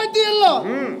ನರ್ತಿಸ್ತಾ ಇದ್ದೀಯಲ್ಲ,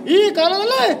 ಈ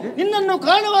ಕಾಲದಲ್ಲಿ ನಿನ್ನನ್ನು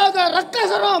ಕಾಣುವಾಗ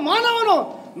ರಕ್ಕಸರ ಮಾನವನು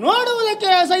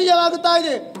ನೋಡುವುದಕ್ಕೆ ಅಸಹ್ಯವಾಗುತ್ತಾ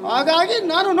ಇದೆ. ಹಾಗಾಗಿ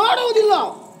ನಾನು ನೋಡುವುದಿಲ್ಲ.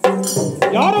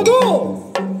 ಯಾರದು?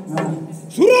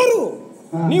 ಸುರರು.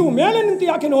 ನೀವು ಮೇಲೆ ನಿಂತು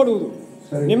ಯಾಕೆ ನೋಡುವುದು?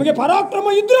 ನಿಮಗೆ ಪರಾಕ್ರಮ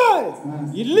ಇದ್ರೆ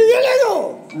ಇಲ್ಲಿ ಎಳೆದು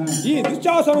ಈ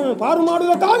ದುಶ್ಯಾಸನವನ್ನು ಪಾರು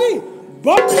ಮಾಡುವುದಕ್ಕಾಗಿ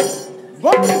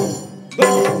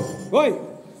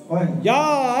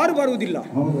ಯಾರು ಬರುವುದಿಲ್ಲ.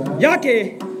 ಯಾಕೆ?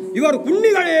 ಇವರು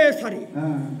ಪುಣ್ಯಗಳೇ ಸರಿ.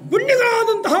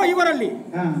 ಪುಣ್ಯಗಳಾದಂತಹ ಇವರಲ್ಲಿ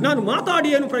ನಾನು ಮಾತಾಡಿ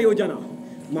ಏನು ಪ್ರಯೋಜನ?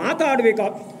 ಮಾತಾಡಬೇಕಾ?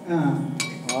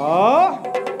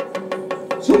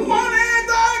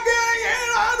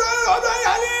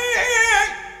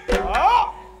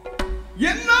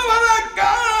 ಎನ್ನವರ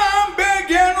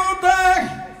ಕಾಂಬೆಗೆನುತ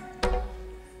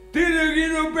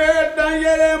ತಿರುಗಿದು ಪೇಟ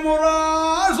ಎಲೆ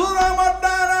ಮುರಾಸುರ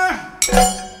ಮದ್ದಾನ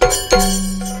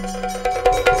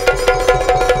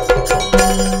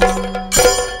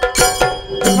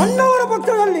ನನ್ನವರ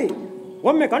ಪಕ್ಷದಲ್ಲಿ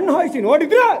ಒಮ್ಮೆ ಕಣ್ಣು ಹಾಯಿಸಿ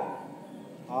ನೋಡಿದ್ರೆ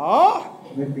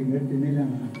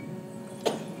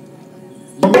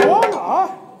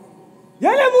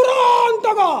ಎಲೆ ಮುರ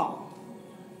ಅಂತಗ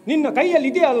ನಿನ್ನ ಕೈಯಲ್ಲಿ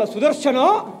ಇದೆಯಲ್ಲ ಸುದರ್ಶನ,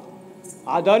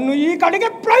 ಅದನ್ನು ಈ ಕಡೆಗೆ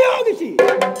ಪ್ರಯೋಗಿಸಿ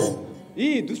ಈ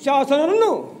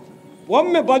ದುಶ್ಯಾಸನನ್ನು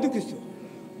ಒಮ್ಮೆ ಬದುಕಿಸು.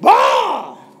 ಬಾ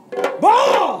ಬಾ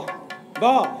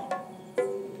ಬಾ.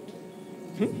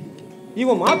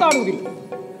 ಇವ ಮಾತಾಡುವುದಿಲ್ಲ.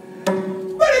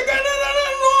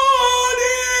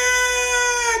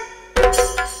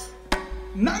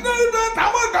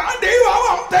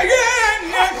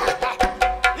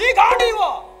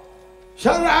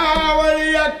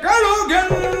 ಶರಾವಳಿಯ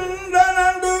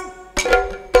ಕಳುಗೆಂದನಂದು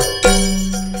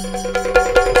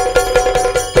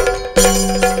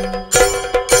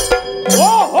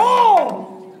ಓಹೋ,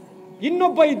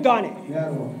 ಇನ್ನೊಬ್ಬ ಇದ್ದಾನೆ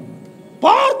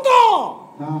ಪಾರ್ಥ.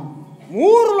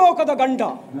 3 ಲೋಕದ ಗಂಡ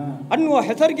ಅನ್ನುವ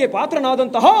ಹೆಸರಿಗೆ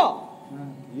ಪಾತ್ರನಾದಂತಹ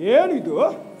ಏನಿದು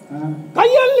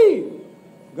ಕೈಯಲ್ಲಿ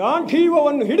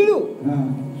ಗಾಂಧೀವವನ್ನು ಹಿಡಿದು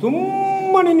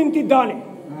ಸುಮ್ಮನೆ ನಿಂತಿದ್ದಾನೆ.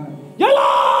 ಎಲ್ಲ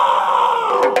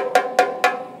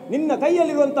ನಿನ್ನ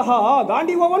ಕೈಯಲ್ಲಿರುವಂತಹ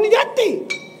ಗಾಂಧೀವವನ್ನು ಎತ್ತಿ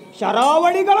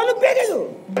ಶರಾವಳಿಗಳನ್ನು ಬೆಗೆದು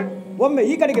ಒಮ್ಮೆ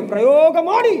ಈ ಕಡೆಗೆ ಪ್ರಯೋಗ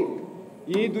ಮಾಡಿ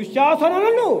ಈ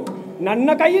ದುಶ್ಯಾಸನನನ್ನು ನನ್ನ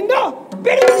ಕೈಯಿಂದ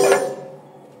ಬಿಡಿ.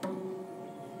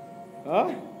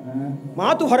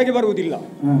 ಮಾತು ಹೊರಗೆ ಬರುವುದಿಲ್ಲ.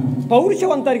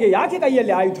 ಪೌರುಷವಂತರಿಗೆ ಯಾಕೆ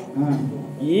ಕೈಯಲ್ಲಿ ಆಯಿತು?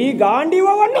 ಈ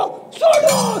ಗಾಂಡೀವವನ್ನು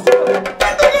ಸುಡು.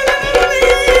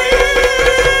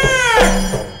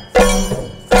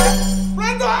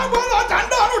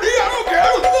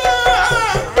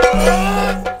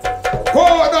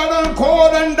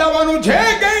 ಕೋದಂಡವನು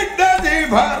ಜೇಗೆ ಇದ್ದದಿ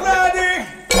ಭರದಿ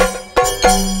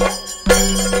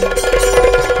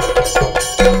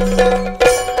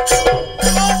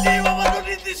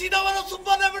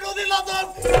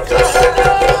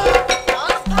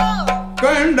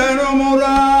ಕಂಡನು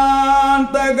ಮುರಾಂತಗಿದೇನಯ್ಯೇ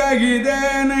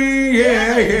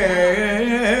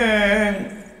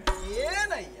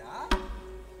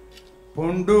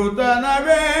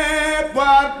ಪುಂಡುತನವೇ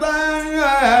ಪಾರ್ಥ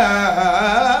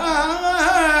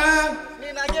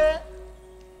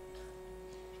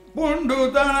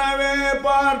ಪುಂಡುತನವೇ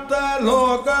ಪಾರ್ಥ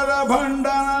ಲೋಕದ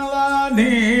ಭಂಡನಲ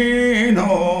ನೀನು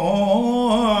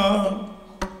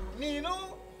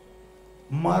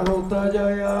ಮರುತ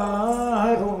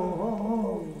ಜಯಾರು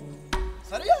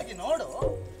ಸರಿಯಾಗಿ ನೋಡು.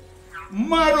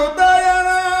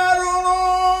 ಮರುತಯನಾರು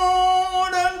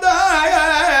ನೋಡಂದ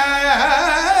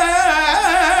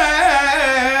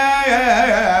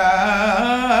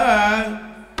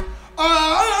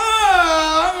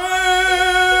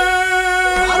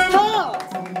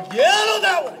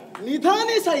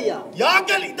ನಿಧಾನಿಸಯ್ಯ.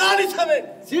 ಯಾಕೆ ನಿಧಾನಿಸವೆ?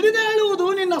 ಸಿಡಿದು ಹೇಳುವುದು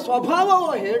ನಿನ್ನ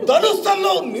ಸ್ವಭಾವವೋ ಹೇಳು.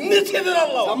 ಧನುಸ್ಸನ್ನು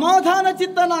ನಿಂದಿಸಿದಿರಲ್ಲ. ಸಮಾಧಾನ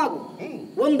ಚಿತ್ತನಾಗು.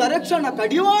 ಒಂದರಕ್ಷಣ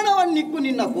ಕಡಿವಾಣವನ್ನಿಕ್ಕು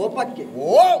ನಿನ್ನ ಕೋಪಕ್ಕೆ.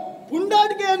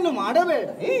 ಪುಂಡಾಟಿಕೆಯನ್ನು ಮಾಡಬೇಡ.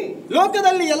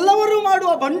 ಲೋಕದಲ್ಲಿ ಎಲ್ಲವರೂ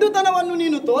ಮಾಡುವ ಬಂಡುತನವನ್ನು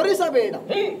ನೀನು ತೋರಿಸಬೇಡ.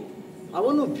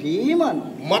 ಅವನು ಭೀಮನು.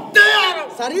 ಮತ್ತೆ ಯಾರು?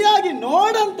 ಸರಿಯಾಗಿ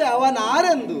ನೋಡಂತೆ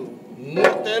ಅವನಾರೆಂದು.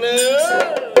 ನೋಡ್ತೇನೆ.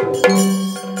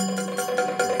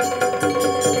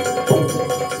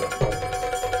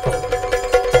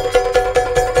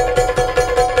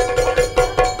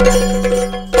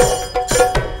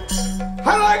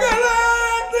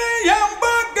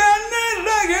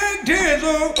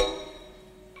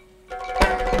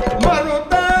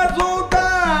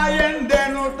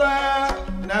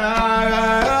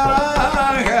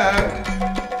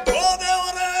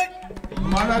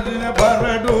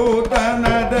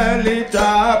 ಬರಡುತನದಲ್ಲಿ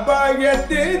ಚಾಪ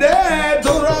ಎತ್ತಿದೆ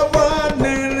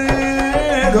ದುರವನ್ನೆನೆದು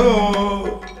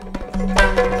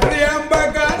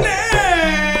ಪ್ರಿಯಂಬಕನೇ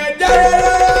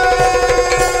ಜಯ.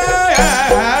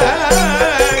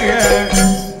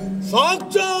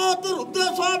 ಸಾಕ್ಷಾತ್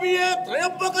ರುದ್ರಸ್ವಾಮಿಯೇ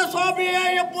ತ್ರಯಂಬಕ ಸ್ವಾಮಿಯೇ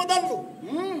ಎಂಬುದನ್ನು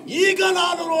ಈಗ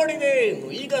ನಾನು ನೋಡಿದೆ.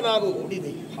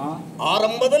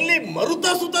 ಆರಂಭದಲ್ಲಿ ಮರುತ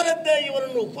ಸುತರೆಂದೇ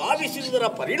ಇವರನ್ನು ಭಾವಿಸಿರುವುದರ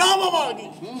ಪರಿಣಾಮವಾಗಿ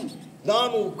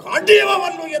ನಾನು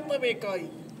ಗಾಂಡೀವವನ್ನು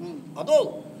ಎತ್ತಬೇಕಾಯಿತು. ಅದು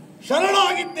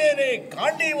ಶರಣಾಗಿದ್ದೇನೆ.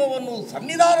 ಗಾಂಡೀವವನ್ನು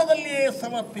ಸನ್ನಿಧಾನದಲ್ಲಿಯೇ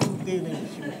ಸಮರ್ಪಿಸುತ್ತೇನೆ.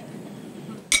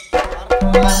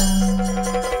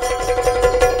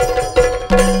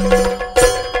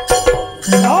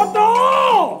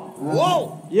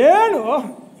 ಏನು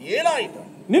ಏನಾಯಿತು?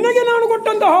 ನಿನಗೆ ನಾನು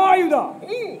ಕೊಟ್ಟಂತಹ ಆಯುಧ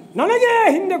ನನಗೆ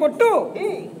ಹಿಂದೆ ಕೊಟ್ಟು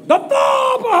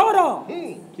ದತ್ತಾಪಹಾರ,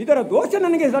 ಇದರ ದೋಷ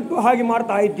ನನಗೆ ಸಟ್ಟು ಹಾಗೆ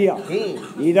ಮಾಡ್ತಾ ಇದ್ದೀಯ.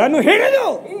 ಇದನ್ನು ಹಿಡಿದು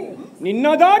ನಿನ್ನ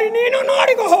ದಾರಿ ನೀನು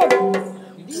ನೋಡಿಕೊ ಹೋಗು.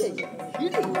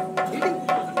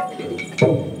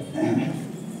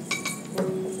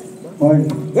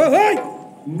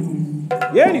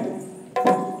 ಏನಿದು?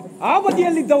 ಆ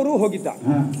ಬದಿಯಲ್ಲಿದ್ದವರು ಹೋಗಿದ್ದಾರೆ,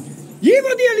 ಈ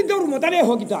ಬದಿಯಲ್ಲಿದ್ದವರು ಮೊದಲೇ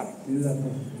ಹೋಗಿದ್ದಾರೆ.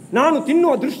 ನಾನು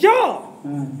ತಿನ್ನುವ ದೃಶ್ಯ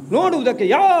ನೋಡುವುದಕ್ಕೆ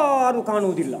ಯಾರು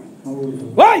ಕಾಣುವುದಿಲ್ಲ.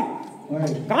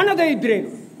 ಕಾಣದೇ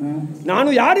ಇದ್ರೇನು, ನಾನು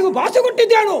ಯಾರಿಗೂ ಭಾಷೆ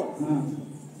ಕೊಟ್ಟಿದ್ದೇನೋ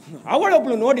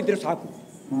ಅವಳೊಬ್ಳು ನೋಡಿದ್ರೆ ಸಾಕು.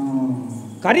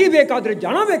 ಕರೀಬೇಕಾದ್ರೆ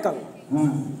ಜನ ಬೇಕಲ್ಲ,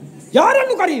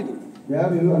 ಯಾರನ್ನು ಕರೆಯುವುದು?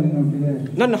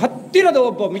 ನನ್ನ ಹತ್ತಿರದ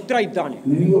ಒಬ್ಬ ಮಿತ್ರ ಇದ್ದಾನೆ.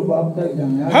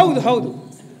 ಹೌದು ಹೌದು,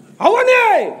 ಅವನೇ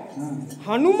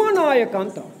ಹನುಮನಾಯಕ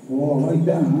ಅಂತ.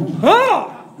 ಹಾ,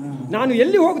 ನಾನು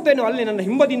ಎಲ್ಲಿ ಹೋಗುತ್ತೇನೋ ಅಲ್ಲಿ ನನ್ನ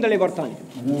ಹಿಂಬದಿಂದಲೇ ಬರ್ತಾನೆ.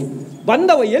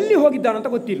 ಬಂದವ ಎಲ್ಲಿ ಹೋಗಿದ್ದಾನಂತ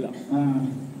ಗೊತ್ತಿಲ್ಲ.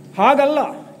 ಹಾಗಲ್ಲ,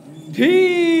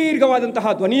 ದೀರ್ಘವಾದಂತಹ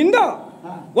ಧ್ವನಿಯಿಂದ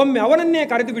ಒಮ್ಮೆ ಅವನನ್ನೇ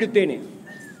ಕರೆದು ಬಿಡುತ್ತೇನೆ.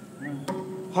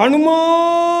 ಹನುಮ,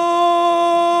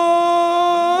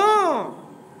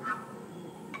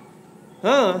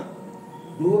 ಹಾ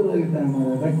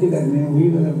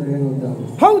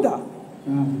ಹೌದಾ?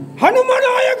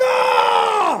 ಹನುಮನಾಯಕ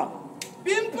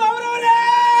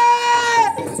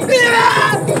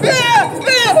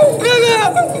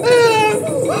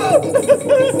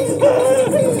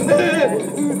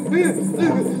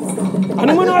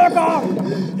ಹನುಮನಾಯಕ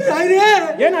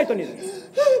ಏನಾಯ್ತು ನೀನು?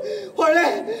 ಹೊಳೆ,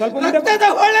 ಸ್ವಲ್ಪ ರಕ್ತದ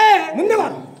ಹೊಳೆ, ಮುಂದೆ ಬಾ.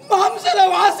 ಮಾಂಸದ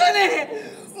ವಾಸನೆ,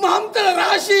 ಮಾಂಸದ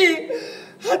ರಾಶಿ,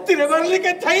 ಹತ್ತಿರ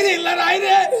ಬರ್ಲಿಕ್ಕೆ ಧೈರ್ಯ ಇಲ್ಲ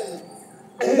ರಾಯ್ರೆ.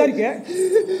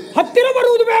 ಹತ್ತಿರ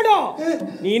ಬರುವುದು ಬೇಡ,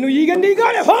 ನೀನು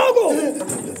ಈಗಲೇ ಹೋಗು.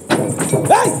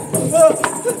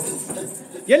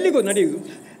 ಎಲ್ಲಿಗೂ ನಡೆಯುವುದು?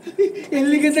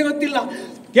 ಎಲ್ಲಿಗೆಂತ ಗೊತ್ತಿಲ್ಲ.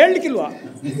 ಕೇಳಲಿಕ್ಕಿಲ್ವಾ?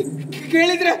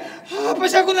 ಕೇಳಿದ್ರೆ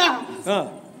ಅಪಶಕುನ.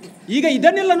 ಈಗ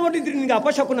ಇದನ್ನೆಲ್ಲ ನೋಡಿದ್ರೆ ನಿನಗೆ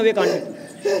ಅಪಶಕುನವೇ ಕಾಣಬೇಕು.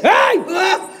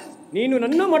 ನೀನು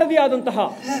ನನ್ನ ಮಡದಿಯಾದಂತಹ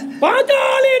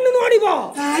ಪಾತಾಳೆಯನ್ನು ನೋಡಿ ಬಾ.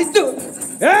 ಆಯ್ತು.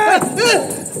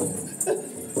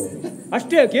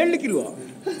 ಅಷ್ಟೇ, ಕೇಳಲಿಕ್ಕಿಲ್ವಾ?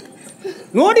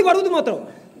 ನೋಡಿ ಬರುವುದು ಮಾತ್ರ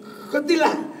ಗೊತ್ತಿಲ್ಲ.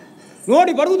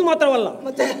 ನೋಡಿ ಬರುವುದು ಮಾತ್ರವಲ್ಲ,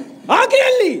 ಮತ್ತೆ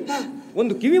ಆಕೆಯಲ್ಲಿ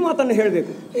ಒಂದು ಕಿವಿ ಮಾತನ್ನು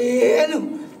ಹೇಳಬೇಕು. ಏನು?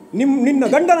 ನಿನ್ನ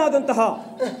ಗಂಡನಾದಂತಹ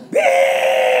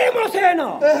ಭೀಮಸೇನ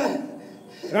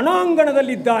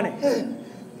ರಣಾಂಗಣದಲ್ಲಿದ್ದಾನೆ,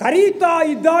 ಕರೀತಾ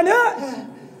ಇದ್ದಾನೆ,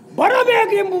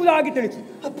 ಬರಬೇಕು ಎಂಬುದಾಗಿ ತಿಳಿಸು.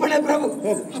 ಅಪ್ಪಣೆ ಪ್ರಭು,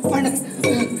 ಅಪ್ಪಣೆ.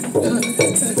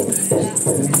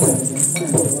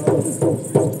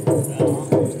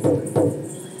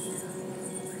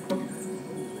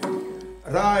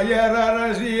 ರಾಯರ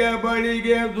ರಸಿಯ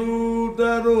ಬಳಿಗೆ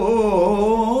ದೂತರು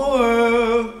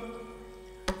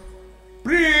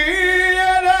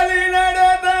ಪ್ರಿಯದಲ್ಲಿ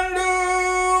ನಡೆದಂಡು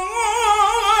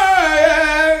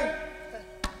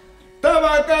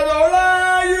ತವಕದೊಳ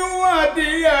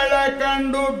ಯುವತಿಯಳ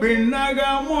ಕಂಡು ಭಿನ್ನಗ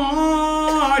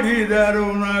ಮಾಡಿದರು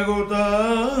ನಗುತ್ತ.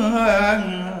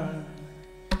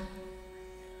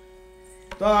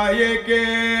 ತಾಯೆ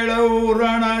ಕೇಳವು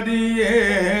ರಣದಿಯೇ,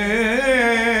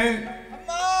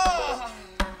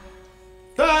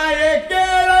 ತಾಯೆ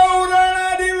ಕೇಳವು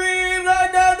ರಣದಿ ವೀರ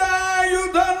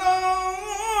ಗದಾಯುಧನು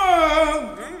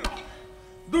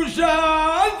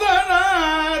ದುಶಾಸನದ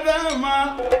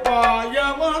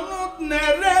ಪಾಯವನ್ನು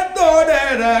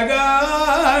ನೆರೆದೊಡೆರಗ.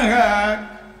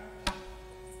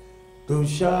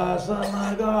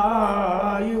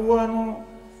 ದುಶಾಸನಗಾಯುವನು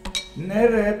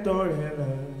ನೆರೆತೊಡೆರ.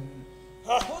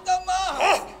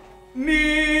 ನೀ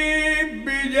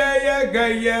ವಿಜಯ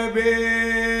ಗೈಯಬೇಕೆನಲು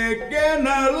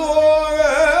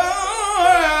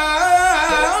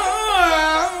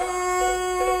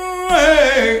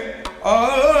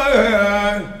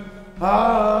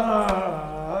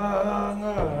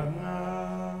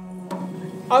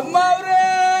ಅಮ್ಮ ಅವ್ರೇ.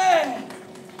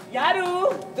 ಯಾರು?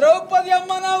 ದ್ರೌಪದಿ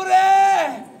ಅಮ್ಮನವ್ರೇ.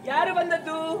 ಯಾರು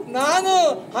ಬಂದದ್ದು? ನಾನು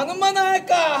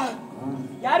ಹನುಮನಾಯಕ.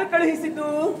 ಯಾರು ಕಳುಹಿಸಿದ್ದು?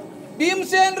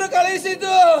 ಭೀಮಸೇನರು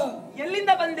ಕಳುಹಿಸಿದ್ದು.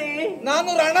 ಎಲ್ಲಿಂದ ಬಂದೆ? ನಾನು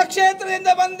ರಣಕ್ಷೇತ್ರದಿಂದ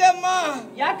ಬಂದೆ ಅಮ್ಮ.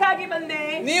 ಯಾಕಾಗಿ ಬಂದೆ?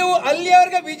 ನೀವು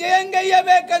ಅಲ್ಲಿಯವರೆಗೆ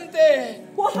ವಿಜಯಂಗಯ್ಯಬೇಕಂತೆ.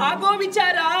 ಓ, ಹಾಗೋ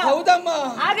ವಿಚಾರ. ಹೌದಮ್ಮ.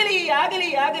 ಆಗಲಿ ಆಗಲಿ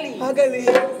ಆಗಲಿ ಆಗಲಿ.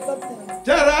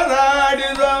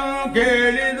 ಚರರಾಡಿದನು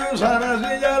ಕೇಳಿದು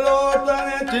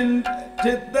ಸರಸಿಜಲೋತನೆ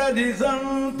ಚಿತ್ತದಿ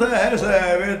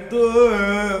ಸಂತಸವೆತ್ತು.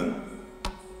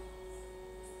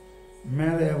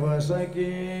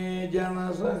 ಮೆರೆವಸಕಿ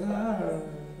ಜನಸಗ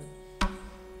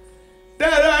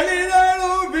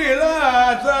ತೆರಳಿದಳು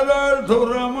ವಿಲಾಸದ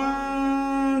ಸುರಮಂಡಲಕಂ.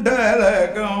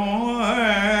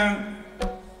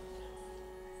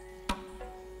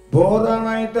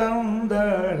 ಬೋಧನೈ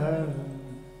ತಂದಳ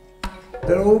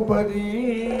ದ್ರೌಪದಿ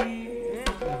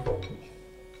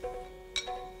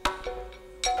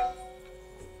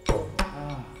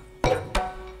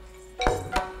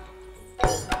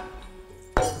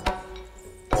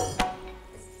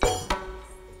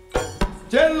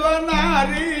ಚೆಲ್ವ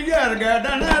ನಾರಿಯರ್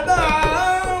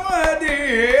ಗಡನದಾವದಿ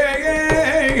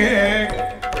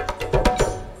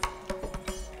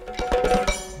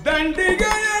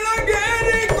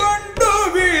ದಂಡಿಗೆಯೊಳಗೇರಿಕೊಂಡು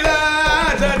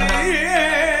ವಿಲಾಸರಿ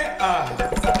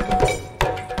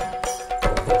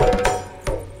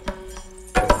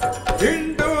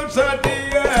ಹಿಂಡು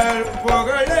ಸತಿಯರ್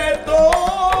ಪೊಗಳೆ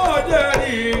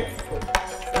ತೋಜರಿ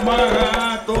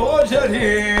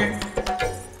ಮಹಾತೋಷರಿ.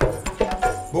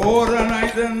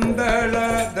 ಬೋರನೈದಂದಳ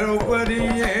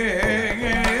ದ್ರೌಪದಿಯೇ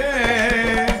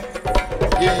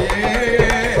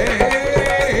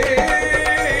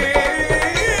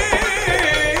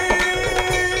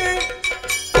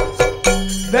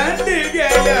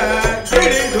ದಂಡಿಗೆಯ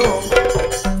ಹಿಡಿದು.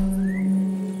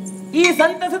 ಈ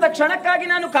ಸಂತಸದ ಕ್ಷಣಕ್ಕಾಗಿ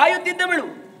ನಾನು ಕಾಯುತ್ತಿದ್ದವಳು.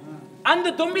 ಅಂದು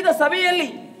ತುಂಬಿದ ಸಭೆಯಲ್ಲಿ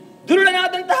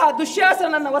ದುರುಳನಾದಂತಹ ದುಶ್ಯಾಸನ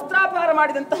ನನ್ನ ವಸ್ತ್ರಾಪಹಾರ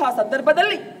ಮಾಡಿದಂತಹ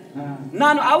ಸಂದರ್ಭದಲ್ಲಿ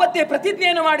ನಾನು ಆವತ್ತೇ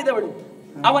ಪ್ರತಿಜ್ಞೆಯನ್ನು ಮಾಡಿದವಳು.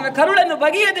 ಅವನ ಕರುಳನ್ನು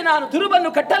ಬಗೆಯದೆ ನಾನು ತುರುಬನ್ನು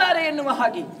ಕಟ್ಟಲಾರೆ ಎನ್ನುವ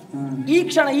ಹಾಗೆ ಈ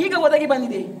ಕ್ಷಣ ಈಗ ಒದಗಿ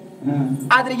ಬಂದಿದೆ.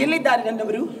 ಆದ್ರೆ ಎಲ್ಲಿದ್ದಾರೆ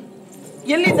ನನ್ನವರು?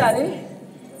 ಎಲ್ಲಿದ್ದಾರೆ?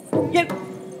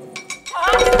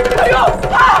 ಅಯ್ಯೋ!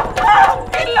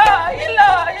 ಇಲ್ಲ ಇಲ್ಲ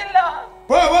ಇಲ್ಲ.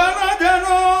 ಪವನ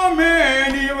ಜನೋ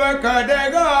ಮೇಣಿವ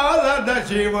ಕಡೆಗಾಲದ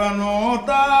ಶಿವನು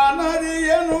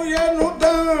ತಾನರಿಯನು ಎನ್ನುತ್ತ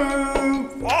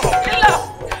ಇಲ್ಲ.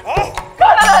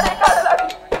 ಕಾಣಲಾರೆ ಕಾಣಲಾರೆ.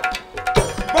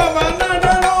 ಪವನ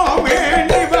ಜನೋ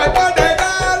ಮೇಣಿವ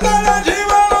ಕಡೆಗಾಲದ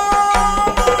ಶಿವನು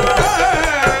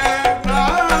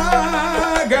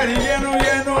ಗರಿಯನು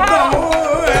ಎನ್ನುತ್ತ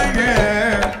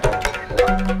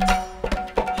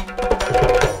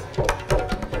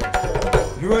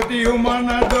ಯುವತಿಯು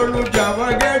ಮನದೊಳು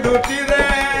ಜವಗೆಡುತ್ತಿರೆ,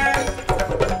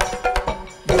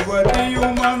 ಯುವತಿಯು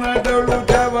ಮನದೊಳು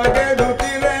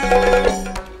ಜವಗೆಡುತ್ತಿರೆ,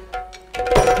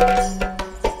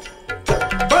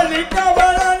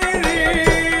 ಬಳಿಕವಳ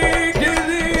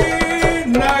ನಿರೀಕ್ಷಿಸಿ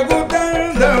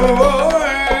ನಗುತ್ತಂದವೋ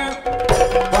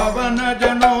ಪವನ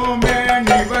ಜನೋ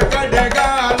ಮೇಣಿವ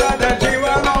ಕಡೆಗಾಲದ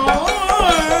ಶಿವನೋ.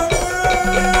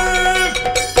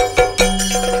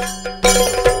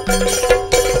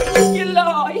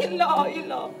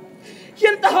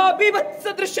 ಎಂತಹ ಬೀಭತ್ಸ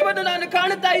ದೃಶ್ಯವನ್ನು ನಾನು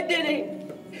ಕಾಣುತ್ತಾ ಇದ್ದೇನೆ.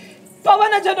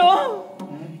 ಪವನಜನೋ,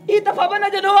 ಈತ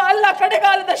ಪವನಜನೋ ಅಲ್ಲ,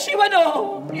 ಕಡೆಗಾಲದ ಶಿವನೋ.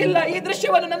 ಇಲ್ಲ, ಈ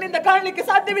ದೃಶ್ಯವನ್ನು ನನ್ನಿಂದ ಕಾಣಲಿಕ್ಕೆ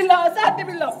ಸಾಧ್ಯವಿಲ್ಲ,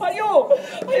 ಸಾಧ್ಯವಿಲ್ಲ. ಅಯ್ಯೋ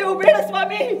ಅಯ್ಯೋ, ಬೇಡ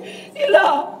ಸ್ವಾಮಿ, ಇಲ್ಲ.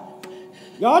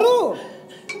 ಯಾರು?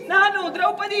 ನಾನು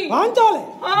ದ್ರೌಪದಿ. ಪಾಂಚಾಲೆ.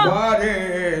 ಬಾರೆ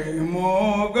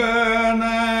ಮೋಗನಕಾರೆ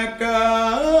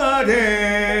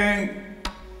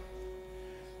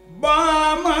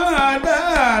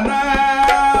ಬಾಮದನ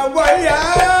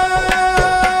ವಯಾರೆ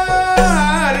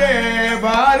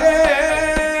ಬಾರೆ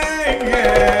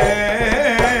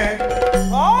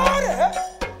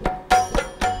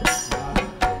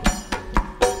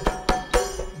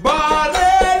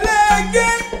ಬಾರೆಗೆ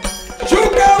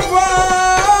ಶುಗವಾಣಿ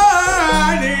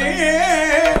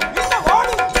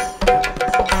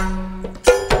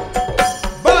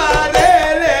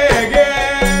ಬಾರೆಗೆ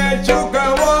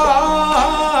ಶುಗವಾಣಿ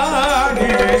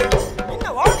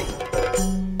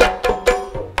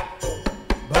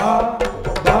ಬಾ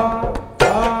ಬಾ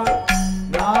ಬಾ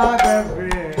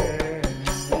ನಾಗವೇ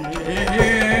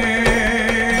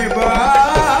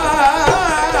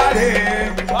ಬಾರೆ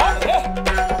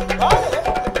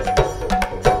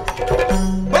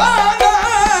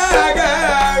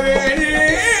ಬಾರಗವೇಣಿ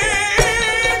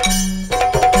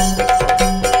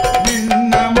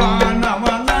ನಿನ್ನ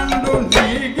ಮಾನವನಂದು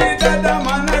ನೀಗಿದದ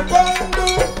ಮನಕೊಂದು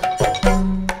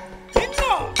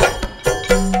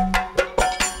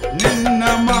ನಿನ್ನ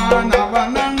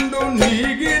ಮಾನವನಂದು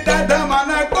ನೀಗಿದದ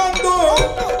ಮನಕೊಂದು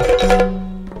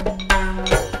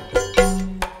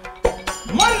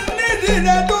ಮನ್ನಿಸಿದ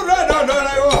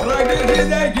ದುರದೊಡನೆ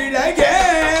ಹೊರಗಿಸಿದ ಗಿಡಗೆ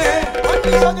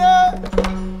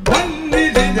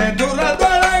ಮನ್ನಿಸಿದ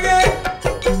ದುರದೊಳಗೆ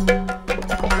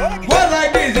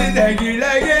ಹೊರಗಿಸಿದ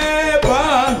ಗಿಡಗೆ ಬಾ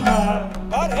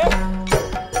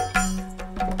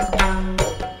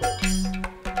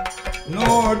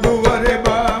ನೋಡುವರೆ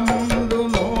ಬಾ ಮುಂದು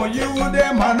ನೋಯುವುದೇ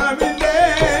ಮನವಿದೆ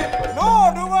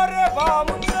ನೋಡುವರೆ ಬಾ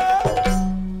ಮುಂದೆ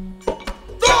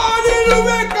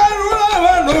ತೋರಿರುವೆ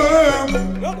ಕರುಳವನು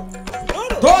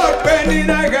ತೋರ್ಪೆ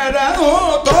ನಿನಗದನು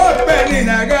ತೋರ್ಪೆ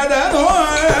ನಿನಗದನು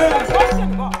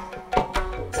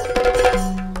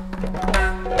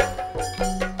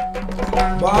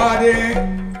ಬಾರೆ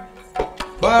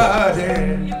ಬಾರೆ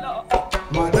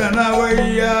ಮದನವಯ್ಯಾರೆ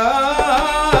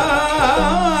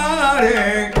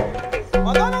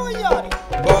ಮದನವಯ್ಯಾರೆ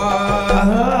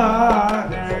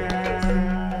ಬಾರೆ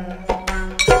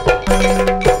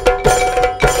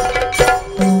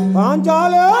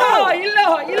ಪಾಂಚಾಲೆ. ಇಲ್ಲ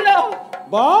ಇಲ್ಲ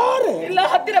ಬಾರೆ ಇಲ್ಲ,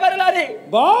 ಹತ್ತಿರ ಬರಲಾರೆ.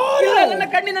 ಬಾರೆ ಇಲ್ಲ, ನನ್ನ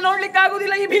ಕಣ್ಣಿಂದ ನೋಡ್ಲಿಕ್ಕೆ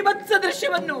ಆಗುದಿಲ್ಲ ಈ ಭೀಭತ್ಸ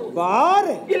ದೃಶ್ಯವನ್ನು.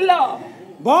 ಬಾರೆ ಇಲ್ಲ.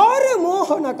 ಬಾರೆ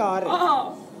ಮೋಹನಕಾರೆ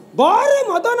ಬಾರೆ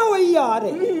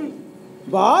ಮದನವಯ್ಯಾರೆ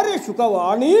ಬಾರೆ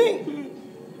ಶುಕವಾಣಿ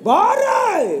ಬಾರೆ.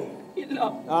 ಇಲ್ಲ.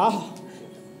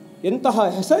 ಎಂತಹ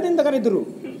ಹೆಸರಿನಿಂದ ಕರೆದರು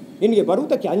ನಿನಗೆ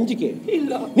ಬರುವುದಕ್ಕೆ ಅಂಜಿಕೆ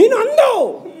ಇಲ್ಲ. ನೀನು ಅಂದು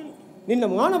ನಿನ್ನ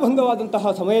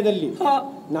ಮಾನಭಂಗವಾದಂತಹ ಸಮಯದಲ್ಲಿ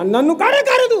ನನ್ನನ್ನು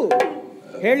ಕರೆದು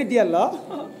ಹೇಳಿದ್ಯಲ್ಲ,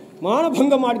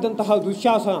 ಮಾನಭಂಗ ಮಾಡಿದಂತಹ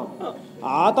ದುಶ್ಯಾಸನ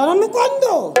ಆತನನ್ನು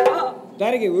ಕೊಂದು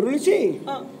ಧರೆಗೆ ಉರುಳಿಸಿ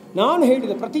ನಾನು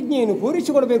ಹೇಳಿದ ಪ್ರತಿಜ್ಞೆಯನ್ನು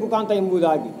ಪೂರೈಸಿಕೊಡಬೇಕು ಕಾಂತ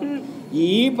ಎಂಬುದಾಗಿ ಈ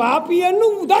ಪಾಪಿಯನ್ನು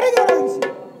ಧರೆಗೆ ಉರುಳಿಸಿ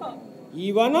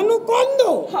ಇವನನ್ನು ಕೊಂದು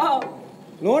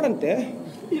ನೋಡಂತೆ.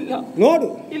 ಇಲ್ಲ. ನೋಡು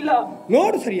ಇಲ್ಲ.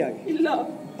 ನೋಡು ಸರಿಯಾಗಿ. ಇಲ್ಲ.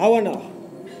 ಅವನ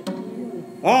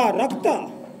ಆ ರಕ್ತ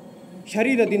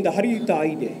ಶರೀರದಿಂದ ಹರಿಯುತ್ತಾ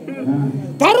ಇದೆ.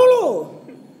 ಕರುಳು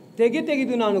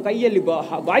ತೆಗೆದು ನಾನು ಕೈಯಲ್ಲಿ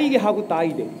ಬಾಯಿಗೆ ಹಾಕುತ್ತಾ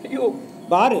ಇದೆ. ಅಯ್ಯೋ,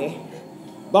 ಬಾರೆ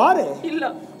ಬಾರೆ. ಇಲ್ಲ.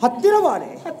 ಹತ್ತಿರ ಬಾರೆ.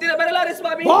 ಹತ್ತಿರ ಬರಲಾರೆ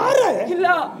ಸ್ವಾಮಿ. ಬಾರೆ. ಇಲ್ಲ.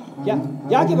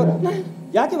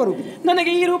 ಯಾಕೆ ಬರುವುದಿಲ್ಲ?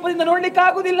 ನನಗೆ ಈ ರೂಪದಿಂದ ನೋಡ್ಲಿಕ್ಕೆ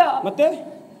ಆಗುದಿಲ್ಲ. ಮತ್ತೆ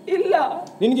ಇಲ್ಲ.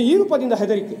 ನಿನಗೆ ಈ ರೂಪದಿಂದ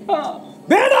ಹೆದರಿಕೆ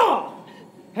ಬೇಡ.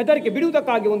 ಹೆದರಿಕೆ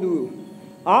ಬಿಡುವುದಕ್ಕಾಗಿ ಒಂದು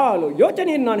ಆ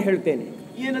ಯೋಚನೆಯನ್ನು ನಾನು ಹೇಳ್ತೇನೆ.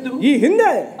 ಏನದು? ಈ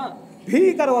ಹಿಂದೆ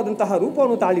ಭೀಕರವಾದಂತಹ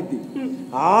ರೂಪವನ್ನು ತಾಳಿದ್ದಿ.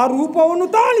 ಆ ರೂಪವನ್ನು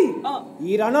ತಾಳಿ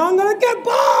ಈ ರಣಾಂಗಣಕ್ಕೆ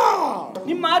ಬಾ.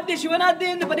 ನಿಮ್ಮ ಆದ್ಯ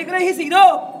ಶಿವನಾದ್ಯ ಎಂದು ಪರಿಗ್ರಹಿಸಿ ಇದೋ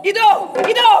ಇದೋ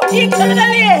ಇದೋ ಈ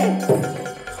ಕ್ಷಣದಲ್ಲಿಯೇ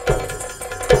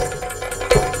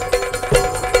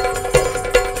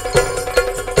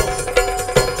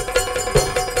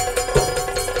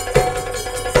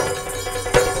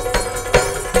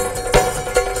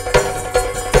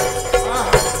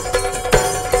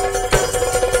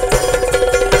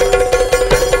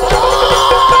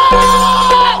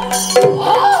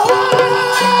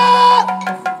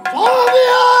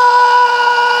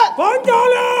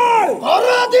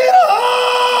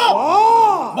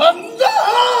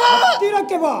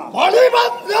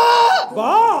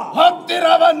ಹತ್ತಿರ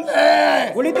ಬಂದೆ.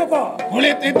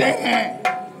 ಕುಳಿತಿದ್ದೇನೆ.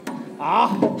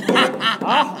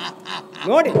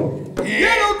 ನೋಡಿ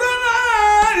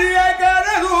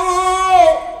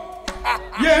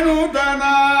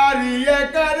ಎನುತನಾರಿಯ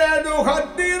ಕರೆದು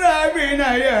ಹತ್ತಿರ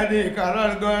ವಿನಯದಿ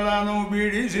ಕರಗಳನ್ನು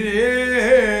ಬಿಡಿಸಿ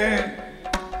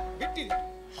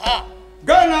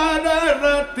ಗಣದರ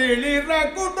ತಿಳಿರ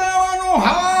ಕುಟವನು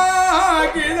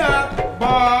ಹಾಕಿದ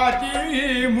ಬಾಚಿ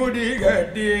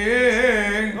ಮುಡಿಗಟ್ಟಿ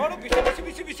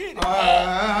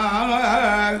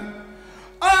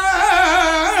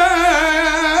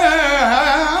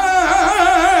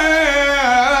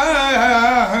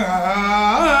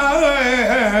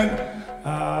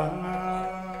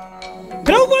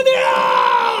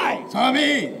ಸ್ವಾಮಿ,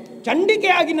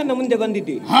 ಚಂಡಿಕೆಯಾಗಿ ನನ್ನ ಮುಂದೆ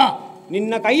ಬಂದಿದ್ದಿ.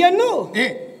 ನಿನ್ನ ಕೈಯನ್ನು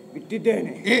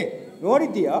ಬಿಟ್ಟಿದ್ದೇನೆ.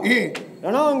 ನೋಡಿದ್ದೀಯಾ?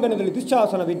 ರಣಾಂಗಣದಲ್ಲಿ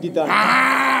ದುಶ್ಶಾಸನ ಬಿದ್ದಿದ್ದಾನೆ.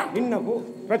 ನಿನ್ನ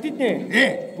ಪ್ರತಿಜ್ಞೆ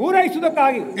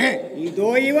ಪೂರೈಸುವುದಕ್ಕಾಗಿ ಇದೋ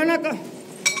ಇವನ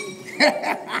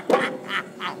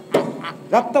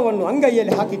ರಕ್ತವನ್ನು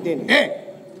ಅಂಗೈಯಲ್ಲಿ ಹಾಕಿದ್ದೇನೆ.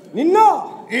 ನಿನ್ನ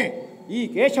ಈ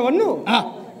ಕೇಶವನ್ನು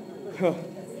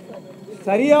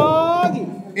ಸರಿಯಾಗಿ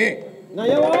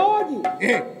ನಯವಾಗಿ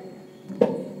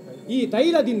ಈ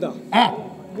ತೈಲದಿಂದ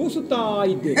ಪೂಸುತ್ತಾ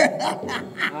ಇದ್ದೇನೆ.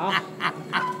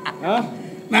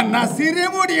 ನನ್ನ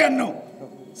ಸಿರಿಮುಡಿಯನ್ನು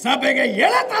ಸಭೆಗೆ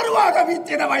ಎಳೆ ತರುವಾಗ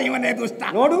ಬಿಚ್ಚಿದವ ಇವನೇ ದುಷ್ಟ.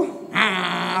 ನೋಡು,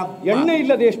 ಎಣ್ಣೆ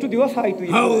ಇಲ್ಲದೆ ಎಷ್ಟು ದಿವಸ ಆಯ್ತು.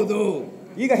 ಹೌದು,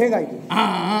 ಈಗ ಹೇಗಾಯ್ತು?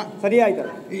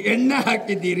 ಸರಿಯಾಯ್ತಲ್ಲ? ಎಣ್ಣೆ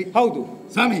ಹಾಕಿದ್ದೀರಿ. ಹೌದು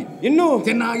ಸ್ವಾಮಿ, ಇನ್ನು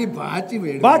ಚೆನ್ನಾಗಿ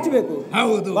ಬಾಚಬೇಕು.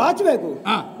 ಹೌದು, ಬಾಚಬೇಕು.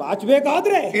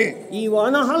 ಬಾಚಬೇಕಾದ್ರೆ ಈ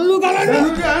ಒಣ ಹಲ್ಲುಗಳನ್ನು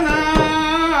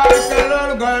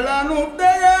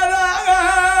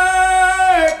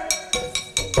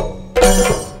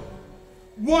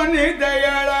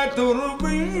ವನಿತೆಯಳ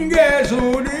ತುರುಬಿಂಗೆ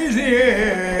ಸೂಡಿಸಿ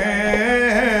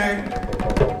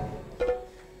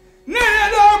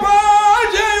ನೆನೆದ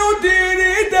ಭಾಷೆಯು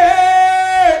ತೀರಿದೆ,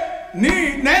 ನೀ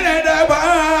ನೆನೆದ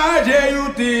ಭಾಷೆಯು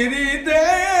ತೀರಿದೆ,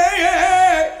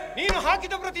 ನೀನು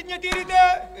ಹಾಕಿದ ಪ್ರತಿಜ್ಞೆ ತೀರಿದೆ.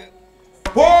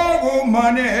 ಹೋಗು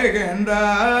ಮನೆಗೆಂದ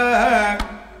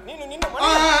ನೀನು ನಿನ್ನ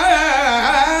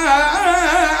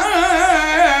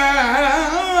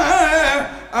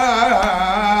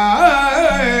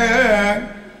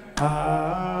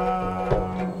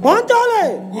ಪಾಂಚಾಲೆ.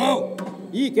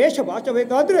 ಈ ಕೇಶ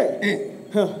ಬಾಚಬೇಕಾದ್ರೆ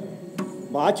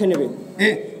ಬಾಚನೆ ಬೇಕು.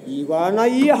 ಈವನ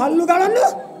ಈ ಹಲ್ಲುಗಳನ್ನು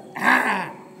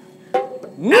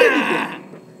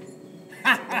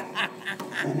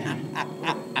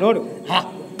ನೋಡು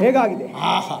ಹೇಗಾಗಿದೆ,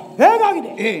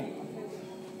 ಹೇಗಾಗಿದೆ.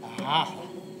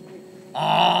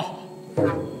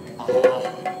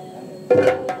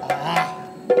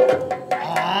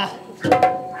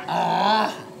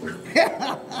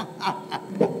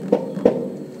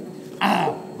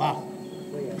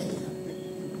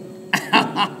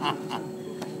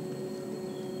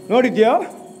 ನೋಡಿದ್ಯಾ?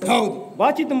 ಹೌದು,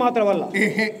 ಬಾಚಿದ್ದು ಮಾತ್ರವಲ್ಲ,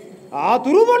 ಆ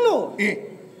ತುರುಬನ್ನು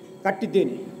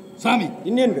ಕಟ್ಟಿದ್ದೇನೆ. ಸ್ವಾಮಿ,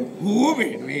 ಇನ್ನೇನು ಬೇಕು? ಹೂ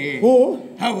ಬೇಡ್ವೆ? ಹೂ?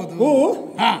 ಹೌದು, ಹೂ.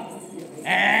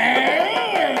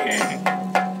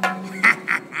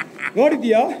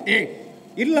 ನೋಡಿದ್ಯಾ?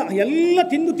 ಇಲ್ಲ, ಎಲ್ಲ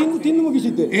ತಿಂದು ತಿಂದು ತಿಂದು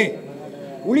ಮುಗಿಸಿದ್ದೆ.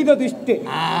 ಉಳಿದದು ಇಷ್ಟೇ.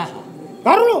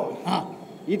 ಕರುಳು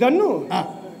ಇದನ್ನು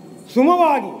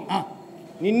ಸುಮವಾಗಿ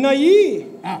ನಿನ್ನ ಈ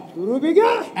ತುರುಬಿಗೆ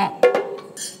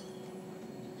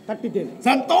ಕಟ್ಟಿದ್ದೇನೆ.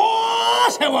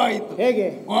 ಸಂತೋಷವಾಯಿತು. ಹೇಗೆ?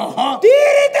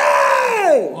 ತೀರಿದೆ.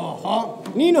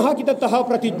 ನೀನು ಹಾಕಿದಂತಹ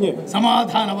ಪ್ರತಿಜ್ಞೆ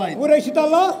ಸಮಾಧಾನವಾಯಿತು.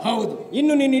 ಪೂರೈಸಿತಲ್ಲ? ಹೌದು.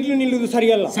 ಇನ್ನು ನೀನು ಇಲ್ಲಿ ನಿಲ್ಲುವುದು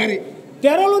ಸರಿಯಲ್ಲ. ಸರಿ,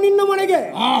 ತೆರಳು ನಿನ್ನ ಮನೆಗೆ.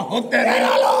 ಹೋಗ್ತೇನೆ.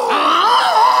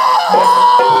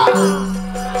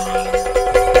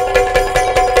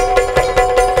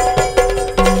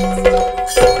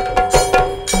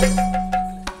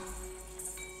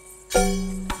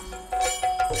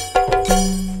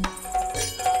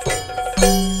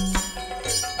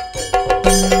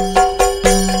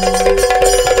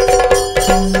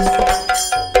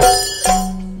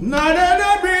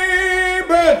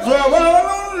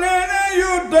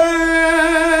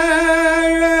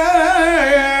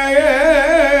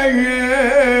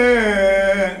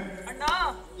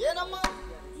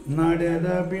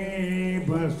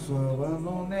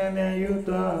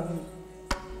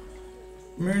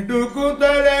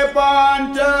 ಮಿಡುಕುತಲೆ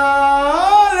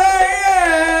ಪಾಂಚಾಲೆ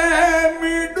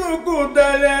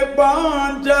ಮಿಡುಕುತಲೆ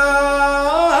ಪಾಂಚಾಲೆ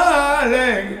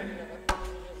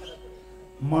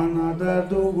ಮನದ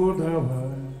ದುಗುಡವ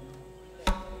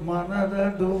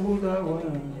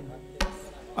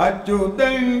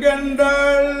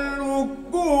ಅಚ್ಚುತಂಗಂಡಲ್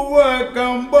ಉಕ್ಕುವ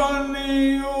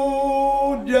ಕಂಬನಿಯು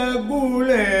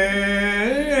ಜಗುಳೆ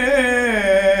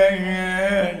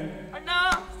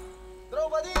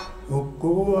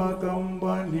ಉಕ್ಕುವ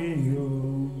ಕಂಬನಿಯು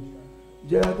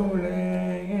ಜಗುಳೆ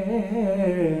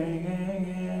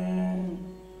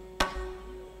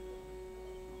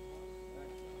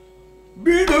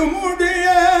ಬಿಡುಮುಡಿಯ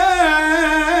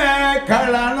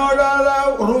ಕಳನೊಡಲ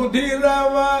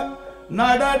ರುಧಿರವ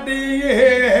ನಡದಿಯೇ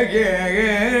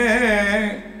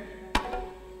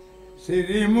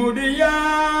ಸಿರಿಮುಡಿಯ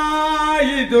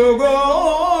ಇದುಗೋ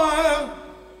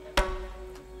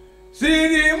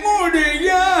ಸಿರಿಮುಡಿಯ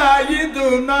ಇದು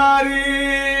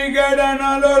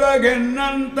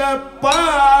ನಾರಿಗಡನಲೊಳಗೆನ್ನಂತ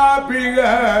ಪಾಪಿಗಳಿಗರೇ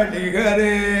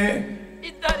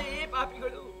ಇದ್ದಾರೆ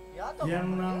ಪಾಪಿಗಳು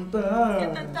ಎನ್ನಂತ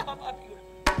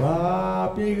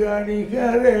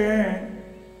ಪಾಪಿಗಳಿಗರೇ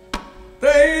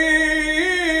ತೈ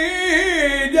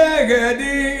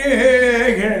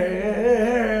ಜಗದಿಗೆ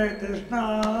ಕೃಷ್ಣ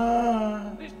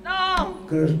ಕೃಷ್ಣ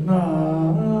ಕೃಷ್ಣ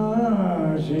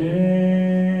ಶ್ರೀ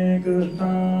ಕೃಷ್ಣ.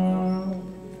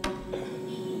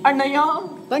 ಅಣ್ಣಯ್ಯ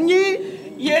ತಂಗಿ,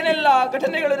 ಏನೆಲ್ಲ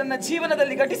ಘಟನೆಗಳು ನನ್ನ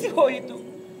ಜೀವನದಲ್ಲಿ ಘಟಿಸಿ ಹೋಯಿತು.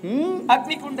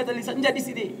 ಅಗ್ನಿಕುಂಡದಲ್ಲಿ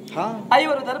ಸಂಚರಿಸಿದೆ,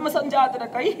 ಐವರು ಧರ್ಮ ಸಂಜಾತರ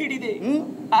ಕೈ ಹಿಡಿದೆ.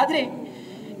 ಆದ್ರೆ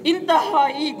ಇಂತಹ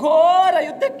ಈ ಘೋರ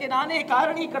ಯುದ್ಧಕ್ಕೆ ನಾನೇ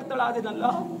ಕಾರಣೀಕರ್ತಳಾದೆನಲ್ಲ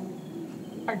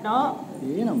ಅಣ್ಣ.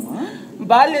 ಏನಮ್ಮ?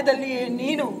 ಬಾಲ್ಯದಲ್ಲಿಯೇ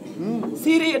ನೀನು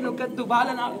ಸೀರೆಯನ್ನು ಕದ್ದು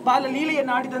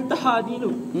ಬಾಲಲೀಲೆಯನ್ನಾಡಿದಂತಹ ನೀನು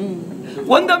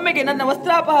ಒಂದೊಮ್ಮೆಗೆ ನನ್ನ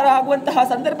ವಸ್ತ್ರಾಪಹಾರ ಆಗುವಂತಹ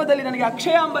ಸಂದರ್ಭದಲ್ಲಿ ನನಗೆ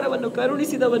ಅಕ್ಷಯಾಂಬರವನ್ನು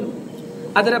ಕರುಣಿಸಿದವನು.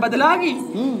 ಅದರ ಬದಲಾಗಿ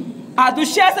ಆ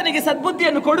ದುಶ್ಯಾಸನಿಗೆ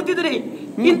ಸದ್ಬುದ್ಧಿಯನ್ನು ಕೊಡುತ್ತಿದ್ದರೆ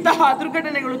ಇಂತಹ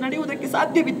ದುರ್ಘಟನೆಗಳು ನಡೆಯುವುದಕ್ಕೆ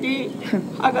ಸಾಧ್ಯವಿತ್ತೆ.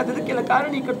 ಹಾಗಾದ್ರೆ ಅದಕ್ಕೆಲ್ಲ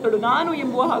ಕಾರಣೀಕರ್ತಳು ನಾನು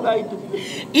ಎಂಬುವ ಹಾಗಾಯಿತು.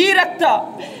 ಈ ರಕ್ತ,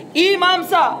 ಈ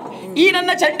ಮಾಂಸ, ಈ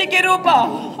ನನ್ನ ಚಂಡಿಕೆ ರೂಪ,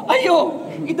 ಅಯ್ಯೋ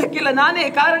ಇದಕ್ಕೆಲ್ಲ ನಾನೇ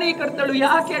ಕಾರಣೀಕರ್ತಳು.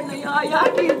 ಯಾಕೆ ಅಣ್ಣಯ್ಯ,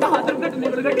 ಯಾಕೆ ಇಂತಹ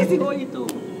ದುರ್ಘಟನೆಗಳು ಘಟಿಸಿ ಹೋಯಿತು?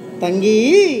 ತಂಗಿ,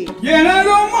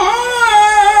 ಏನರು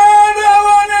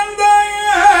ಮಾಡವನೆಂದಯ್ಯ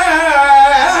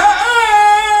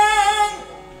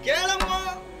ಕೇಳಮ್ಮ.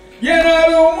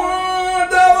 ಏನರು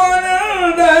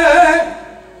ಮಾಡವನೆಂದ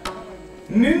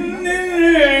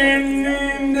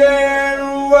ನಿನ್ನಿಂದ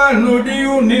ಎನ್ನುವ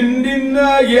ನುಡಿಯು ನಿನ್ನಿಂದ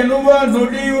ಎನ್ನುವ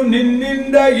ನುಡಿಯು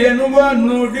ನಿನ್ನಿಂದ ಎನ್ನುವ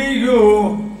ನುಡಿಯು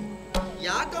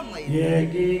ಯಾಕಮ್ಮ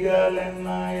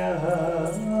ಏಕೀಗಲೆನ್ನಯ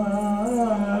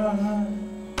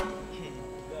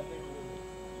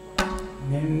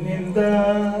ನಿನ್ನಿಂದ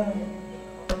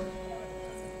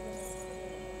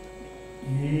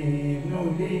ಈ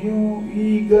ನುಡಿಯು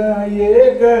ಈಗ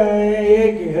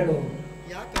ಏಕೆ ಹೇಳು.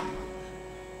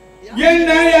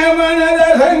 ಎನ್ನಯ ಮನದ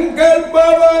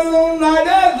ಸಂಕಲ್ಪವನ್ನು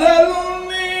ನಡೆಸಲು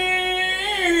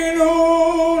ನೀನು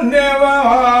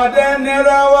ನೆವವಾದ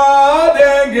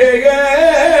ನೆರವಾದೆಗೆ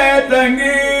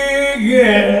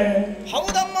ತಂಗಿಗೆ.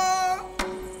 ಹೌದಮ್ಮ.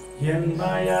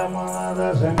 ಎನ್ನಯ ಮನದ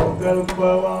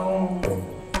ಸಂಕಲ್ಪವನ್ನು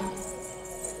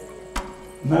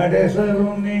ನಡೆಸಲು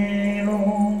ನೀನು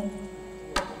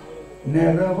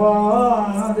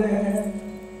ನೆರವಾದೆ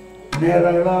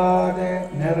ನೆರಳಾದೆ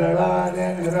ನೆರಳಾದೆ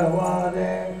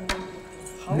ನೆರವಾದೆ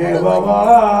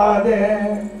ನೆವವಾದೆ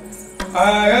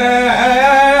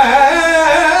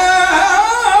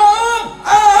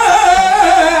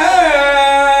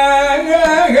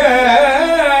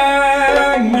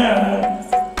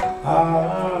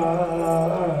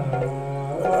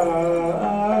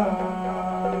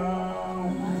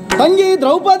ತಂಗಿ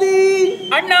ದ್ರೌಪದಿ,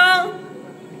 ಅಣ್ಣ,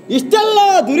 ಇಷ್ಟೆಲ್ಲ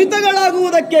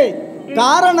ದುರಿತಗಳಾಗುವುದಕ್ಕೆ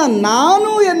ಕಾರಣ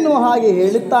ನಾನು ಎನ್ನುವ ಹಾಗೆ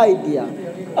ಹೇಳುತ್ತಾ ಇದ್ದೀಯ.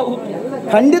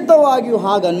 ಖಂಡಿತವಾಗಿಯೂ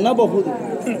ಹಾಗನ್ನಬಹುದು.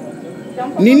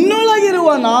 ನಿನ್ನೊಳಗಿರುವ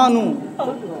ನಾನು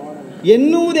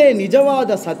ಎನ್ನುವುದೇ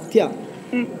ನಿಜವಾದ ಸತ್ಯ.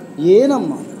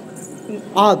 ಏನಮ್ಮ,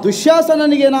 ಆ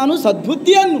ದುಶ್ಯಾಸನನಿಗೆ ನಾನು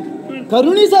ಸದ್ಬುದ್ಧಿಯನ್ನು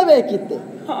ಕರುಣಿಸಬೇಕಿತ್ತೆ.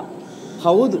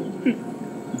 ಹೌದು,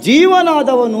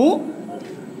 ಜೀವನಾದವನು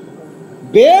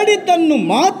ಬೇಡಿದ್ದನ್ನು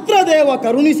ಮಾತ್ರ ದೇವ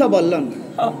ಕರುಣಿಸಬಲ್ಲನು.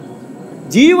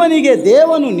 ಜೀವನಿಗೆ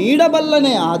ದೇವನು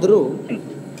ನೀಡಬಲ್ಲನೇ, ಆದರೂ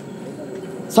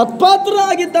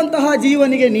ಸತ್ಪಾತ್ರನಾಗಿದ್ದಂತಹ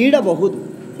ಜೀವನಿಗೆ ನೀಡಬಹುದು.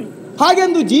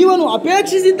 ಹಾಗೆಂದು ಜೀವನು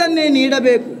ಅಪೇಕ್ಷಿಸಿದ್ದನ್ನೇ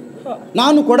ನೀಡಬೇಕು.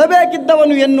 ನಾನು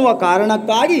ಕೊಡಬೇಕಿದ್ದವನು ಎನ್ನುವ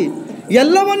ಕಾರಣಕ್ಕಾಗಿ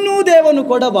ಎಲ್ಲವನ್ನೂ ದೇವನು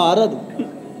ಕೊಡಬಾರದು.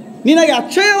 ನಿನಗೆ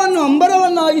ಅಕ್ಷಯವನ್ನು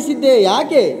ಅಂಬರವನ್ನಾಗಿಸಿದ್ದೇ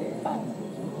ಯಾಕೆ?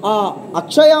 ಆ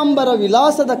ಅಕ್ಷಯಾಂಬರ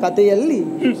ವಿಲಾಸದ ಕಥೆಯಲ್ಲಿ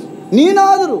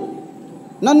ನೀನಾದರೂ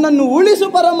ನನ್ನನ್ನು ಉಳಿಸು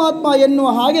ಪರಮಾತ್ಮ ಎನ್ನುವ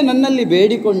ಹಾಗೆ ನನ್ನಲ್ಲಿ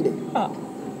ಬೇಡಿಕೊಂಡೆ.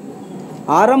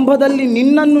 ಆರಂಭದಲ್ಲಿ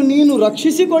ನಿನ್ನನ್ನು ನೀನು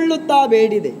ರಕ್ಷಿಸಿಕೊಳ್ಳುತ್ತಾ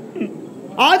ಬೇಡಿದೆ.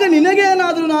 ಆಗ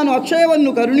ನಿನಗೇನಾದರೂ ನಾನು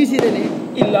ಅಕ್ಷಯವನ್ನು ಕರುಣಿಸಿದ್ದೇನೆ?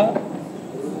 ಇಲ್ಲ.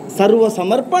 ಸರ್ವ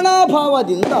ಸಮರ್ಪಣಾ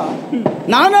ಭಾವದಿಂದ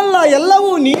ನಾನಲ್ಲ ಎಲ್ಲವೂ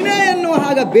ನೀನೇ ಎನ್ನುವ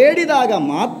ಹಾಗೆ ಬೇಡಿದಾಗ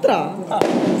ಮಾತ್ರ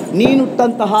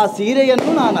ನೀನುಟ್ಟಂತಹ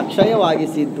ಸೀರೆಯನ್ನು ನಾನು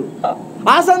ಅಕ್ಷಯವಾಗಿಸಿದ್ದು.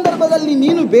 ಆ ಸಂದರ್ಭದಲ್ಲಿ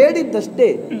ನೀನು ಬೇಡಿದ್ದಷ್ಟೇ,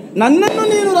 ನನ್ನನ್ನು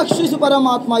ನೀನು ರಕ್ಷಿಸು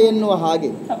ಪರಮಾತ್ಮ ಎನ್ನುವ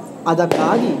ಹಾಗೆ.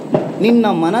 ಅದಕ್ಕಾಗಿ ನಿನ್ನ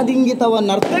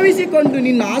ಮನದಿಂಗಿತವನ್ನು ಅರ್ಥವಿಸಿಕೊಂಡು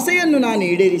ನಿನ್ನ ಆಸೆಯನ್ನು ನಾನು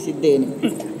ಈಡೇರಿಸಿದ್ದೇನೆ.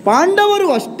 ಪಾಂಡವರು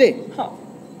ಅಷ್ಟೇ,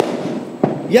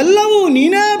 ಎಲ್ಲವೂ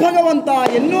ನೀನೇ ಭಗವಂತ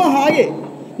ಎನ್ನುವ ಹಾಗೆ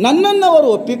ನನ್ನನ್ನವರು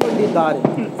ಒಪ್ಪಿಕೊಂಡಿದ್ದಾರೆ.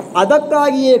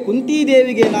 ಅದಕ್ಕಾಗಿಯೇ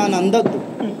ಕುಂತಿದೇವಿಗೆ ನಾನು ಅಂದದ್ದು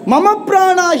ಮಮ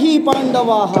ಪ್ರಾಣ ಹಿ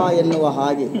ಪಾಂಡವಾಹ ಎನ್ನುವ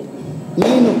ಹಾಗೆ.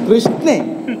 ನೀನು ಕೃಷ್ಣೆ,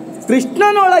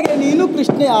 ಕೃಷ್ಣನೊಳಗೆ ನೀನು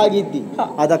ಕೃಷ್ಣೆ ಆಗಿದ್ದಿ.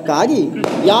 ಅದಕ್ಕಾಗಿ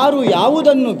ಯಾರು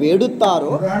ಯಾವುದನ್ನು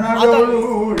ಬೇಡುತ್ತಾರೋ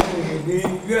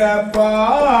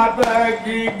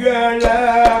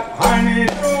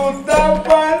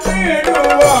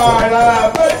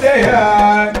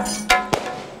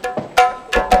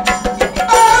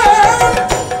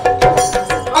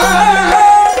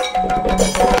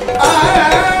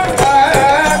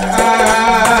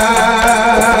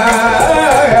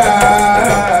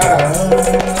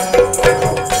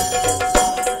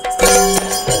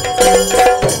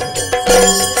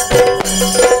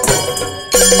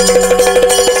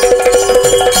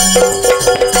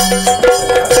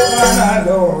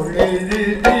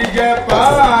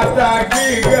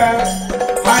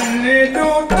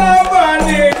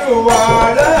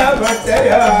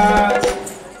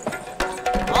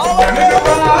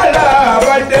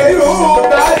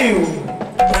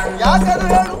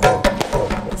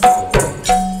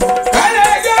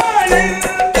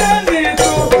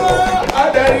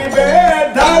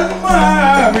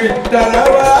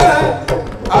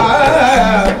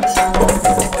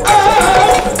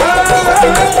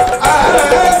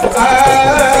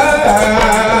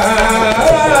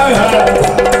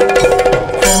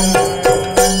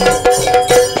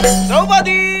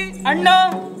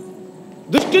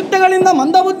ದುಷ್ಕೃತ್ಯಗಳಿಂದ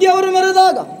ಮಂದಬುದ್ಧಿಯವರು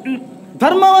ಮೆರೆದಾಗ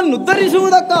ಧರ್ಮವನ್ನು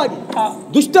ಉದ್ಧರಿಸುವುದಕ್ಕಾಗಿ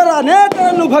ದುಷ್ಟರ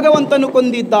ಅನೇಕರನ್ನು ಭಗವಂತನು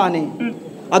ಕೊಂದಿದ್ದಾನೆ.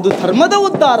 ಅದು ಧರ್ಮದ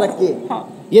ಉದ್ಧಾರಕ್ಕೆ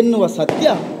ಎನ್ನುವ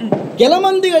ಸತ್ಯ ಕೆಲ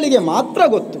ಮಂದಿಗಳಿಗೆ ಮಾತ್ರ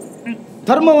ಗೊತ್ತು.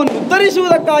 ಧರ್ಮವನ್ನು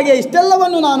ಉದ್ಧರಿಸುವುದಕ್ಕಾಗಿ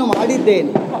ಇಷ್ಟೆಲ್ಲವನ್ನು ನಾನು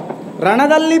ಮಾಡಿದ್ದೇನೆ.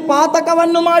 ರಣದಲ್ಲಿ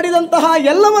ಪಾತಕವನ್ನು ಮಾಡಿದಂತಹ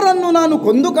ಎಲ್ಲವರನ್ನು ನಾನು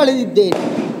ಕೊಂದು ಕಳೆದಿದ್ದೇನೆ.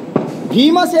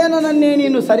 ಭೀಮಸೇನನನ್ನೇ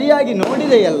ನೀನು ಸರಿಯಾಗಿ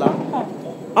ನೋಡಿದೆಯಲ್ಲ,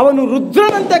 ಅವನು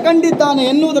ರುದ್ರನಂತೆ ಕಂಡಿದ್ದಾನೆ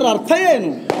ಎನ್ನುವುದರ ಅರ್ಥ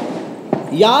ಏನು?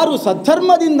 ಯಾರು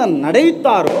ಸದ್ಧರ್ಮದಿಂದ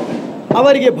ನಡೆಯುತ್ತಾರೋ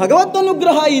ಅವರಿಗೆ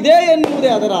ಭಗವತ್ತನುಗ್ರಹ ಇದೆ ಎನ್ನುವುದೇ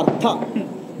ಅದರ ಅರ್ಥ.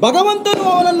 ಭಗವಂತನು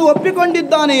ಅವನನ್ನು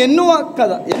ಒಪ್ಪಿಕೊಂಡಿದ್ದಾನೆ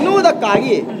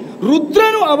ಎನ್ನುವುದಕ್ಕಾಗಿ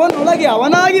ರುದ್ರನು ಅವನೊಳಗೆ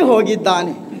ಅವನಾಗಿ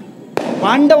ಹೋಗಿದ್ದಾನೆ.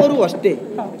 ಪಾಂಡವರು ಅಷ್ಟೇ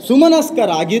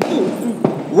ಸುಮನಸ್ಕರಾಗಿದ್ದು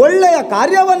ಒಳ್ಳೆಯ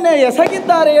ಕಾರ್ಯವನ್ನೇ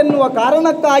ಎಸಗಿದ್ದಾರೆ ಎನ್ನುವ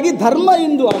ಕಾರಣಕ್ಕಾಗಿ ಧರ್ಮ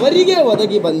ಇಂದು ಅವರಿಗೆ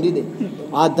ಒದಗಿ ಬಂದಿದೆ.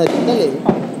 ಆದ್ದರಿಂದಲೇ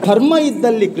ಧರ್ಮ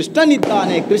ಇದ್ದಲ್ಲಿ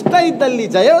ಕೃಷ್ಣನಿದ್ದಾನೆ, ಕೃಷ್ಣ ಇದ್ದಲ್ಲಿ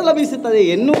ಜಯ ಲಭಿಸುತ್ತದೆ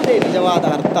ಎನ್ನುವುದೇ ನಿಜವಾದ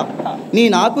ಅರ್ಥ.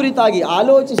 ನೀನು ಆ ಕುರಿತಾಗಿ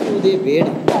ಆಲೋಚಿಸುವುದೇ ಬೇಡ.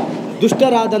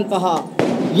 ದುಷ್ಟರಾದಂತಹ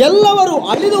ಎಲ್ಲವರು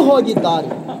ಅಳಿದು ಹೋಗಿದ್ದಾರೆ.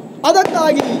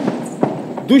 ಅದಕ್ಕಾಗಿ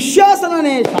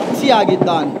ದುಶ್ಯಾಸನನೇ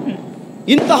ಸಾಕ್ಷಿಯಾಗಿದ್ದಾನೆ.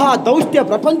 ಇಂತಹ ದೌಷ್ಟ್ಯ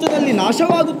ಪ್ರಪಂಚದಲ್ಲಿ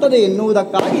ನಾಶವಾಗುತ್ತದೆ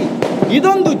ಎನ್ನುವುದಕ್ಕಾಗಿ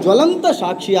ಇದೊಂದು ಜ್ವಲಂತ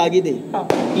ಸಾಕ್ಷಿಯಾಗಿದೆ.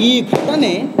 ಈ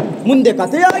ಘಟನೆ ಮುಂದೆ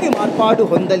ಕಥೆಯಾಗಿ ಮಾರ್ಪಾಡು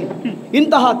ಹೊಂದಲಿ.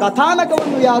 ಇಂತಹ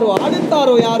ಕಥಾನಕವನ್ನು ಯಾರು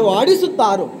ಆಡುತ್ತಾರೋ, ಯಾರು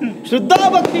ಆಡಿಸುತ್ತಾರೋ,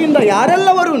 ಶ್ರದ್ಧಾಭಕ್ತಿಯಿಂದ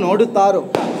ಯಾರೆಲ್ಲವರು ನೋಡುತ್ತಾರೋ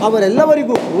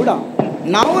ಅವರೆಲ್ಲವರಿಗೂ ಕೂಡ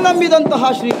ನಾವು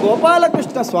ನಂಬಿದಂತಹ ಶ್ರೀ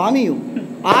ಗೋಪಾಲಕೃಷ್ಣ ಸ್ವಾಮಿಯು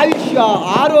ಆಯುಷ್ಯ,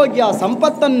 ಆರೋಗ್ಯ,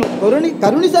 ಸಂಪತ್ತನ್ನು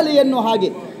ಕರುಣಿಸಲಿ ಎನ್ನುವ ಹಾಗೆ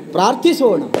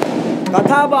ಪ್ರಾರ್ಥಿಸೋಣ.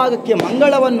 ಕಥಾಭಾಗಕ್ಕೆ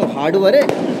ಮಂಗಳವನ್ನು ಹಾಡುವರೆ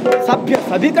ಸಭ್ಯ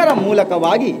ಸಭಿಕರ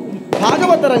ಮೂಲಕವಾಗಿ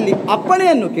ಭಾಗವತರಲ್ಲಿ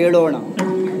ಅಪ್ಪಣೆಯನ್ನು ಕೇಳೋಣ.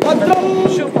 ಭದ್ರಂ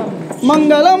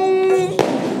ಮಂಗಲಂ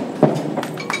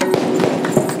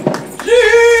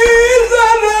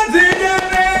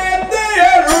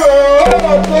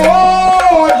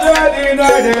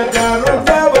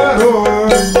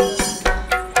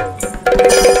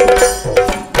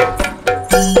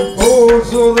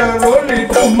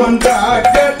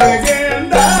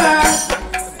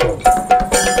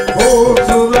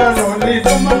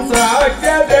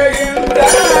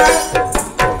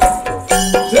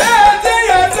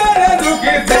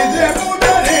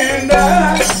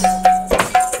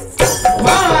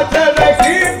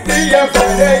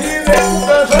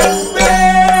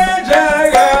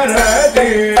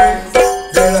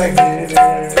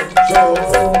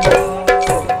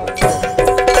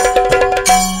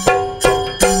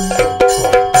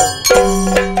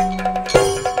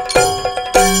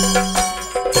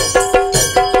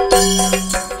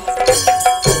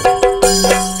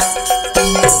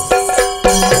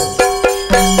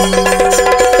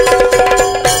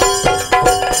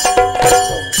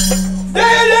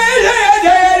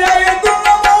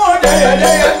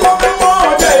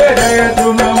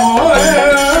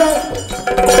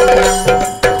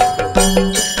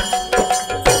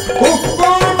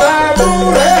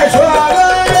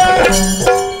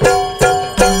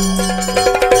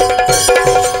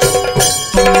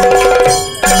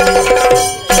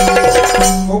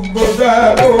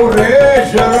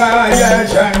ಸುರೇಶ್ವರಾಯ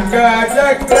ಶಂಕ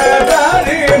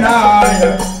ಚಕ್ರಧಾರಿಣಾಯ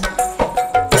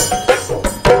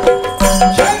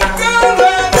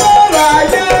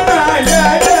ಶಂಕರನಾರಾಯಣಾಯ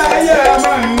ಜಯ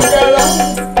ಮಂಗಳಂ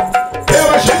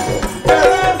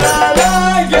ಶಿವಶಂಕರನಾರಾಯಣ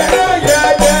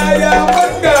ಜಯ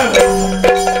ಮಂಗಳಂ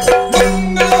ಮಂಗಳಂ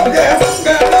ಜಯ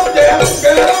ಮಂಗಳಂ ಜಯ ಮಂಗಳಂ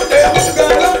ಜಯ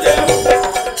ಮಂಗಳಂ ಜಯ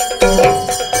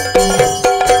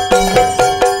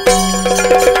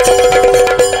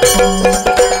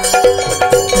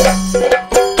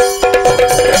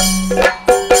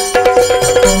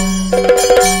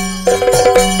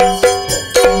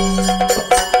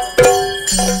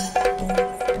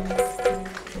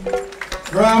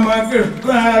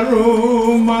ರಾಮಕೃಷ್ಣರು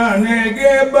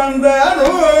ಮನೆಗೆ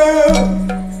ಬಂದರು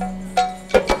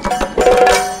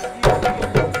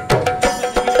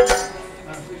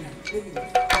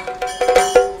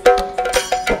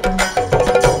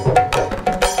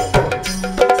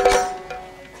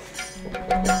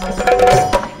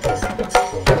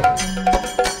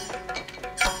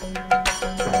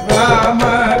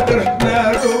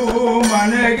ರಾಮಕೃಷ್ಣರು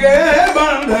ಮನೆಗೆ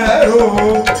ಬಂದರು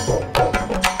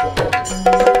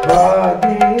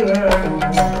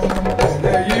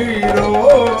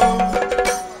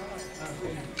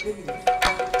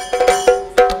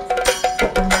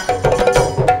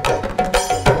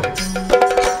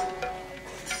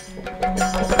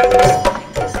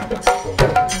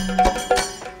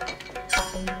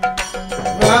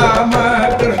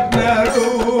ರಾಮಕೃಷ್ಣರು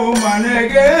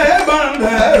ಮನೆಗೆ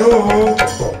ಬಂದರು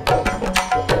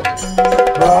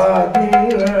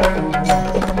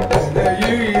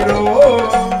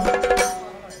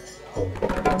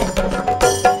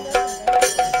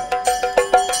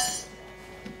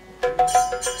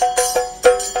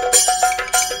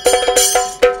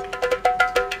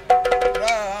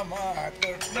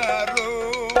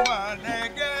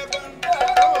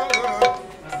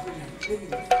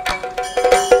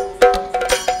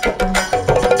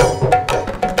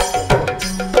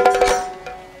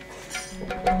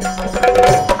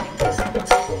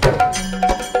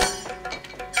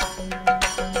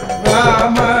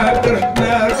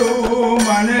ರಾಮಕೃಷ್ಣರು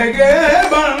ಮನೆಗೆ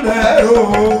ಬಂದರು